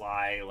of a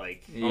sly,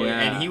 like... Oh, Yeah.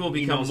 and he will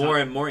He become knows more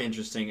how- and more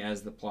interesting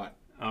as the plot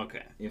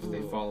Okay. if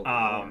they follow. the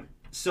lore.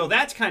 So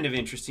that's kind of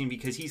interesting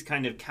because he's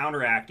kind of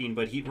counteracting,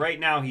 but right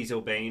now he's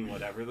obeying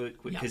whatever,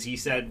 because he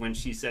said, when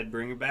she said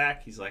bring her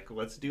back, he's like,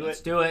 let's do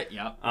Let's it. do it.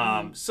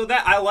 Yep. So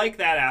that I like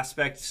that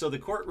aspect. So the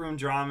courtroom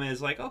drama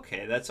is like,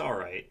 okay, that's all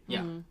right.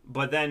 Yeah.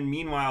 But then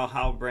meanwhile,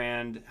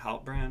 Halbrand,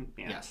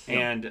 yeah, Yes.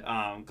 and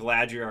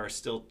Galadriel are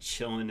still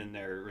chilling in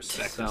their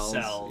respective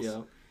cells.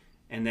 Yeah.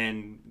 And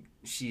then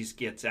she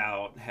gets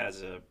out,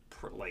 has a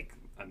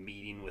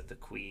meeting with the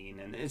queen,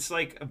 and it's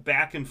like a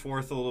back and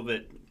forth, a little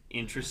bit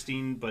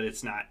interesting, but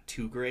it's not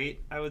too great,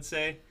 I would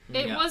say.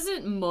 It Yeah.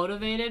 wasn't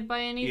motivated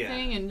by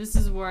anything, and this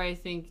is where I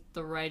think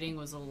the writing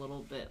was a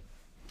little bit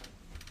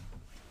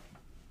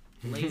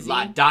lazy.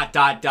 Dot.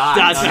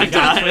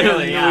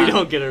 Clearly, yeah. We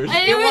don't get her. And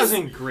It was,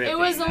 wasn't gripping, It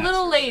was a that's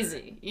little for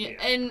lazy, sure.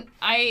 Yeah. and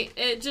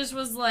it just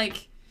was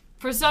like,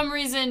 for some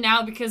reason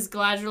now, because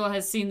Galadriel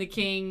has seen the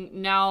king,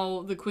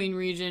 now the Queen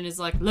Regent is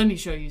like, let me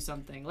show you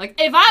something. Like,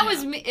 if I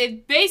was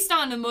based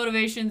on the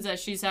motivations that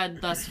she's had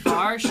thus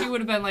far, she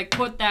would have been like,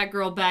 put that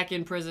girl back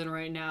in prison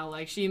right now.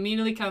 Like, she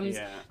immediately comes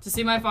Yeah. to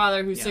see my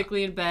father who's Yeah.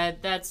 sickly in bed.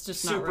 That's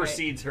just not right.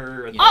 Supersedes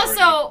her authority.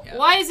 Also, Yeah.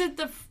 why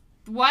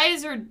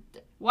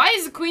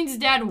is the queen's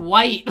dad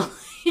white?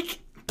 Like,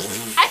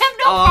 I have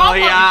no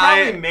problem.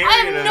 Probably married I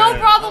have no a-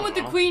 problem I with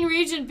the don't know. Queen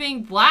Regent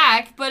being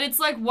black, but it's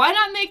like, why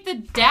not make the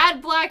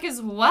dad black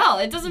as well?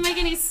 It doesn't make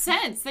any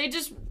sense. They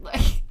just like,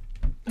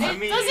 I it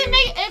mean, doesn't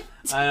make it.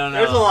 I don't know.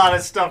 There's a lot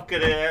of stuff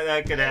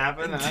that could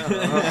happen. I don't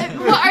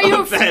know. What are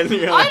you? Ben,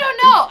 yeah. I don't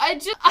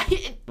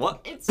know.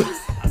 What? It's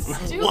just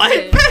stupid. What?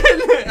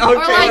 Okay, Or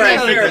like right,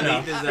 if- fair or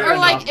enough. like Fair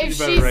like enough. if you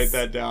better she's- write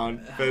that down.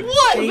 Ben.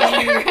 What?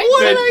 Better write What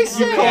that did I down.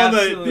 say? You called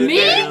Absolutely.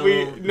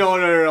 Me?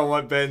 No.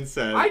 What Ben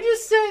said. I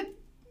just said.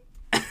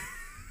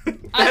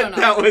 I don't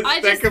know. That I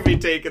that just- could be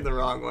taken the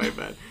wrong way,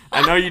 Ben.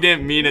 I know you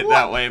didn't mean it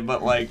that way,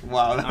 but like,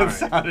 wow, that All right.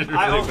 sounded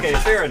really Okay,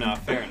 bad. fair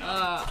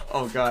enough.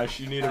 Oh gosh,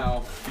 you need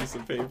a piece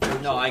of paper.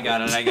 No, I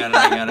got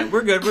it.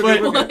 We're good.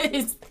 What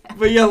is that?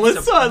 But yeah,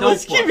 let's a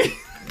let's keep notebook.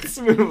 let's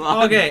move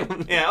on. Okay.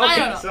 Yeah, I okay.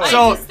 don't know. So,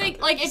 I just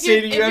think like if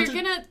Sadie, you're, you have if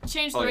you're gonna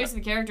change the Oh, race yeah.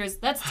 of the characters,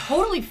 that's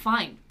totally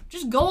fine.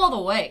 Just go all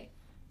the way.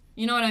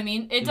 You know what I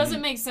mean? It Mm-hmm.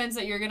 doesn't make sense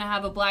that you're gonna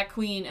have a black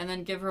queen and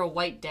then give her a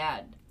white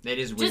dad. It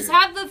is weird. Just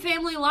have the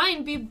family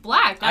line be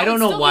black. That I don't would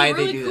know still why be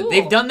really they do cool. that.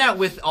 They've done that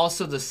with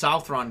also the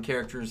Southron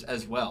characters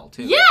as well,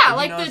 too. Yeah, Did you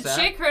like notice the that?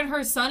 chick and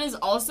her son is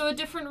also a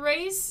different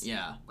race.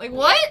 Yeah. Like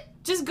what?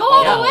 Just go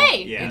all the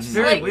way. Yeah. It's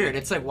very Like- weird.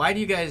 It's like, why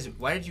did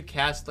you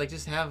cast, like,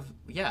 just have,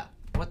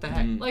 what the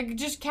heck? Like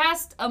just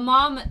cast a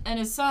mom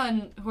and a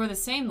son who are the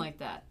same like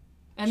that.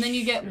 And then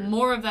you get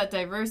more of that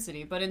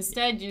diversity. But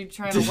instead you're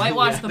trying to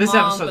whitewash the This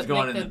mom episode's but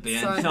going make in the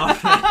bin. son. No.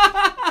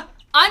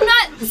 I'm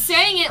not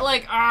saying it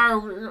like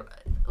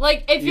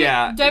like if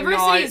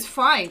diversity is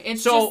fine.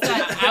 It's So just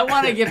that I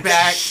want to get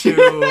back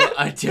to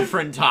a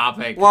different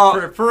topic. Well,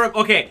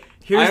 Okay,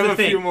 here's I have the a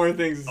thing. few more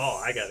things.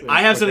 Oh, I got it.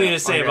 I have something to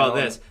say Okay, about hold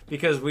on. this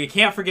because we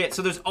can't forget.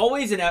 So there's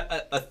always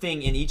a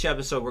thing in each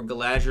episode where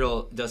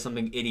Galadriel does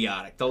something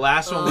idiotic. The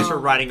last one was her Oh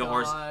riding a my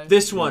horse. God.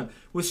 This one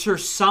was her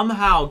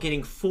somehow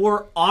getting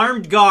 4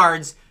 armed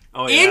guards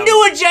Oh, yeah, into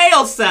a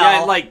jail cell Yeah,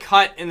 like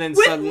cut and then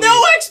with suddenly.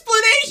 no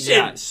explanation.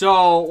 Yeah.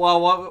 So,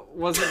 well, what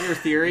wasn't your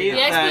theory? the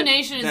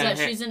explanation is that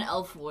Ha- she's an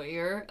elf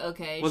warrior.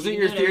 Okay. Wasn't she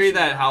your did theory what she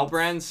that wants.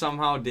 Halbrand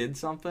somehow did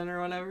something or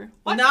whatever?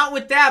 Well, not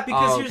with that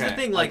because Oh, here's the okay,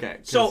 thing. Like, okay,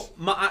 'cause-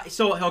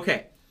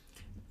 okay.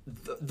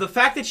 The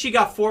fact that she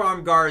got 4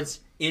 armed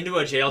guards into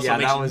a jail cell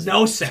Yeah, that makes was-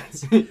 no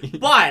sense.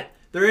 But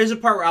there is a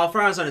part where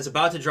Alfrazon is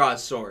about to draw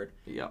his sword,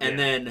 Yep. and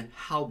then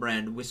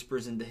Halbrand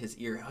whispers into his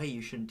ear, "Hey,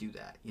 you shouldn't do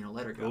that.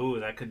 Let her go." Ooh,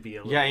 that could be a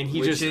little... Yeah, and he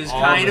Which just is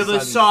all kind of a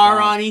sudden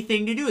stopped. Sauron-y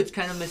thing to do. It's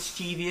kind of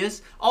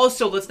mischievous.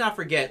 Also, let's not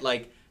forget,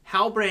 like,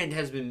 Halbrand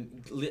has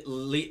been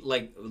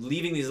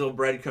leaving these little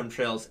breadcrumb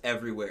trails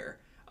everywhere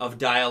of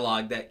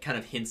dialogue that kind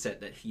of hints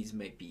at that he's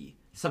might be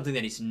something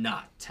that he's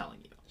not telling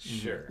you.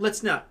 Sure.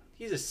 Let's not.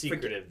 He's a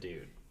secretive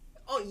dude.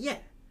 Oh yeah,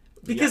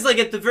 because like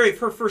at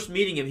her first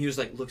meeting him, he was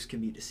like, "Looks can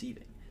be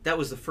deceiving." That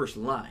was the first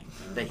line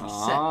that he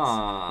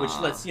says,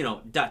 which lets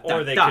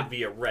Or they dot. could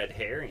be a red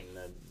herring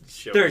that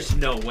show. There's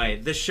no way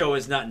this show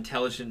is not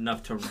intelligent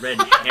enough to red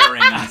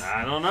herring us.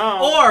 I don't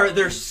know. Or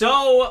they're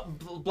so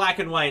black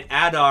and white.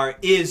 Adar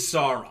is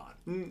Sauron,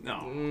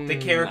 No. the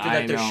character I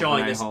that they're know, showing,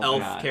 but I this hope elf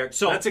not. character.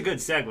 So That's a good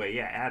segue.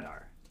 Yeah,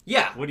 Adar.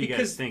 yeah, What do you guys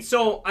because, think?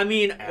 So I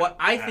mean, what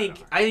I Adar.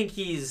 think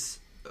he's.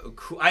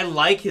 Cool. I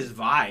like his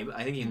vibe.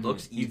 I think he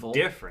looks He's evil.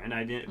 different.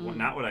 I didn't.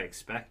 Not what I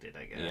expected.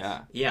 I guess. Yeah.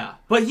 Yeah,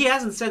 but he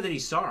hasn't said that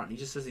he's Sauron. He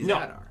just says he's No.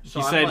 Adar. So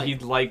He I'm said like-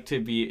 he'd like to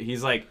be.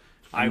 He's like,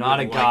 I I'm not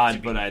a would like to god, be.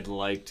 but I'd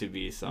like to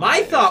be something.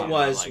 My thought Something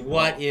was, like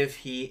what that. if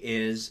he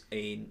is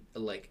a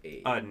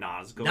Nazgul. or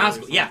Nazgul? Yeah,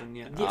 something,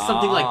 yeah. yeah,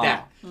 something like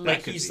that. That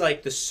Like could he's be.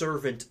 like the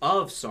servant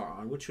of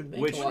Sauron, which would make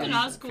Which a Were lot the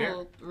of sense.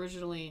 Nazgul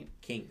originally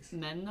Kings.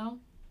 men though?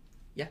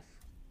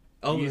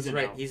 Oh, He's that's an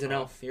right. elf, He's an though.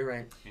 elf. You're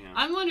right. Yeah.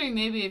 I'm wondering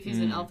maybe if he's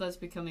an elf that's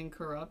becoming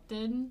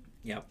corrupted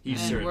Yep.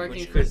 He's and certain, working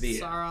which for could be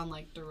it. Sauron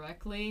like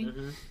directly.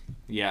 Mm-hmm.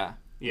 Yeah.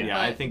 Yeah. Yeah,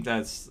 I But- think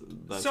that's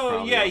So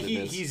probably yeah, what it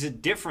is. he's a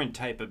different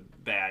type of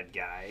bad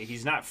guy.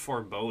 He's not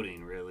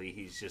foreboding really.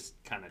 He's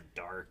just kind of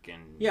dark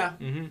and Yeah.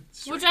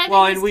 Mm-hmm. Which I think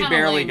Well, is and we kinda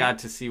barely lame. got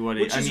to see what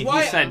Which it. I is mean,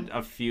 why, he said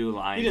a few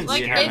lines. He didn't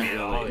Like, scare if- me at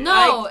all.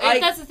 No, I-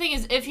 that's the thing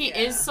is, if he Yeah.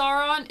 is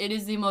Sauron, it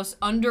is the most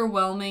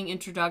underwhelming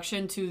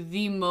introduction to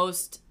the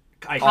most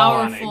Iconic.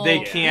 powerful- They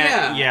Yeah.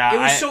 can't. Yeah, It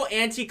was I- so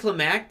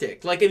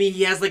anticlimactic. Like, I mean,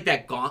 he has like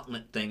that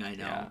gauntlet thing. I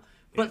know, Yeah.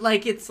 but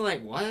like, it's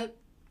like what?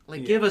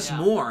 Like, Yeah. give us Yeah.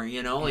 more. Like,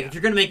 Yeah. if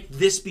you're gonna make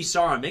this be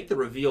Sauron, make the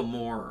reveal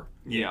more.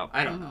 Yeah.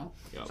 I don't Mhm. know.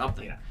 Yep.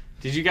 Something. Yeah.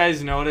 Did you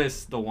guys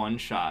notice the one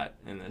shot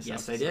in this?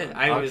 Yes, I episode? did.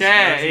 I was-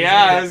 Okay,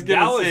 yeah, I was That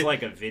gonna was say.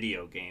 like a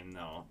video game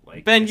though.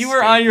 Like Ben, you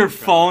were on your escaping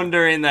from- phone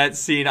during that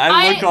scene. I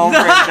look I- over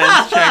and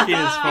Ben's checking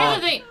his Here's the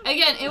phone. thing.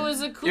 Again, it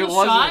was a cool It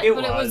wasn't- shot, it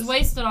but it was was.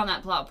 wasted on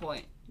that plot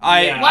point.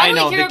 Yeah. Why I do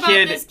know we care the about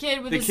kid. this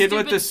kid with The his kid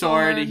with stupid the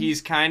sword. sword?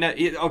 He's kind of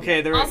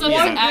okay. There, Also,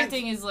 yeah. his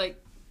acting is like.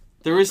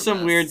 There was the some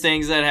best. weird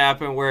things that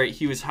happened where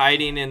he was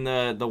hiding in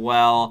the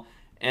well,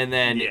 and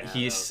then Yeah, that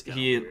was kinda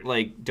he weird.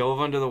 like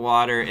dove under the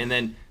water, and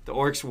then the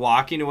orc's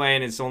walking away,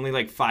 and it's only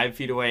like 5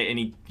 feet away, and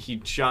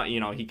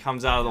he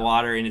comes out of the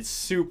water, and it's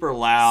super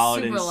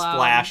loud and Super loud.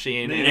 splashing,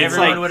 and And it's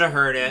everyone like, would have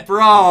heard it.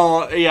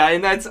 bro, yeah,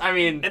 and that's I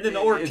mean, And then the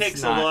orc it's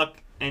takes not- a look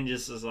and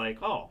just is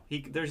like, "Oh,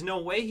 there's no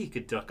way he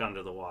could duck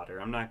under the water.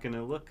 I'm not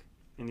gonna look."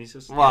 And he's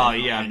just Well,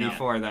 yeah, I know.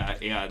 before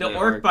that, yeah. The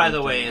orc, by the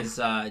looked way, at him.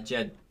 is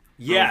Jed.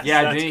 Yes,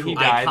 Yeah, that's didn't he cool.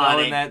 die though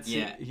Iconic, in that?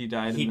 yeah. He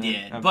died. He in that did,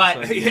 episode,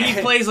 but yeah.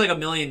 he plays like a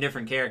million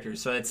different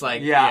characters, so it's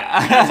like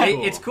Yeah.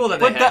 it's cool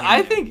that. But they had him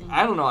I there. think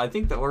I don't know. I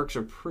think the orcs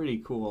are pretty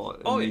cool.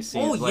 In these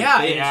scenes. Like,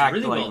 yeah, they it's act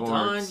really like well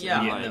done. orcs, Yeah,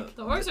 and, like,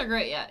 The orcs are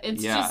great, yeah.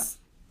 It's Yeah. just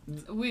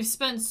we've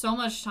spent so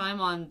much time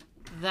on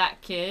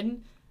that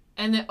kid,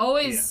 and they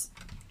always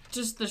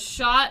just the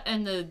shot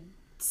and the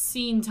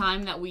scene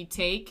time that we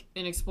take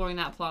in exploring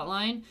that plot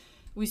line.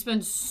 We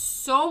spend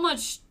so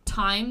much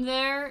time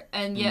there,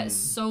 and yet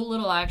so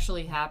little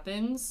actually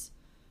happens.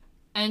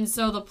 And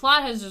so the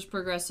plot has just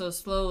progressed so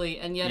slowly,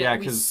 and yet Yeah,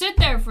 we 'cause- sit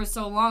there for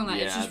so long that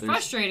it's Yeah, just there's-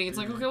 frustrating. It's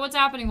like, okay, what's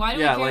happening? Why do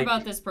Yeah, we care like-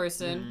 about this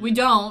person? We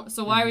don't,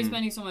 so why are we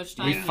spending so much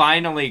time we there?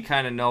 finally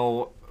kind of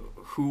know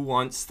who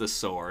wants the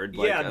sword.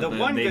 Yeah, the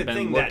one they've good been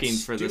thing looking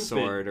that for the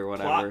sword or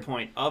whatever. plot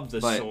point of the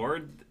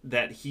sword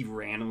that he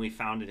randomly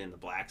found it in the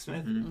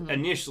blacksmith.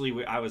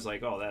 Initially, I was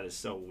like, "Oh, that is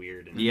so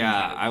weird." And Yeah,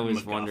 kind of I was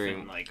MacGuffin,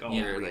 wondering, like,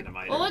 random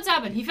Well, what's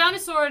happened? He found a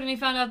sword, and he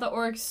found out the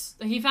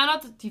orcs. He found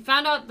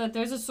out that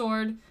there's a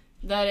sword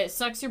that it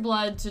sucks your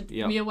blood to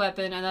be a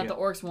weapon, and that the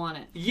orcs want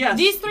it. Yes.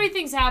 These 3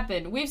 things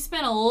happened. We've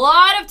spent a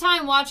lot of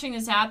time watching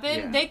this happen.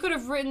 Yeah. They could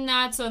have written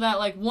that so that,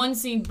 like, one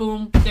scene,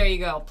 boom, there you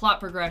go, plot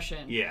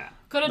progression. Yeah.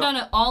 Could have done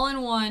it all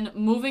in one,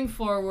 moving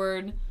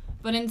forward,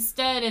 but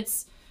instead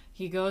it's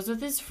he goes with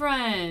his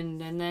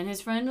friend, and then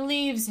his friend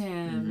leaves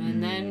him,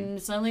 and then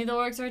suddenly the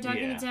orcs are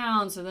attacking the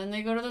town, so then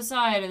they go to the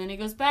side, and then he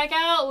goes back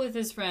out with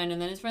his friend,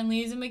 and then his friend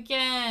leaves him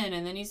again,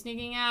 and then he's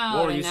sneaking out.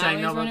 What were you and now saying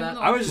he's now about running that?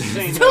 from the I orcs. was just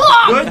saying Too the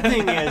long! good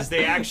thing is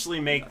they actually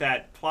make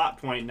that plot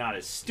point not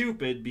as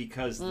stupid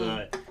because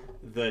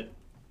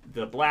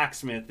the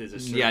blacksmith is a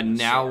certain Yeah,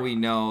 now Sauron. we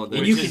know that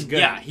And you Which is can, good.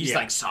 yeah, he's Yeah.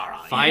 like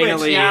Sauron. Finally-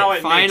 Which now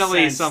it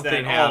finally makes sense something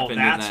that, happened in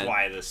that's that.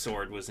 why the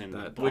sword was in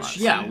the Which, box.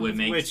 yeah, would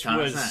make Which ton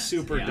of was sense.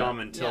 super Yeah. dumb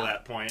until Yeah.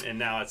 that point, and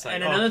now it's like,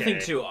 And another okay.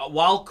 thing too,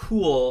 while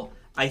cool,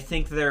 I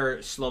think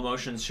their slow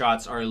motion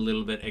shots are a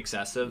little bit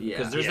excessive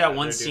because there's Yeah, that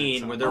one they're doing scene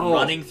something. where they're Oh.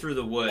 running through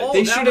the woods. Oh,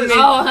 They that should have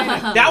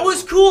was- made. That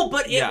was cool,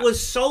 but Yeah. it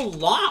was so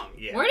long.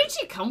 Yeah. Where did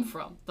she come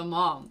from, the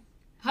mom?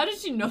 How did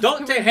she know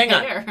Don't they take. were Hang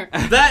there?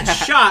 on. That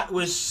shot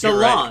was so You're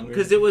right. long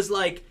because it was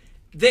like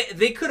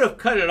they could have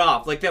cut it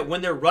off like that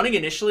when they're running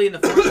initially in the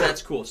forest.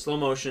 That's cool, slow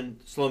motion,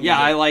 slow music. Yeah,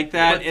 I like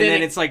that. But And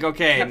then it it's like,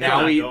 okay, kept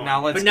now on going.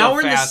 let's But now go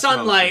we're in the fast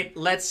sunlight.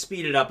 motion. Let's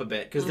speed it up a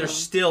bit because they're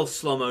still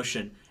slow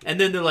motion. And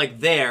then they're like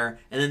there,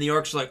 and then the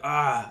orcs are like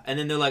and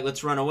then they're like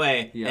let's run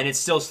away, Yeah. and it's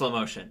still slow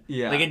motion.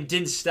 Yeah. like it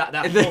didn't stop.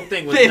 That And whole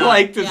thing was they not,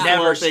 like to slow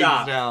never things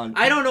stopped. down.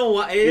 I don't know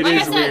why. It Like I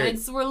is said, weird.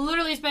 we're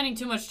literally spending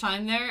too much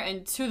time there,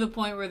 and to the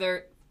point where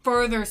they're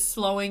further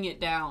slowing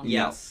it down.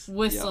 Yes.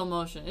 With Yep. slow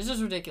motion. It's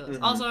just ridiculous.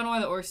 Also, I don't know why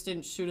the orcs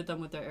didn't shoot at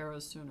them with their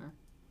arrows sooner.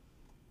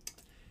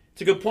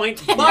 It's a good point.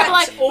 They're But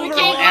like, we overall,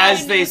 can't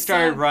As they this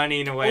started time.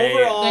 running away.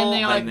 overall, Then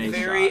they, I'm like,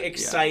 very shot, yeah.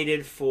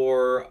 excited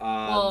for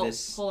Well,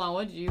 this. hold on.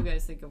 What did you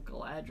guys think of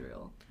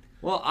Galadriel?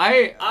 Well,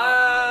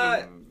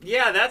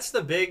 Yeah, that's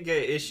the big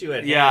issue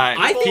at yeah, hand.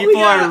 I think people we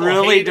got- are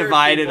really hate her,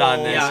 divided people-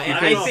 on this Yeah, and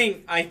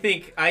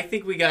because I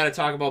think we got to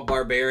talk about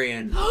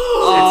Barbarian.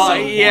 oh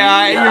some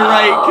yeah, point. you're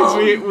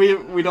right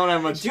because we don't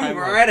have much Dude, time.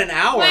 we're at an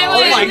hour. Wait, Oh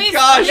wait, my at least-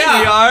 gosh, yeah,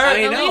 we are.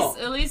 I know.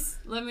 At least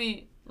let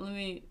me.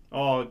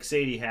 Oh,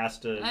 Sadie has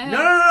to.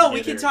 No. We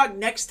Get can her. talk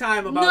next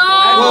time about. No!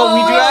 Galadriel. Well,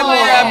 we do have more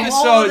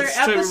Oh, episodes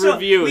other to episode.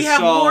 review, We have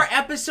so- more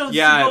episodes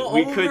Yeah, to go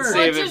we over. could But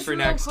save it just for real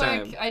next quick,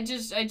 time. I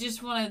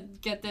just want to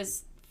get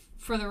this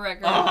for the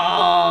record.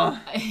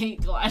 Ah. I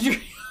hate Galadriel.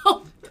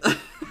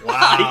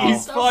 Wow. You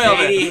spoiled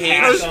Sadie it.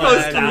 hates We're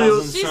supposed to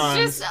Galadriel. be.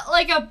 She's just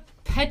like a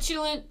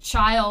petulant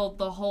child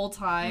the whole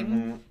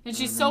time, and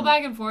she's so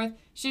back and forth.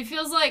 She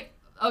feels like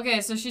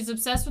okay, so she's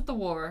obsessed with the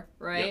war,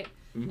 right?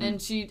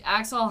 And she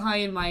acts all high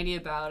and mighty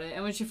about it.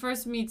 And when she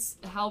first meets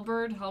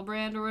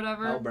Halbrand or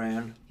whatever,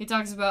 Halbrand. he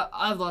talks about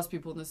I've lost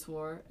people in this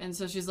war, and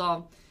so she's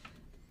all,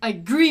 I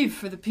grieve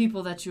for the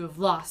people that you have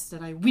lost,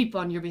 and I weep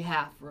on your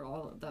behalf, or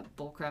all of that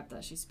bullcrap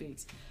that she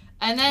speaks.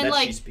 And then That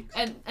she like, speaks.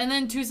 and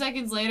then 2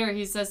 seconds later,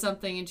 he says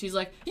something, and she's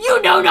like,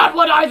 "You know not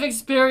what I've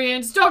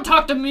experienced. Don't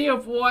talk to me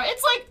of war."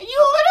 It's like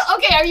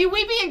okay. Are you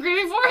weeping and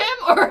grieving for him,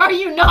 or are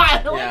you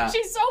not? Yeah. Like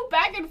she's so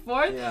back and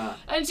forth, Yeah.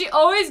 and she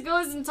always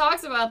goes and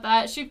talks about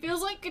that. She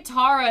feels like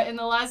Katara in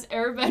The Last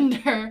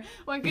Airbender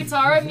when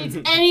Katara meets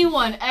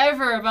anyone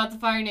ever about the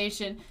Fire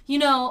Nation. You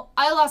know,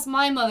 I lost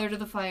my mother to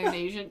the Fire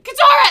Nation.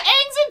 Katara,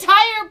 Aang's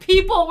entire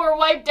people were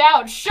wiped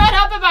out. Shut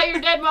up about your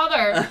dead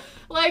mother.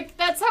 Like,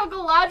 that's how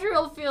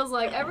Galadriel feels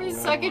like. Every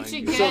second she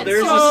gets, So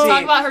there's she a wants to talk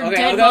scene- about her okay,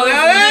 dead okay, mother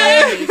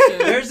okay, from the Fire okay. Nation.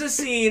 There's a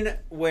scene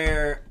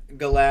where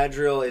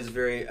Galadriel is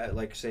very,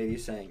 like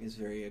Sadie's saying, is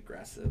very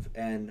aggressive,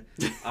 and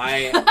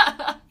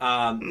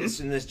it's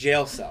in this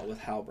jail cell with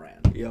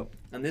Halbrand. Yep.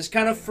 And this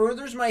kind of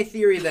furthers my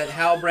theory that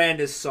Halbrand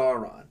is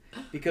Sauron.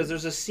 Because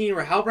there's a scene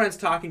where Halbrand's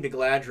talking to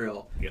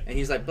Galadriel, and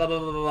he's like, blah, blah,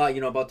 blah, blah,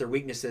 blah, about their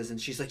weaknesses,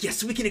 and she's like,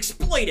 yes, we can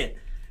exploit it!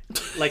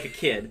 Like a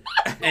kid.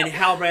 And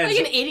Halbrand's...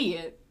 Like an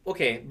idiot.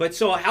 Okay, but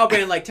so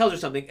Halbrand, tells her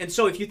something, and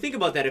so if you think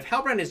about that, if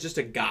Halbrand is just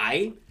a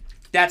guy,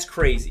 that's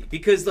crazy.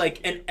 Because,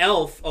 an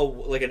elf, a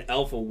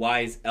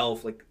wise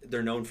elf,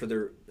 they're known for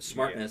their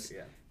smartness,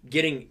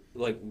 getting,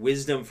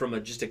 wisdom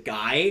from just a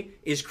guy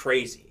is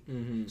crazy.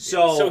 Mm-hmm.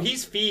 So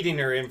he's feeding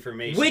her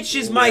information. Which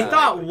is my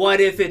thought. What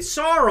if it's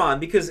Sauron?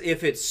 Because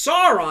if it's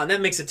Sauron, that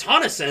makes a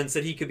ton of sense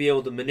that he could be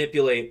able to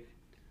manipulate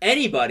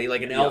anybody,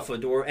 like an elf, a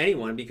dwarf,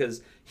 anyone,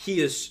 because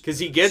he is Because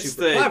he gets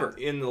super clever.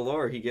 in the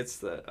lore, he gets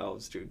the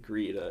elves to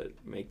agree to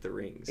make the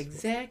rings.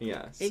 Exactly.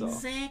 Yeah. So.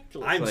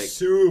 Exactly. I'm like-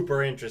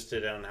 super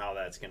interested in how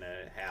that's going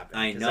to happen.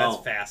 I 'cause know.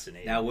 That's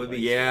fascinating. That would be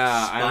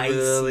Yeah, I'm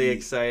really spicy.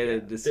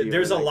 excited to see.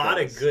 There's a where that lot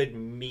goes. of good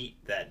meat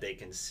that they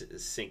can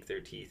sink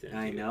their teeth into.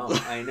 I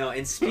know.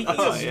 And speaking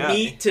Oh, of yeah.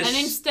 meat to... And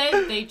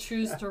instead, they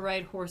choose to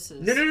ride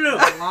horses. No.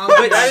 Along But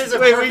with- That is a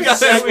Wait, we perfect got-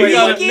 segue. we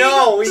got-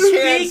 No, we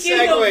can't Speaking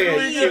of segue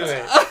meat- into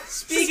it.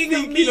 Speaking speaking of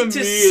speaking meat, of to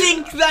meat.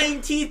 sink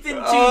thine teeth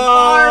into Oh.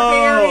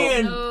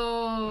 Barbarian.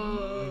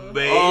 No.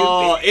 Baby.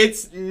 Oh,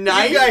 it's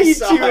guys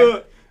saw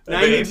it.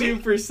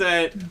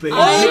 92%. Baby. Oh,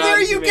 Rotten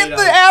there you get Tomatoes.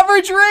 the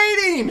average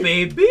rating.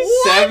 Baby.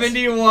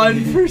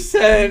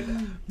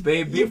 71%.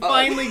 Baby. You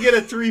finally get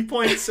a 3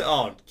 points.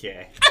 Oh,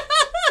 okay.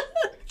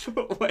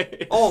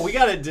 Wait. Oh, we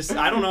gotta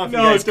I don't know if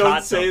No, you guys don't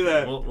caught say something.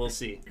 that. We'll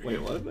see. Wait,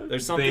 what?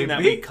 There's something that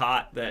Baby? we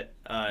caught that.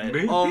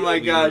 Baby? Oh my we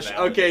were gosh.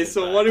 Okay, validated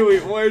so by.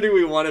 where do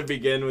we want to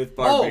begin with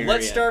Oh, Barbarian?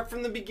 let's start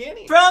from the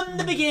beginning. From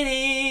the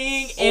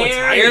beginning, Oh, it's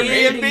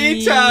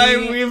Airbnb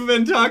time. We've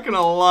been talking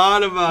a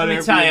lot about Let me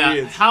Airbnb. tell you,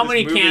 It's- how this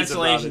many movie's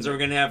about cancellations it. are we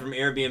gonna have from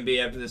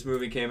Airbnb after this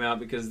movie came out?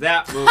 Because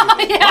that movie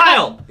was Yeah.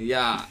 wild.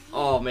 Yeah.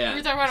 Oh We man.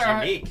 were talking about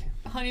our Unique.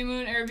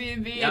 honeymoon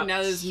Airbnb, Yep. and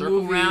now this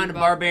Circle movie around to about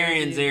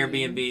Barbarian's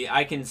Airbnb.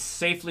 I can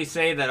safely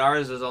say that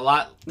ours is a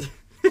lot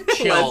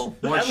chill,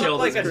 more That chill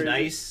looked like than a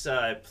nice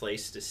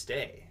place to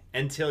stay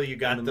until you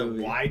got In the the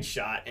movie. wide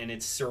shot and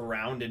it's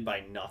surrounded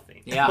by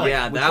nothing. Yeah.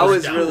 Yeah, which that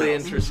was down really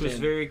house. Which interesting. was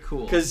very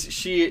cool. Because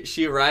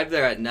she arrived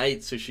there at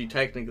night, so she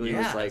technically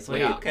was like, it's wait,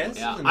 yeah, okay, this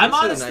yeah. is a I'm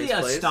nice- honestly nice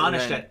place,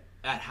 astonished and then-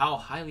 at how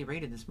highly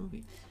rated this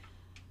movie.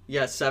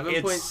 yeah,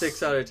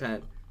 7.6 out of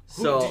 10.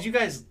 Who, So did you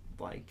guys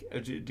like?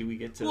 Do we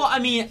get to? Well, I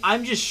mean,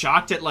 I'm just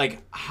shocked at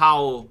like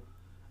how,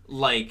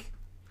 like,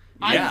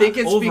 I think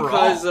it's overall,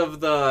 because of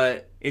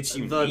the it's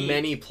unique.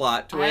 many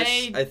plot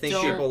twists. I think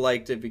don't- people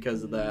liked it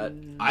because of that.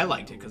 I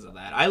liked it because of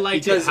that. I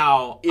liked Because it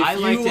how If I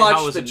liked you it how it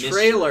watch was the a mystery.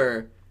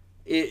 trailer,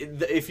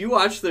 if you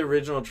watch the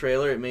original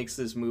trailer, it makes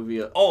this movie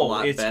a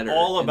lot it's better.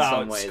 all in some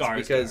about ways, Skarsgård.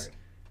 because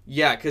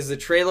because the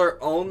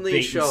trailer only Bait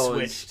and shows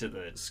switch to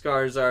the.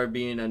 Skarsgård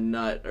being a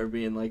nut or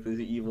being like the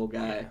evil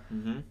guy,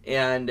 Mhm.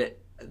 and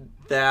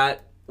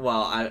that.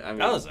 Well, I mean,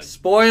 That was a-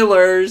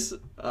 spoilers.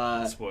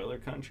 Spoiler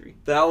country.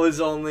 That was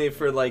only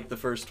for like the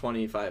first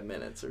 25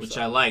 minutes or Which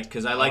so. I liked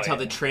because I liked how yeah.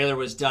 the trailer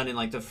was done in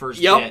like the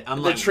first Yep, bit. I'm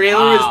the like,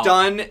 trailer wow. was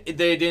done.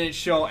 They didn't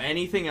show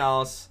anything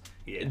else.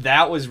 Yeah.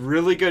 That was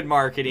really good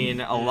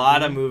marketing. A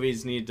lot of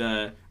movies need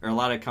to, or a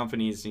lot of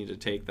companies need to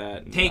take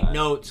that. And, Take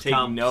notes, Take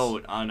Comps.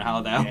 note on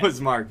how that Yeah.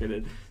 was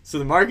marketed. So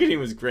the marketing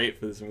was great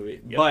for this movie.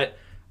 Yep. But,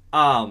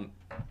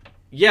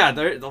 yeah,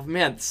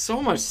 man,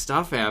 so much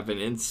stuff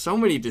happened and so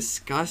many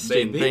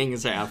disgusting Baby.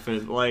 things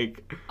happened.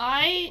 Like,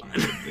 I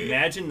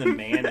Imagine the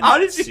man in How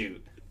that did you-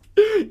 suit.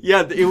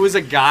 yeah, it was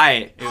a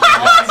guy. It was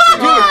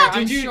I'm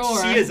Did you sure.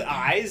 see his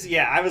eyes?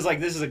 Yeah, I was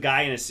like, this is a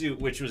guy in a suit,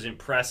 which was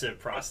impressive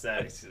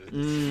prosthetics.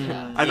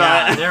 I Yeah,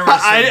 thought there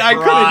was some I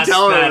couldn't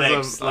tell it prosthetics,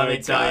 was let me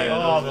tell you.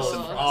 Oh, There was those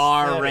some prosthetics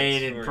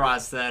R-rated were-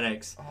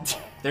 prosthetics.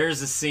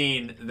 There's a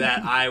scene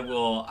that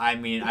I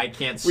mean, I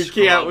can't we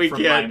scrub can't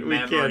from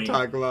my memory,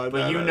 talk about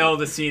but that. you know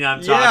the scene I'm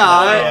talking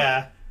Yeah, about.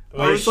 Yeah.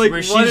 I was like,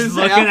 where what she's is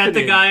looking at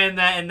the happening?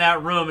 guy in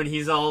that room and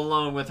he's all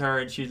alone with her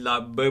and she's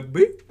like,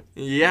 baby.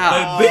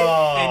 Yeah. Baby.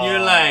 And you're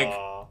like,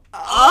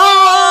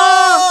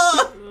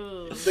 Oh!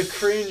 The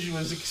cringe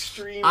was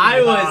extremely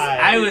I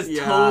high. was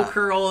Yeah. toe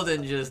curled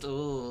and just,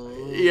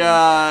 ooh.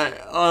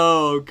 Yeah.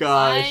 Oh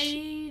gosh.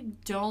 I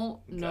don't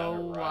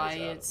know rise why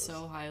out of it's this.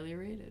 so highly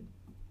rated.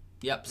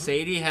 Yep,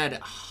 Sadie had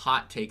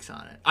hot takes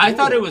on it. I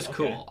thought it was okay.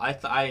 cool.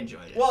 I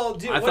enjoyed it. Well,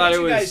 dude, I what thought did it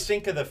you was- guys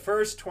think of the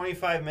first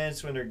 25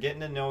 minutes when they're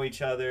getting to know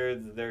each other?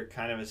 They're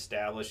kind of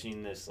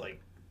establishing this, like,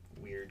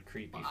 weird,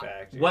 creepy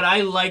factor. What I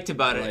liked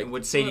about it, Like- and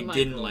what Sadie What,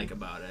 didn't Michael? like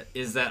about it,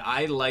 is that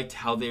I liked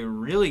how they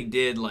really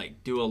did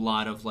like do a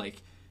lot of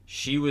like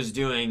she was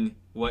doing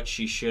what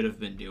she should have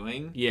been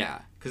doing, Yeah.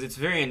 because it's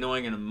very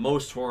annoying in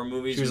most horror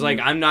movies. She was when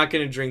like, you- I'm not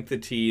gonna drink the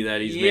tea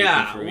that he's yeah,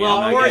 making for me. well,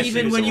 I'm not or gonna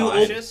even drink when the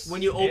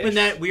you wine." open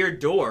that weird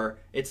door,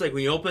 it's like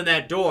when you open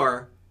that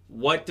door.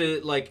 What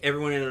do like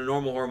everyone in a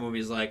normal horror movie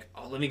is like?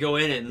 Oh, let me go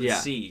in and Yeah.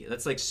 see.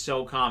 That's like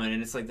so common,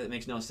 and it's like that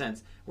makes no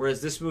sense.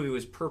 Whereas this movie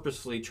was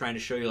purposefully trying to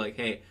show you like,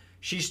 hey,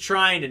 she's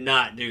trying to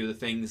not do the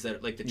things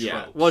that like the Yeah.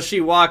 tropes. Well, she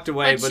walked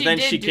away, But but she then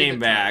did she do came the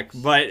back.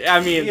 tropes. But I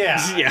mean,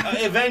 Yeah. yeah.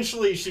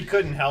 Eventually, she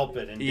couldn't help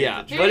it. And did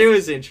Yeah, the but it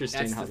was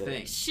interesting That's how the they.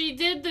 thing. She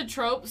did the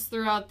tropes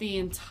throughout the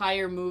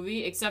entire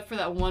movie, except for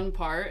that one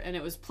part, and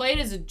it was played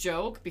as a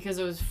joke because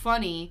it was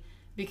funny,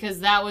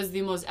 because that was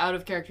the most out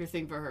of character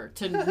thing for her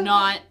to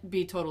not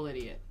be total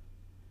idiot.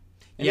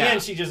 In the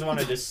end, she just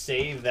wanted to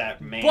save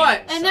that man.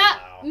 But- And that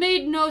somehow.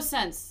 made no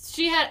sense.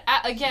 She had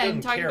again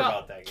doesn't talking care about,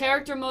 about that guy.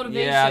 character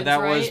motivations, Yeah,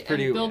 that was right?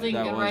 pretty- and building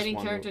that and was writing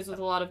one characters of- with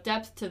a lot of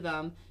depth to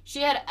them.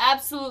 She had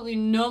absolutely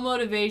no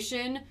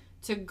motivation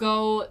to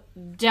go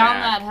down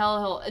Back. that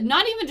hellhole.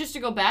 Not even just to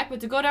go back, but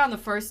to go down the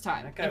first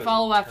time That guy and was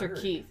follow a after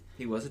turd. Keith.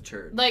 He was a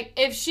turd. Like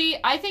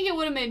I think it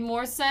would have made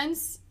more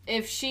sense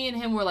if she and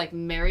him were like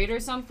married or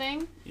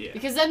something, Yeah.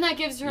 because then that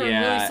gives her a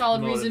Yeah, really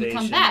solid reason to come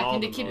motivation, back all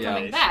and to the keep motivation.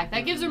 coming back.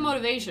 That gives her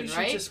motivation, She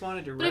right? just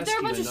wanted to But if they're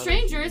a rescue bunch of another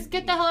strangers, human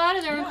get the hell out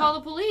of there and call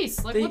the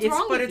police. Like, what's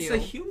wrong with it's you? the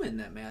human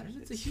that matters.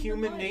 It's a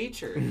human life.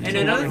 nature. And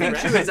another thing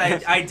too is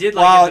I did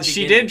like. Well, at the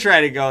she beginning- did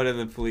try to go to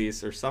the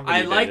police or something.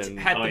 I liked at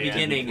the Oh, yeah,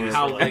 beginning and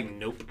how people were like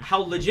nope. how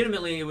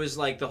legitimately it was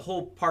like the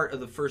whole part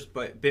of the first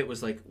bit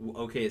was like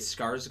okay, it's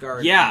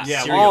Skarsgård. Yeah.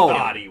 Yeah, Oh. we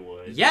thought he would.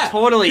 is. Yeah,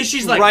 Totally. 'cause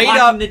she's like right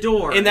blocking up the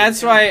door, and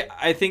that's why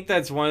I think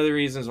that's one of the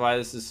reasons why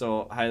this is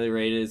so highly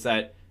rated is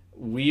that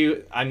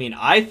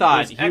I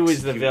thought he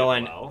was the executed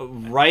villain well.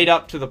 right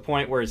up to the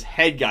point where his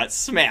head got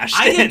smashed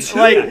I in. did too,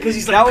 Like, 'cause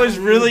he's that like, was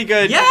really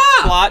good Yeah!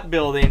 plot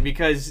building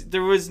because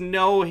there was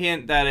no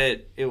hint that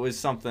it was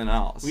something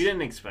else. We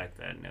didn't expect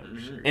that, no,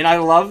 sure. And I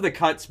love the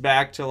cuts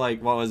back to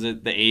like what was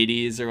it, the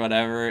 80s or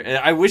whatever.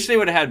 I wish they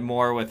would have had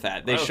more with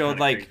that. They That was showed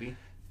kinda like creepy.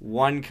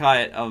 one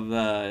cut of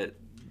the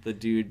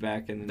dude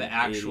back in the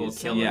actual 80s.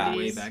 killer Yeah,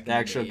 way back. the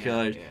actual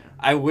killer. killer.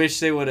 I wish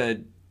they would have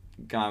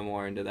gone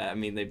more into that. I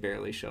mean, they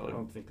barely showed. I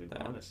don't think we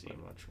that, want to see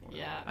much more.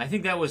 Yeah. I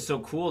think that was so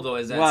cool though,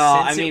 is that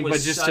Well, since I mean, it was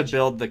but just such, to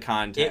build the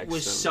context. it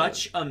was of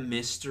such a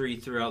mystery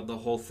throughout the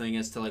whole thing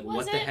as to like Was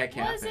what the it? heck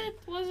Was happened.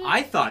 Was it?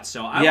 I thought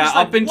so. I yeah, was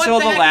like, up until what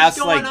the heck is last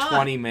going like on?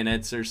 20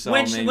 minutes or so.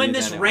 Maybe, When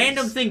this then it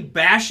random was- thing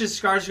bashes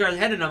Skarsgård's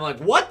head, and I'm like,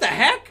 what the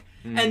heck?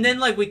 And then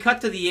like we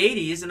cut to the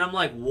 80s, and I'm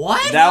like,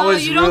 what? That No,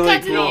 was you don't really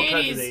cut to cool. the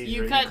Cut to 80s. the 80s,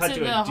 You right? cut You cut to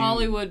to a the dude.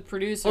 Hollywood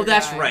producer. Oh,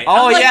 that's guy. right.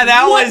 Oh I'm like, yeah,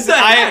 that what was the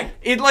heck?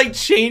 it like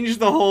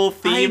changed the whole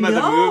theme of the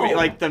know. movie.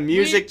 Like the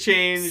music We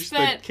changed, the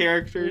spent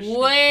characters.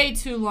 Way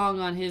too long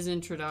on his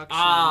introduction.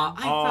 I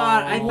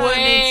thought it way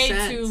made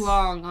sense. too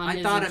long on I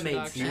his thought it made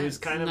introduction. sense. He was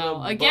kind of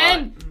No, a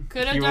again,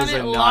 could have He done was it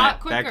a a nut. lot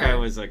quicker. That guy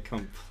was a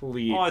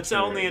complete. Oh, it's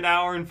only turd. an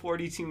hour and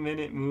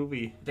 42-minute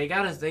movie. They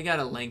gotta lengthen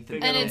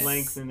They it. and gotta it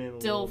lengthen it a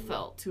still little bit.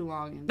 felt too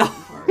long in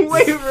some parts.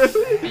 Wait,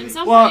 really? In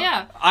some Well,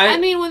 yeah. I- I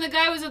mean, when the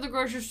guy was at the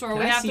grocery store, Can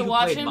we I have see to who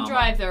watch played him Mama?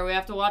 drive there. We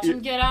have to watch him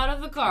get out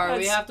of the car.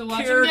 We That's have to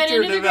watch him get character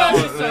into the grocery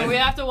development. store. We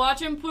have to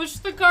watch him push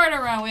the cart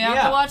around. We have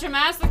Yeah. to watch him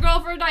ask the girl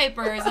for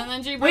diapers, and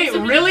then she brings Wait,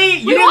 him to really? The,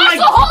 You we didn't watch like-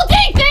 the whole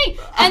dang thing,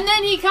 and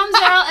then he comes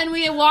out, and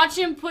we watch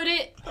him put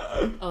it.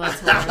 Oh, that's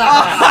hilarious.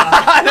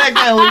 That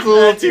guy looks a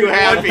little too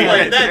happy.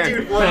 Right That there.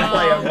 dude would play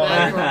a Oh,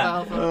 that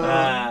ball.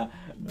 profile photo.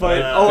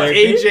 But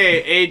Baby?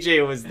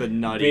 AJ was the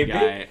nutty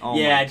guy. Oh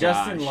yeah, my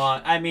Justin gosh.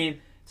 Long. I mean,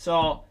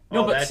 so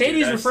no, Oh, but that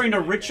Sadie's dude, referring to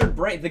that's- Richard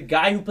Bright, the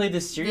guy who played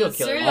the serial The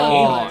killer. serial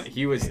Oh, killer.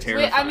 he was Wait,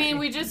 terrifying. I mean,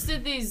 we just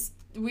did these.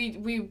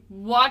 We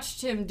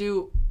watched him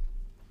do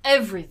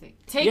everything.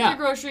 Take Yeah. the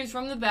groceries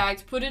from the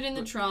bags, put it in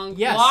the trunk,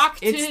 Yes, walk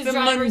to it's his the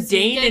driver's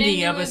seat, get mundanity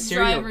into of a his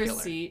serial driver's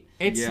killer. seat.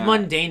 It's Yeah.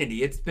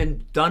 mundanity. It's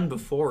been done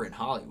before in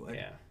Hollywood.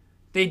 Yeah.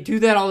 They do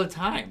that all the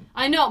time.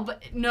 I know,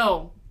 but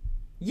no.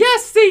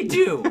 Yes, they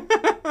do.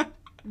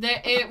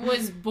 It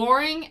was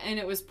boring and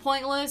it was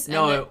pointless. And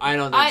No, I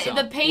don't think so.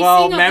 The pacing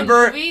Well, of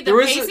remember, the movie, there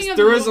was pacing of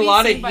there the was a movie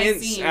lot of scene by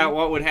hints scene. at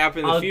what would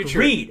happen in the future.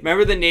 Agreed.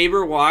 Remember, the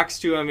neighbor walks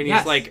to him and Yes.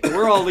 he's like,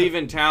 "We're all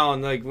leaving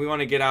town. Like, we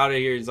want to get out of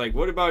here." He's like,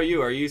 "What about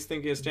you? Are you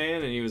thinking of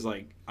staying?" And he was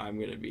like, "I'm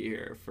gonna be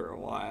here for a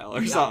while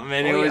or something."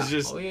 And it was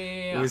just,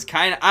 it was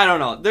kind of, I don't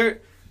know.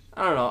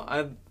 I don't know.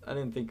 I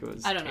didn't think it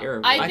was I don't know.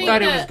 terrible. I think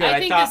thought it the, was good. I I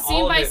think thought the scene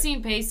all of by it-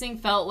 scene pacing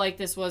felt like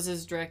this was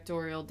his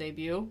directorial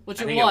debut,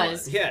 which I it think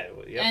was. Yeah. It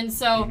was, yeah. And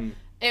so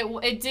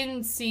it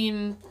didn't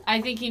seem. I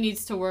think he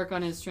needs to work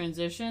on his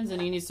transitions and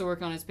he needs to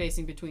work on his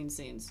pacing between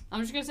scenes.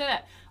 I'm just gonna say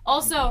that.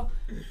 Also,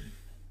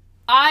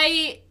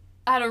 I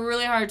had a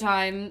really hard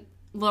time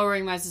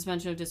lowering my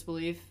suspension of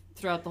disbelief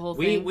throughout the whole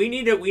thing. We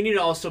need to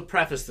also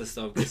preface this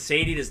though, because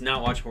Sadie does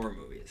not watch horror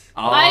movies.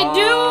 I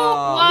do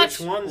watch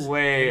Which ones?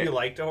 Wait. Have you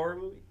liked a horror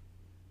movie?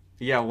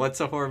 Yeah, what's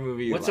a horror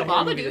movie? you What's a like?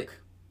 horror movie? Babadook.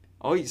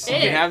 Oh, you see,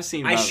 It. you have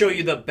seen. I show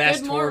you the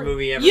best Good horror Lord.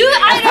 movie ever. You, made.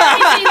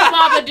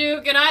 I never seen the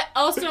Babadook, and I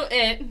also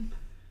it.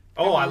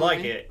 Oh, I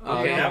like it.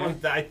 Okay. That one.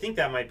 I think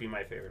that might be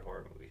my favorite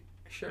horror movie.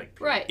 Sure. Like,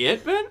 Right.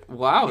 It, Ben?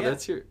 Wow, Yeah.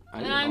 that's your. I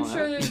And didn't I'm know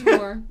sure that. there's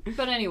more.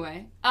 But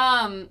anyway,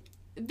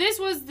 this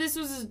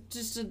was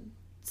just a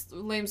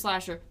lame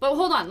slasher. But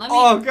hold on, let me.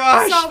 Oh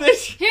gosh, So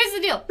this. here's the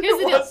deal. Here's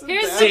the deal. wasn't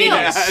Here's that the deal.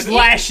 bad.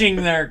 slashing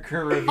their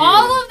career.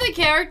 All of the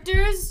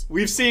characters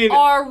We've seen.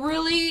 are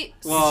really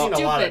Well, I've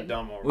seen a lot of stupid.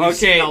 dumb horror. We've Okay,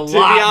 seen a to be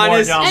lot more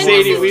honest, dumb And Sadie,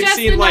 this is we've just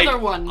seen another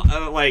one.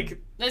 like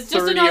It's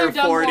just 30 another or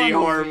dumb 40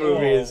 horror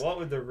movie. movies. What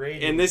would the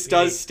rating And this be?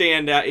 does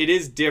stand out. It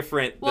is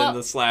different Well, than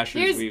the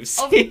slashers Here's, we've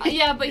oh, seen.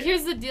 yeah, but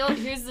here's the deal.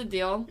 Here's the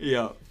deal.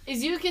 Yeah.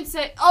 Is you can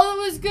say, oh,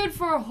 it was good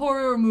for a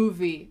horror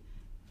movie.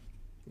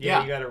 Yeah,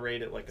 Yeah. you gotta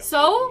rate it like a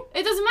So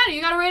it doesn't matter.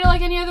 You gotta rate it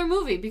like any other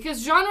movie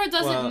because genre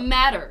doesn't Well,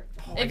 matter.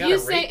 I If gotta you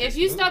rate say, this if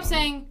you stop movie.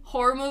 saying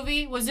horror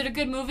movie, was it a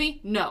good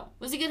movie? No.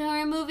 Was it a good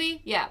horror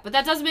movie? Yeah, but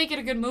that doesn't make it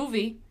a good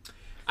movie.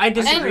 I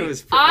thought disagree. it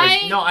was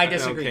No, I an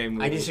disagree. okay I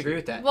movie. disagree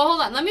with that. Well,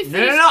 hold on. Let me No,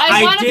 finish. no, no.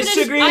 I wanna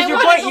disagree finish, with your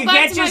I wanna point. go You back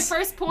can't to just. my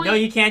first point. No,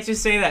 you can't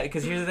just say that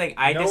because here's the thing.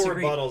 I No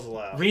disagree. rebuttals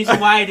allowed. Reason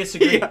why I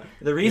disagree. Yeah.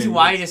 The reason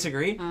why I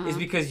disagree Uh-huh. is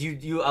because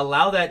you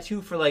allow that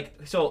too for like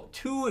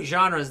two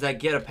genres that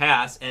get a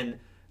pass and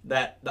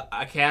that the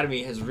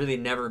Academy has really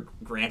never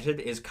granted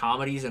is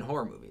comedies and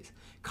horror movies.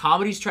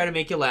 Comedies try to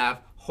make you laugh.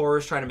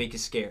 Horrors try to make you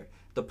scared.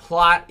 The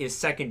plot is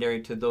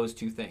secondary to those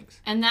two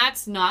things. And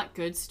that's not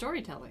good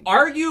storytelling.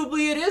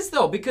 Arguably, it is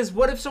though, because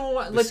what if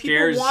someone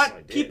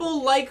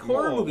people like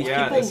horror movies?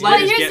 Yeah, People the But like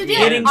scares here's the deal.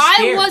 getting I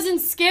scared. wasn't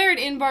scared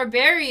in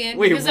Barbarian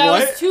Wait, because I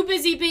was what? too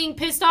busy being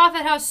pissed off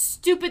at how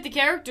stupid the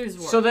characters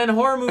were. So then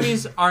horror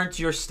movies aren't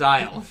your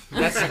style.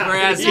 That's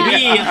whereas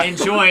we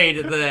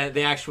enjoyed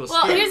the actual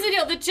well, scare. here's the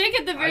deal. The chick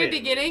at the very didn't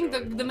beginning,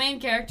 enjoy the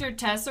main character,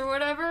 Tess or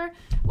whatever,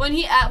 when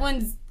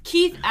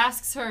Keith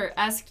asked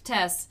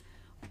Tess,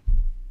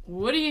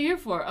 what are you here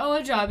for? Oh,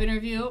 a job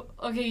interview.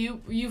 Okay,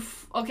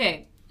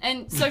 okay.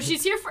 And so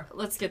she's here for,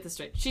 let's get this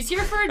straight. She's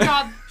here for a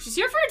job. She's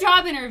here for a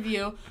job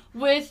interview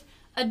with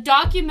a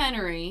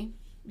documentary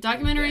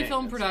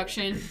film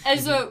production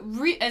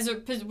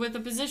with a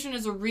position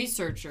as a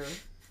researcher.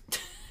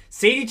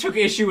 Sadie took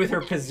issue with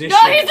her position.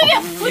 No, here's the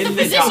deal. With the in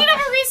the position doc-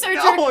 of a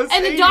researcher, No, and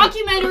Sadie. the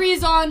documentary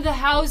is on the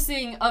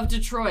housing of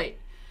Detroit.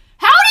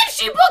 How did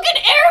she book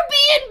an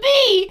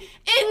Airbnb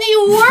in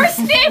the worst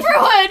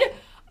neighborhood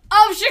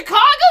of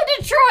Chicago,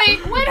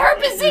 Detroit, when her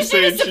position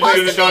saying is she supposed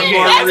should've to done be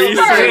more an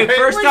research. expert?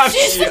 First When off,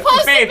 she's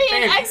supposed to be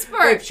an expert.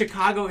 Babe,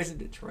 Chicago isn't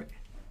Detroit.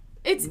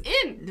 It's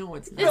in. No,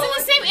 it's not. It's in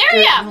the same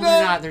area. No,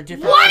 they're not. They're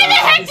different. Why the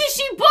heck did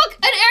she book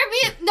an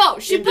Airbnb? No,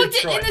 she In booked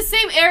Detroit. it in the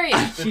same area.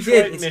 She Detroit,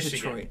 did. It's Michigan.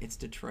 Detroit. It's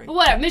Detroit.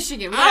 Whatever,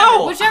 Michigan, whatever.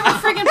 Ow! Whichever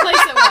friggin' place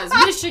it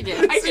was.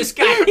 Michigan. I just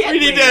got hit. We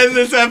need to end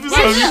this episode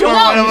Here's the- before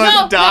one of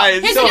us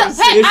dies. Here's the deal.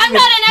 Hey, I'm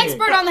not an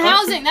expert on the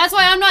housing. That's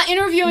why I'm not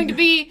interviewing to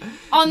be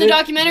on the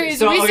documentary as a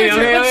So, okay, researcher.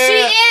 okay, But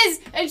okay, she is,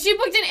 and she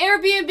booked an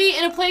Airbnb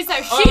in a place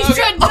that she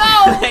Okay. should know.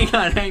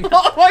 Hang on.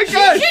 Oh my She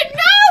gosh! should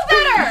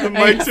know The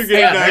better. mics are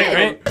getting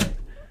Right, back. right.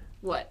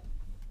 What?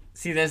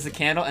 See, there's the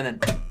candle, and then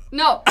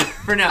No.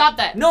 for now. Stop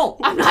that. No.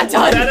 I'm not Is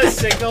that done. a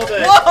signal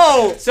that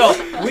Whoa! So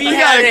we We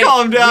had gotta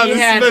calm down. We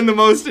This had, has been the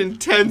most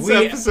intense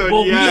episode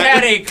well, yet. we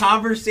had a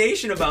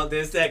conversation about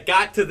this that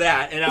got to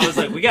that, and I was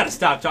like, we gotta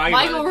stop talking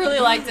Michael about it. really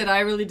liked it.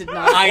 I really did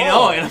not. I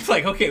know, and I was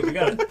like, okay, we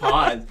gotta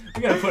pause.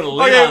 We gotta put a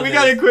lid Okay, on we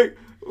this.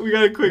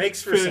 gotta quick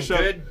makes for finish some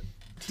up good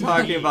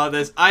talking about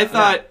this. I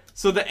thought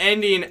so. The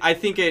ending, I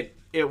think it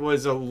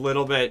was a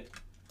little bit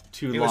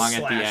too It was long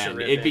at the end.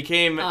 slasherific. It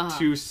became Uh-huh.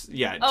 too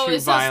Oh, too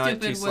it's so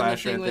violent, stupid too when the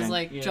slasher thing was thing.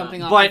 like Yeah.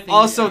 jumping off. the But thing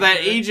also and that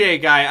everything. AJ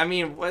guy. I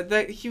mean,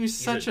 he was He's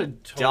such a a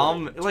total-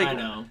 dumb. Like I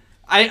know.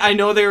 I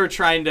know they were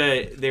trying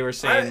to. They were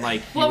saying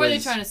like. What were they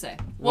trying to say?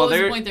 Well, What was the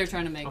they're- point they were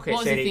trying to make? Okay, What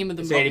was Sadie, the theme of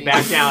the Sadie, movie?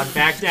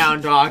 back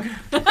down, dog.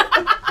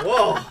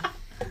 Whoa.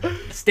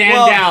 Stand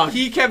Well, down.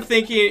 he kept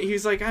thinking he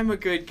was like, I'm a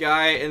good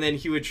guy, and then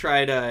he would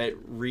try to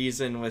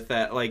reason with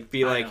that, like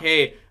be I like, know.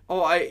 hey,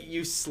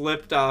 you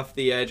slipped off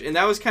the edge, and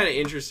that was kind of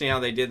interesting how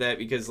they did that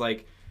because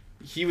like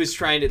he was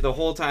trying to the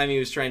whole time he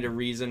was trying to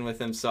reason with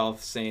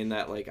himself, saying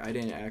that like I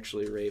didn't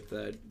actually rape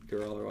that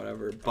girl or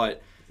whatever,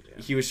 but.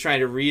 He was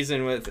trying to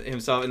reason with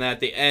himself, and then at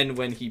the end,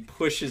 when he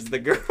pushes the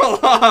girl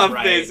off,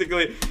 Right.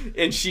 basically,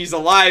 and she's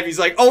alive, he's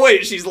like, "Oh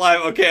wait, she's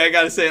alive. Okay, I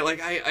gotta say it.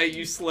 Like,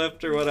 you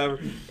slipped or whatever."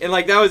 And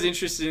like that was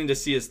interesting to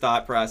see his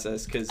thought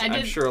process because I I'm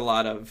did- sure a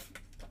lot of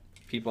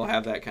people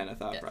have that kind of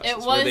thought It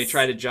process where they was-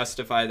 try to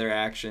justify their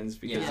actions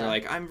because Yeah. they're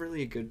like, "I'm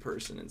really a good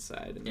person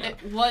inside." And It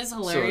was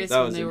hilarious that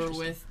when was they were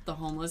interesting. with the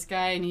homeless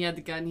guy and he had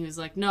the gun and he was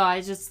like, no,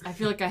 I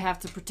feel like I have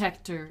to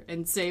protect her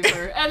and save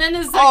her. And then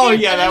the second, Oh,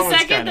 yeah, that the was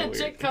second kinda the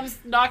weird.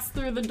 chick knocks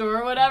through the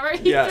door or whatever,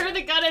 he Yeah. threw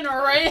the gun and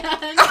ran.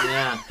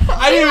 Yeah.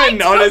 I didn't even like, took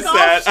notice off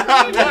that.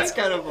 screaming. That's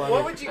kind of funny.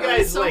 What would you That was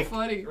guys so like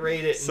funny.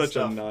 rate it? Such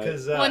a and nut. stuff?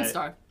 'Cause, 1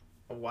 star.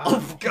 Wow.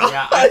 Oh God!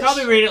 Yeah, I'd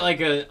probably rate it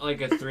like a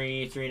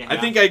 3.5. I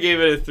think I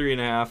gave it a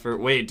 3.5. Or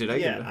wait, did I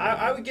give Yeah, it?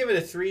 I would give it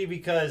a 3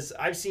 because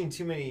I've seen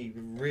too many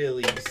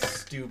really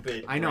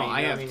stupid. I know,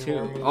 I have brain-numbing too.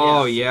 horror movies.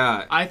 Oh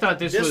yeah. I thought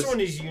this was one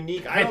is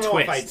unique. I had don't know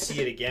if twists. I'd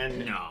see it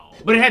again. no,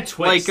 but it had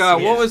twists. Like Yeah.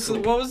 what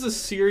was the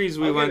series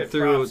we I'll give went it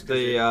through? props 'cause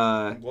The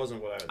It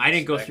wasn't what I was I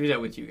didn't go expecting. through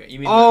that with you guys. You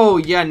mean oh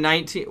yeah,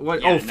 19.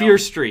 What? Yeah, oh, no. Fear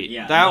Street.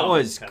 Yeah, that no.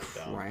 was Kinda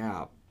dumb.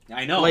 crap.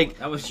 I know. like,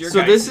 that was your. So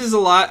guys' this is a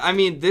lot. I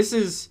mean, this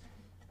is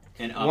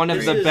an one of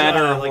upgrade. the This is,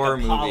 better like horror a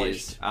movies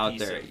polished out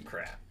piece there. of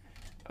crap.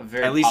 A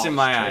very At least in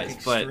my polished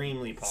eyes, but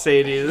Extremely polished.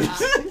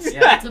 Sadie.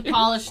 Yeah. It's a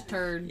polished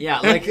turd. Yeah,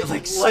 like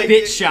Like-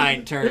 spit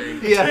shine turn.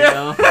 Yeah. You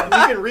know? you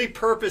can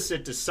repurpose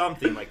it to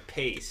something like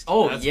paste.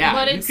 Oh, That's yeah.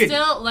 But you it could-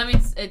 still,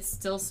 it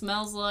still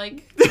smells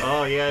like.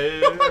 Oh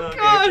yeah. Oh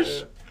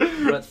gosh.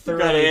 But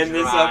thoroughly Gotta end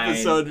this dry.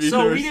 episode. So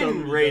before we didn't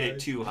somebody rate dies. it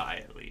too high,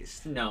 at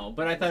least. No,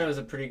 but I thought it was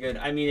a pretty good.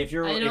 I mean, if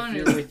you're I don't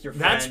with your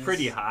friends, That's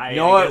pretty high. You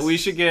know I what? guess. We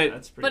should get.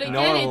 That's But pretty No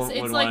again, one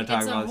it's would like wanna talk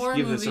it's a about this. horror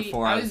Give this a movie.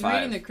 4 out I of was 5.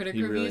 reading the critic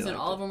You really reviews and liked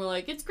all it. of them were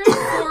like, it's great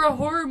for a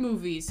horror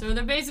movie. So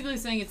they're basically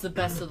saying it's the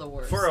best of the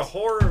worst. For a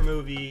horror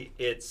movie,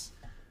 it's.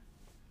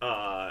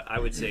 I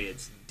would say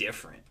it's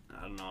different.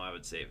 I don't know. I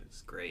would say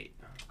it's great.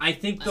 I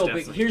think though, but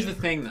definitely here's the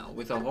different. thing though,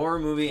 with a horror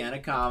movie and a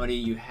comedy,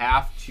 you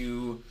have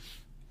to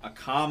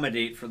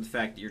accommodate for the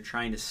fact that you're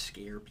trying to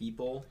scare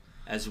people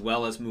as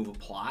well as move a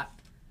plot.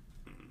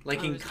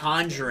 Like in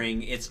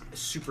Conjuring, it's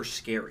super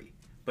scary.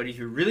 But if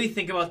you really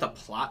think about the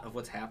plot of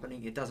what's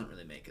happening, it doesn't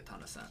really make a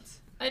ton of sense.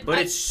 But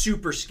it's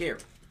super scary.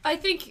 I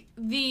think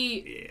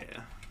the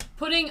Yeah.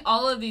 putting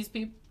all of these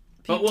people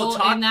But we'll people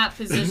talk- in that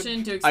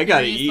position to I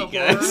gotta experience eat, the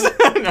guys.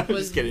 horror No, I'm was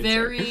just kidding,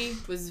 sorry.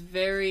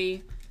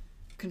 very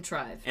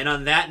contrived. And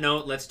on that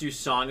note, let's do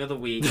Song of the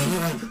Week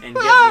and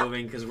get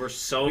moving because we're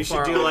so We should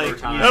far do, over like,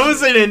 time. That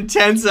was an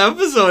intense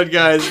episode,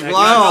 guys. We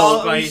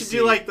Wow. should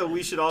do like the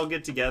 "We Should All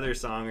Get Together"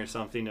 song or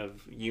something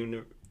of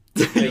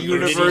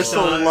Universal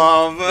song.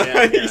 love.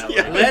 Yeah, yeah,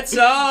 like- Let's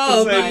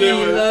all Let's be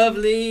do it.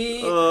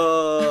 lovely.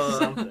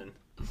 something.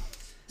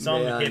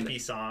 Some Man.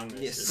 hippie song.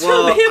 that's Yes. just-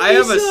 Well, Some hippie I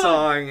have a song.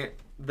 song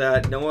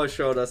that Noah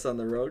showed us on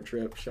the road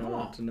trip. Shout Oh.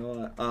 out to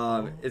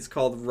Noah. It's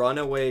called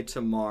 "Runaway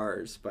to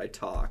Mars" by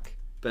Talk.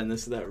 Ben,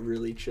 this is that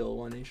really chill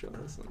one he showed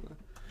us on the.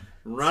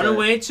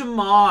 Runaway to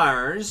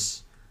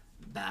Mars.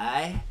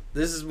 Bye.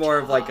 This is more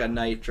of like a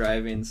night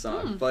driving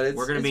song, but it's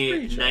We're gonna it's be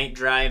pretty chill. night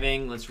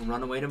driving. Let's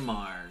run away to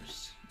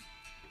Mars.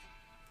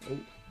 Oh.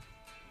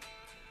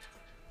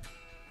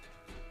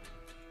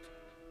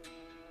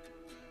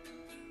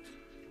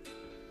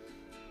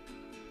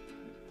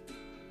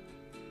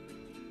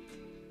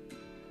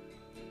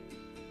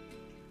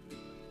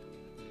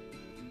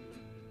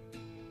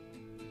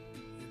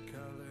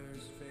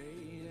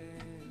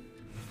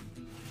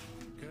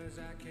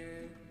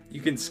 You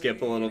can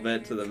skip a little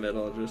bit to the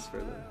middle just for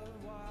the.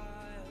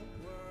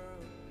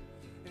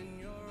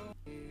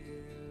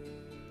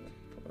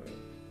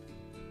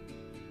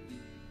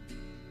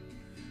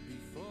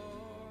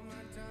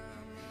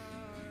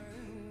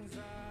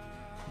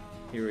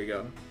 Here we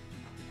go.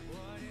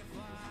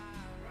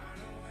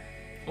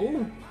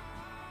 Oh,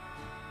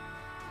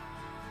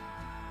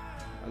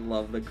 I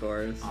love the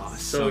chorus. oh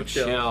It's so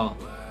chill.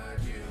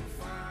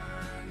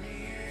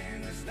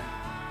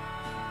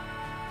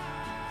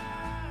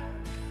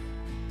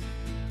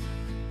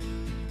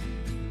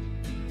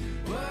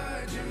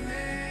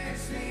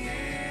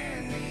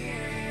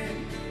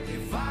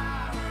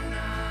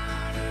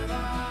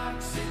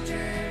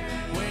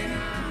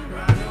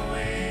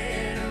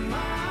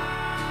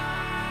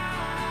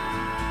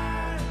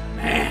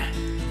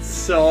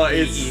 So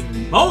it's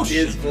Emotion.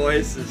 his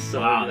voice is so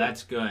Wow, good.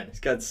 that's good. He's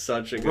got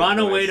such a good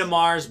Runaway voice. to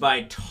Mars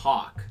by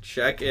Talk.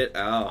 Check it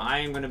out. I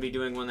am going to be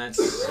doing one that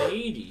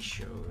Sadie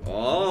showed. Oh.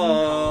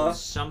 Called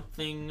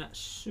Something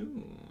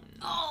Soon.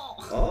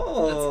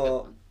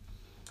 Oh.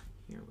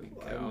 Here we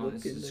I'm go.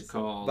 This looking is this up.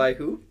 called By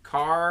who?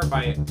 Car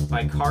by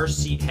Car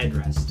Seat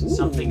Headrest. Ooh.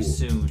 Something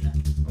Soon.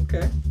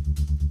 Okay.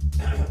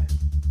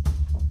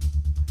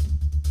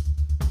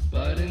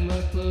 Biting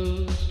my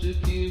clothes to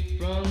keep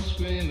from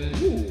screaming.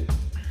 Ooh.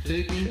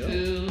 Taking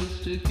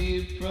pills to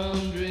keep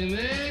from dreaming.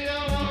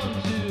 I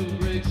want to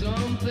break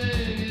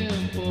something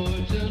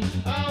important.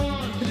 I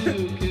want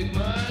to kick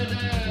my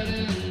dad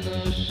in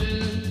the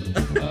shins.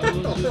 I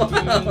was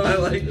I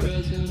like that.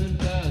 present and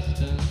past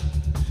tense.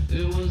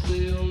 It was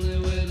the only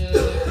way that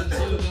I could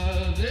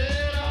survive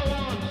it. I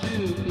want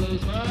to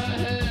close my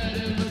head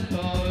in the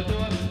car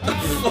door.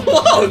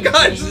 Oh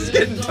gosh, this is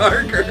getting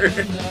darker.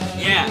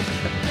 Yeah.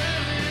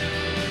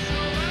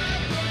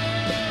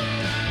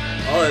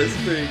 Oh, this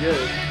is pretty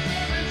good.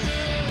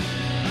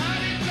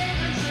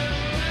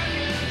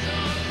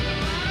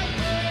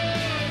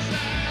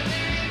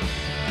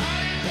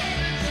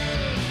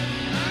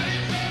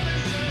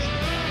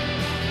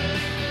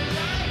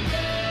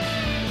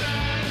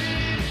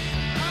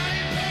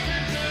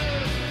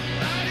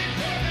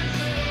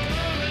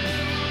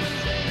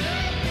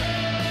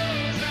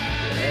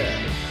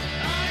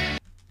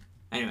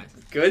 Anyway.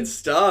 Good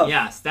stuff.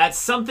 Yes, that's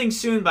Something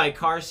Soon by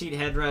Car Seat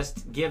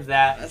Headrest. Give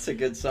that That's a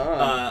good song.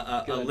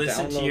 a Gonna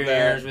listen to download your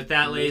that ears. With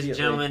that, ladies and immediately.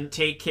 gentlemen,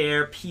 take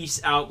care. Peace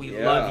out. We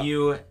Yeah. love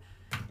you.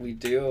 We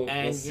do.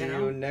 And, We'll see you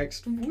know, you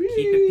next week.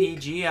 Keep it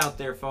PG out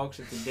there, folks.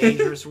 It's a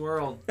dangerous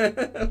world.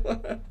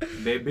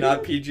 Baby.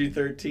 Not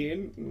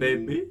PG-13.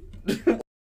 Baby.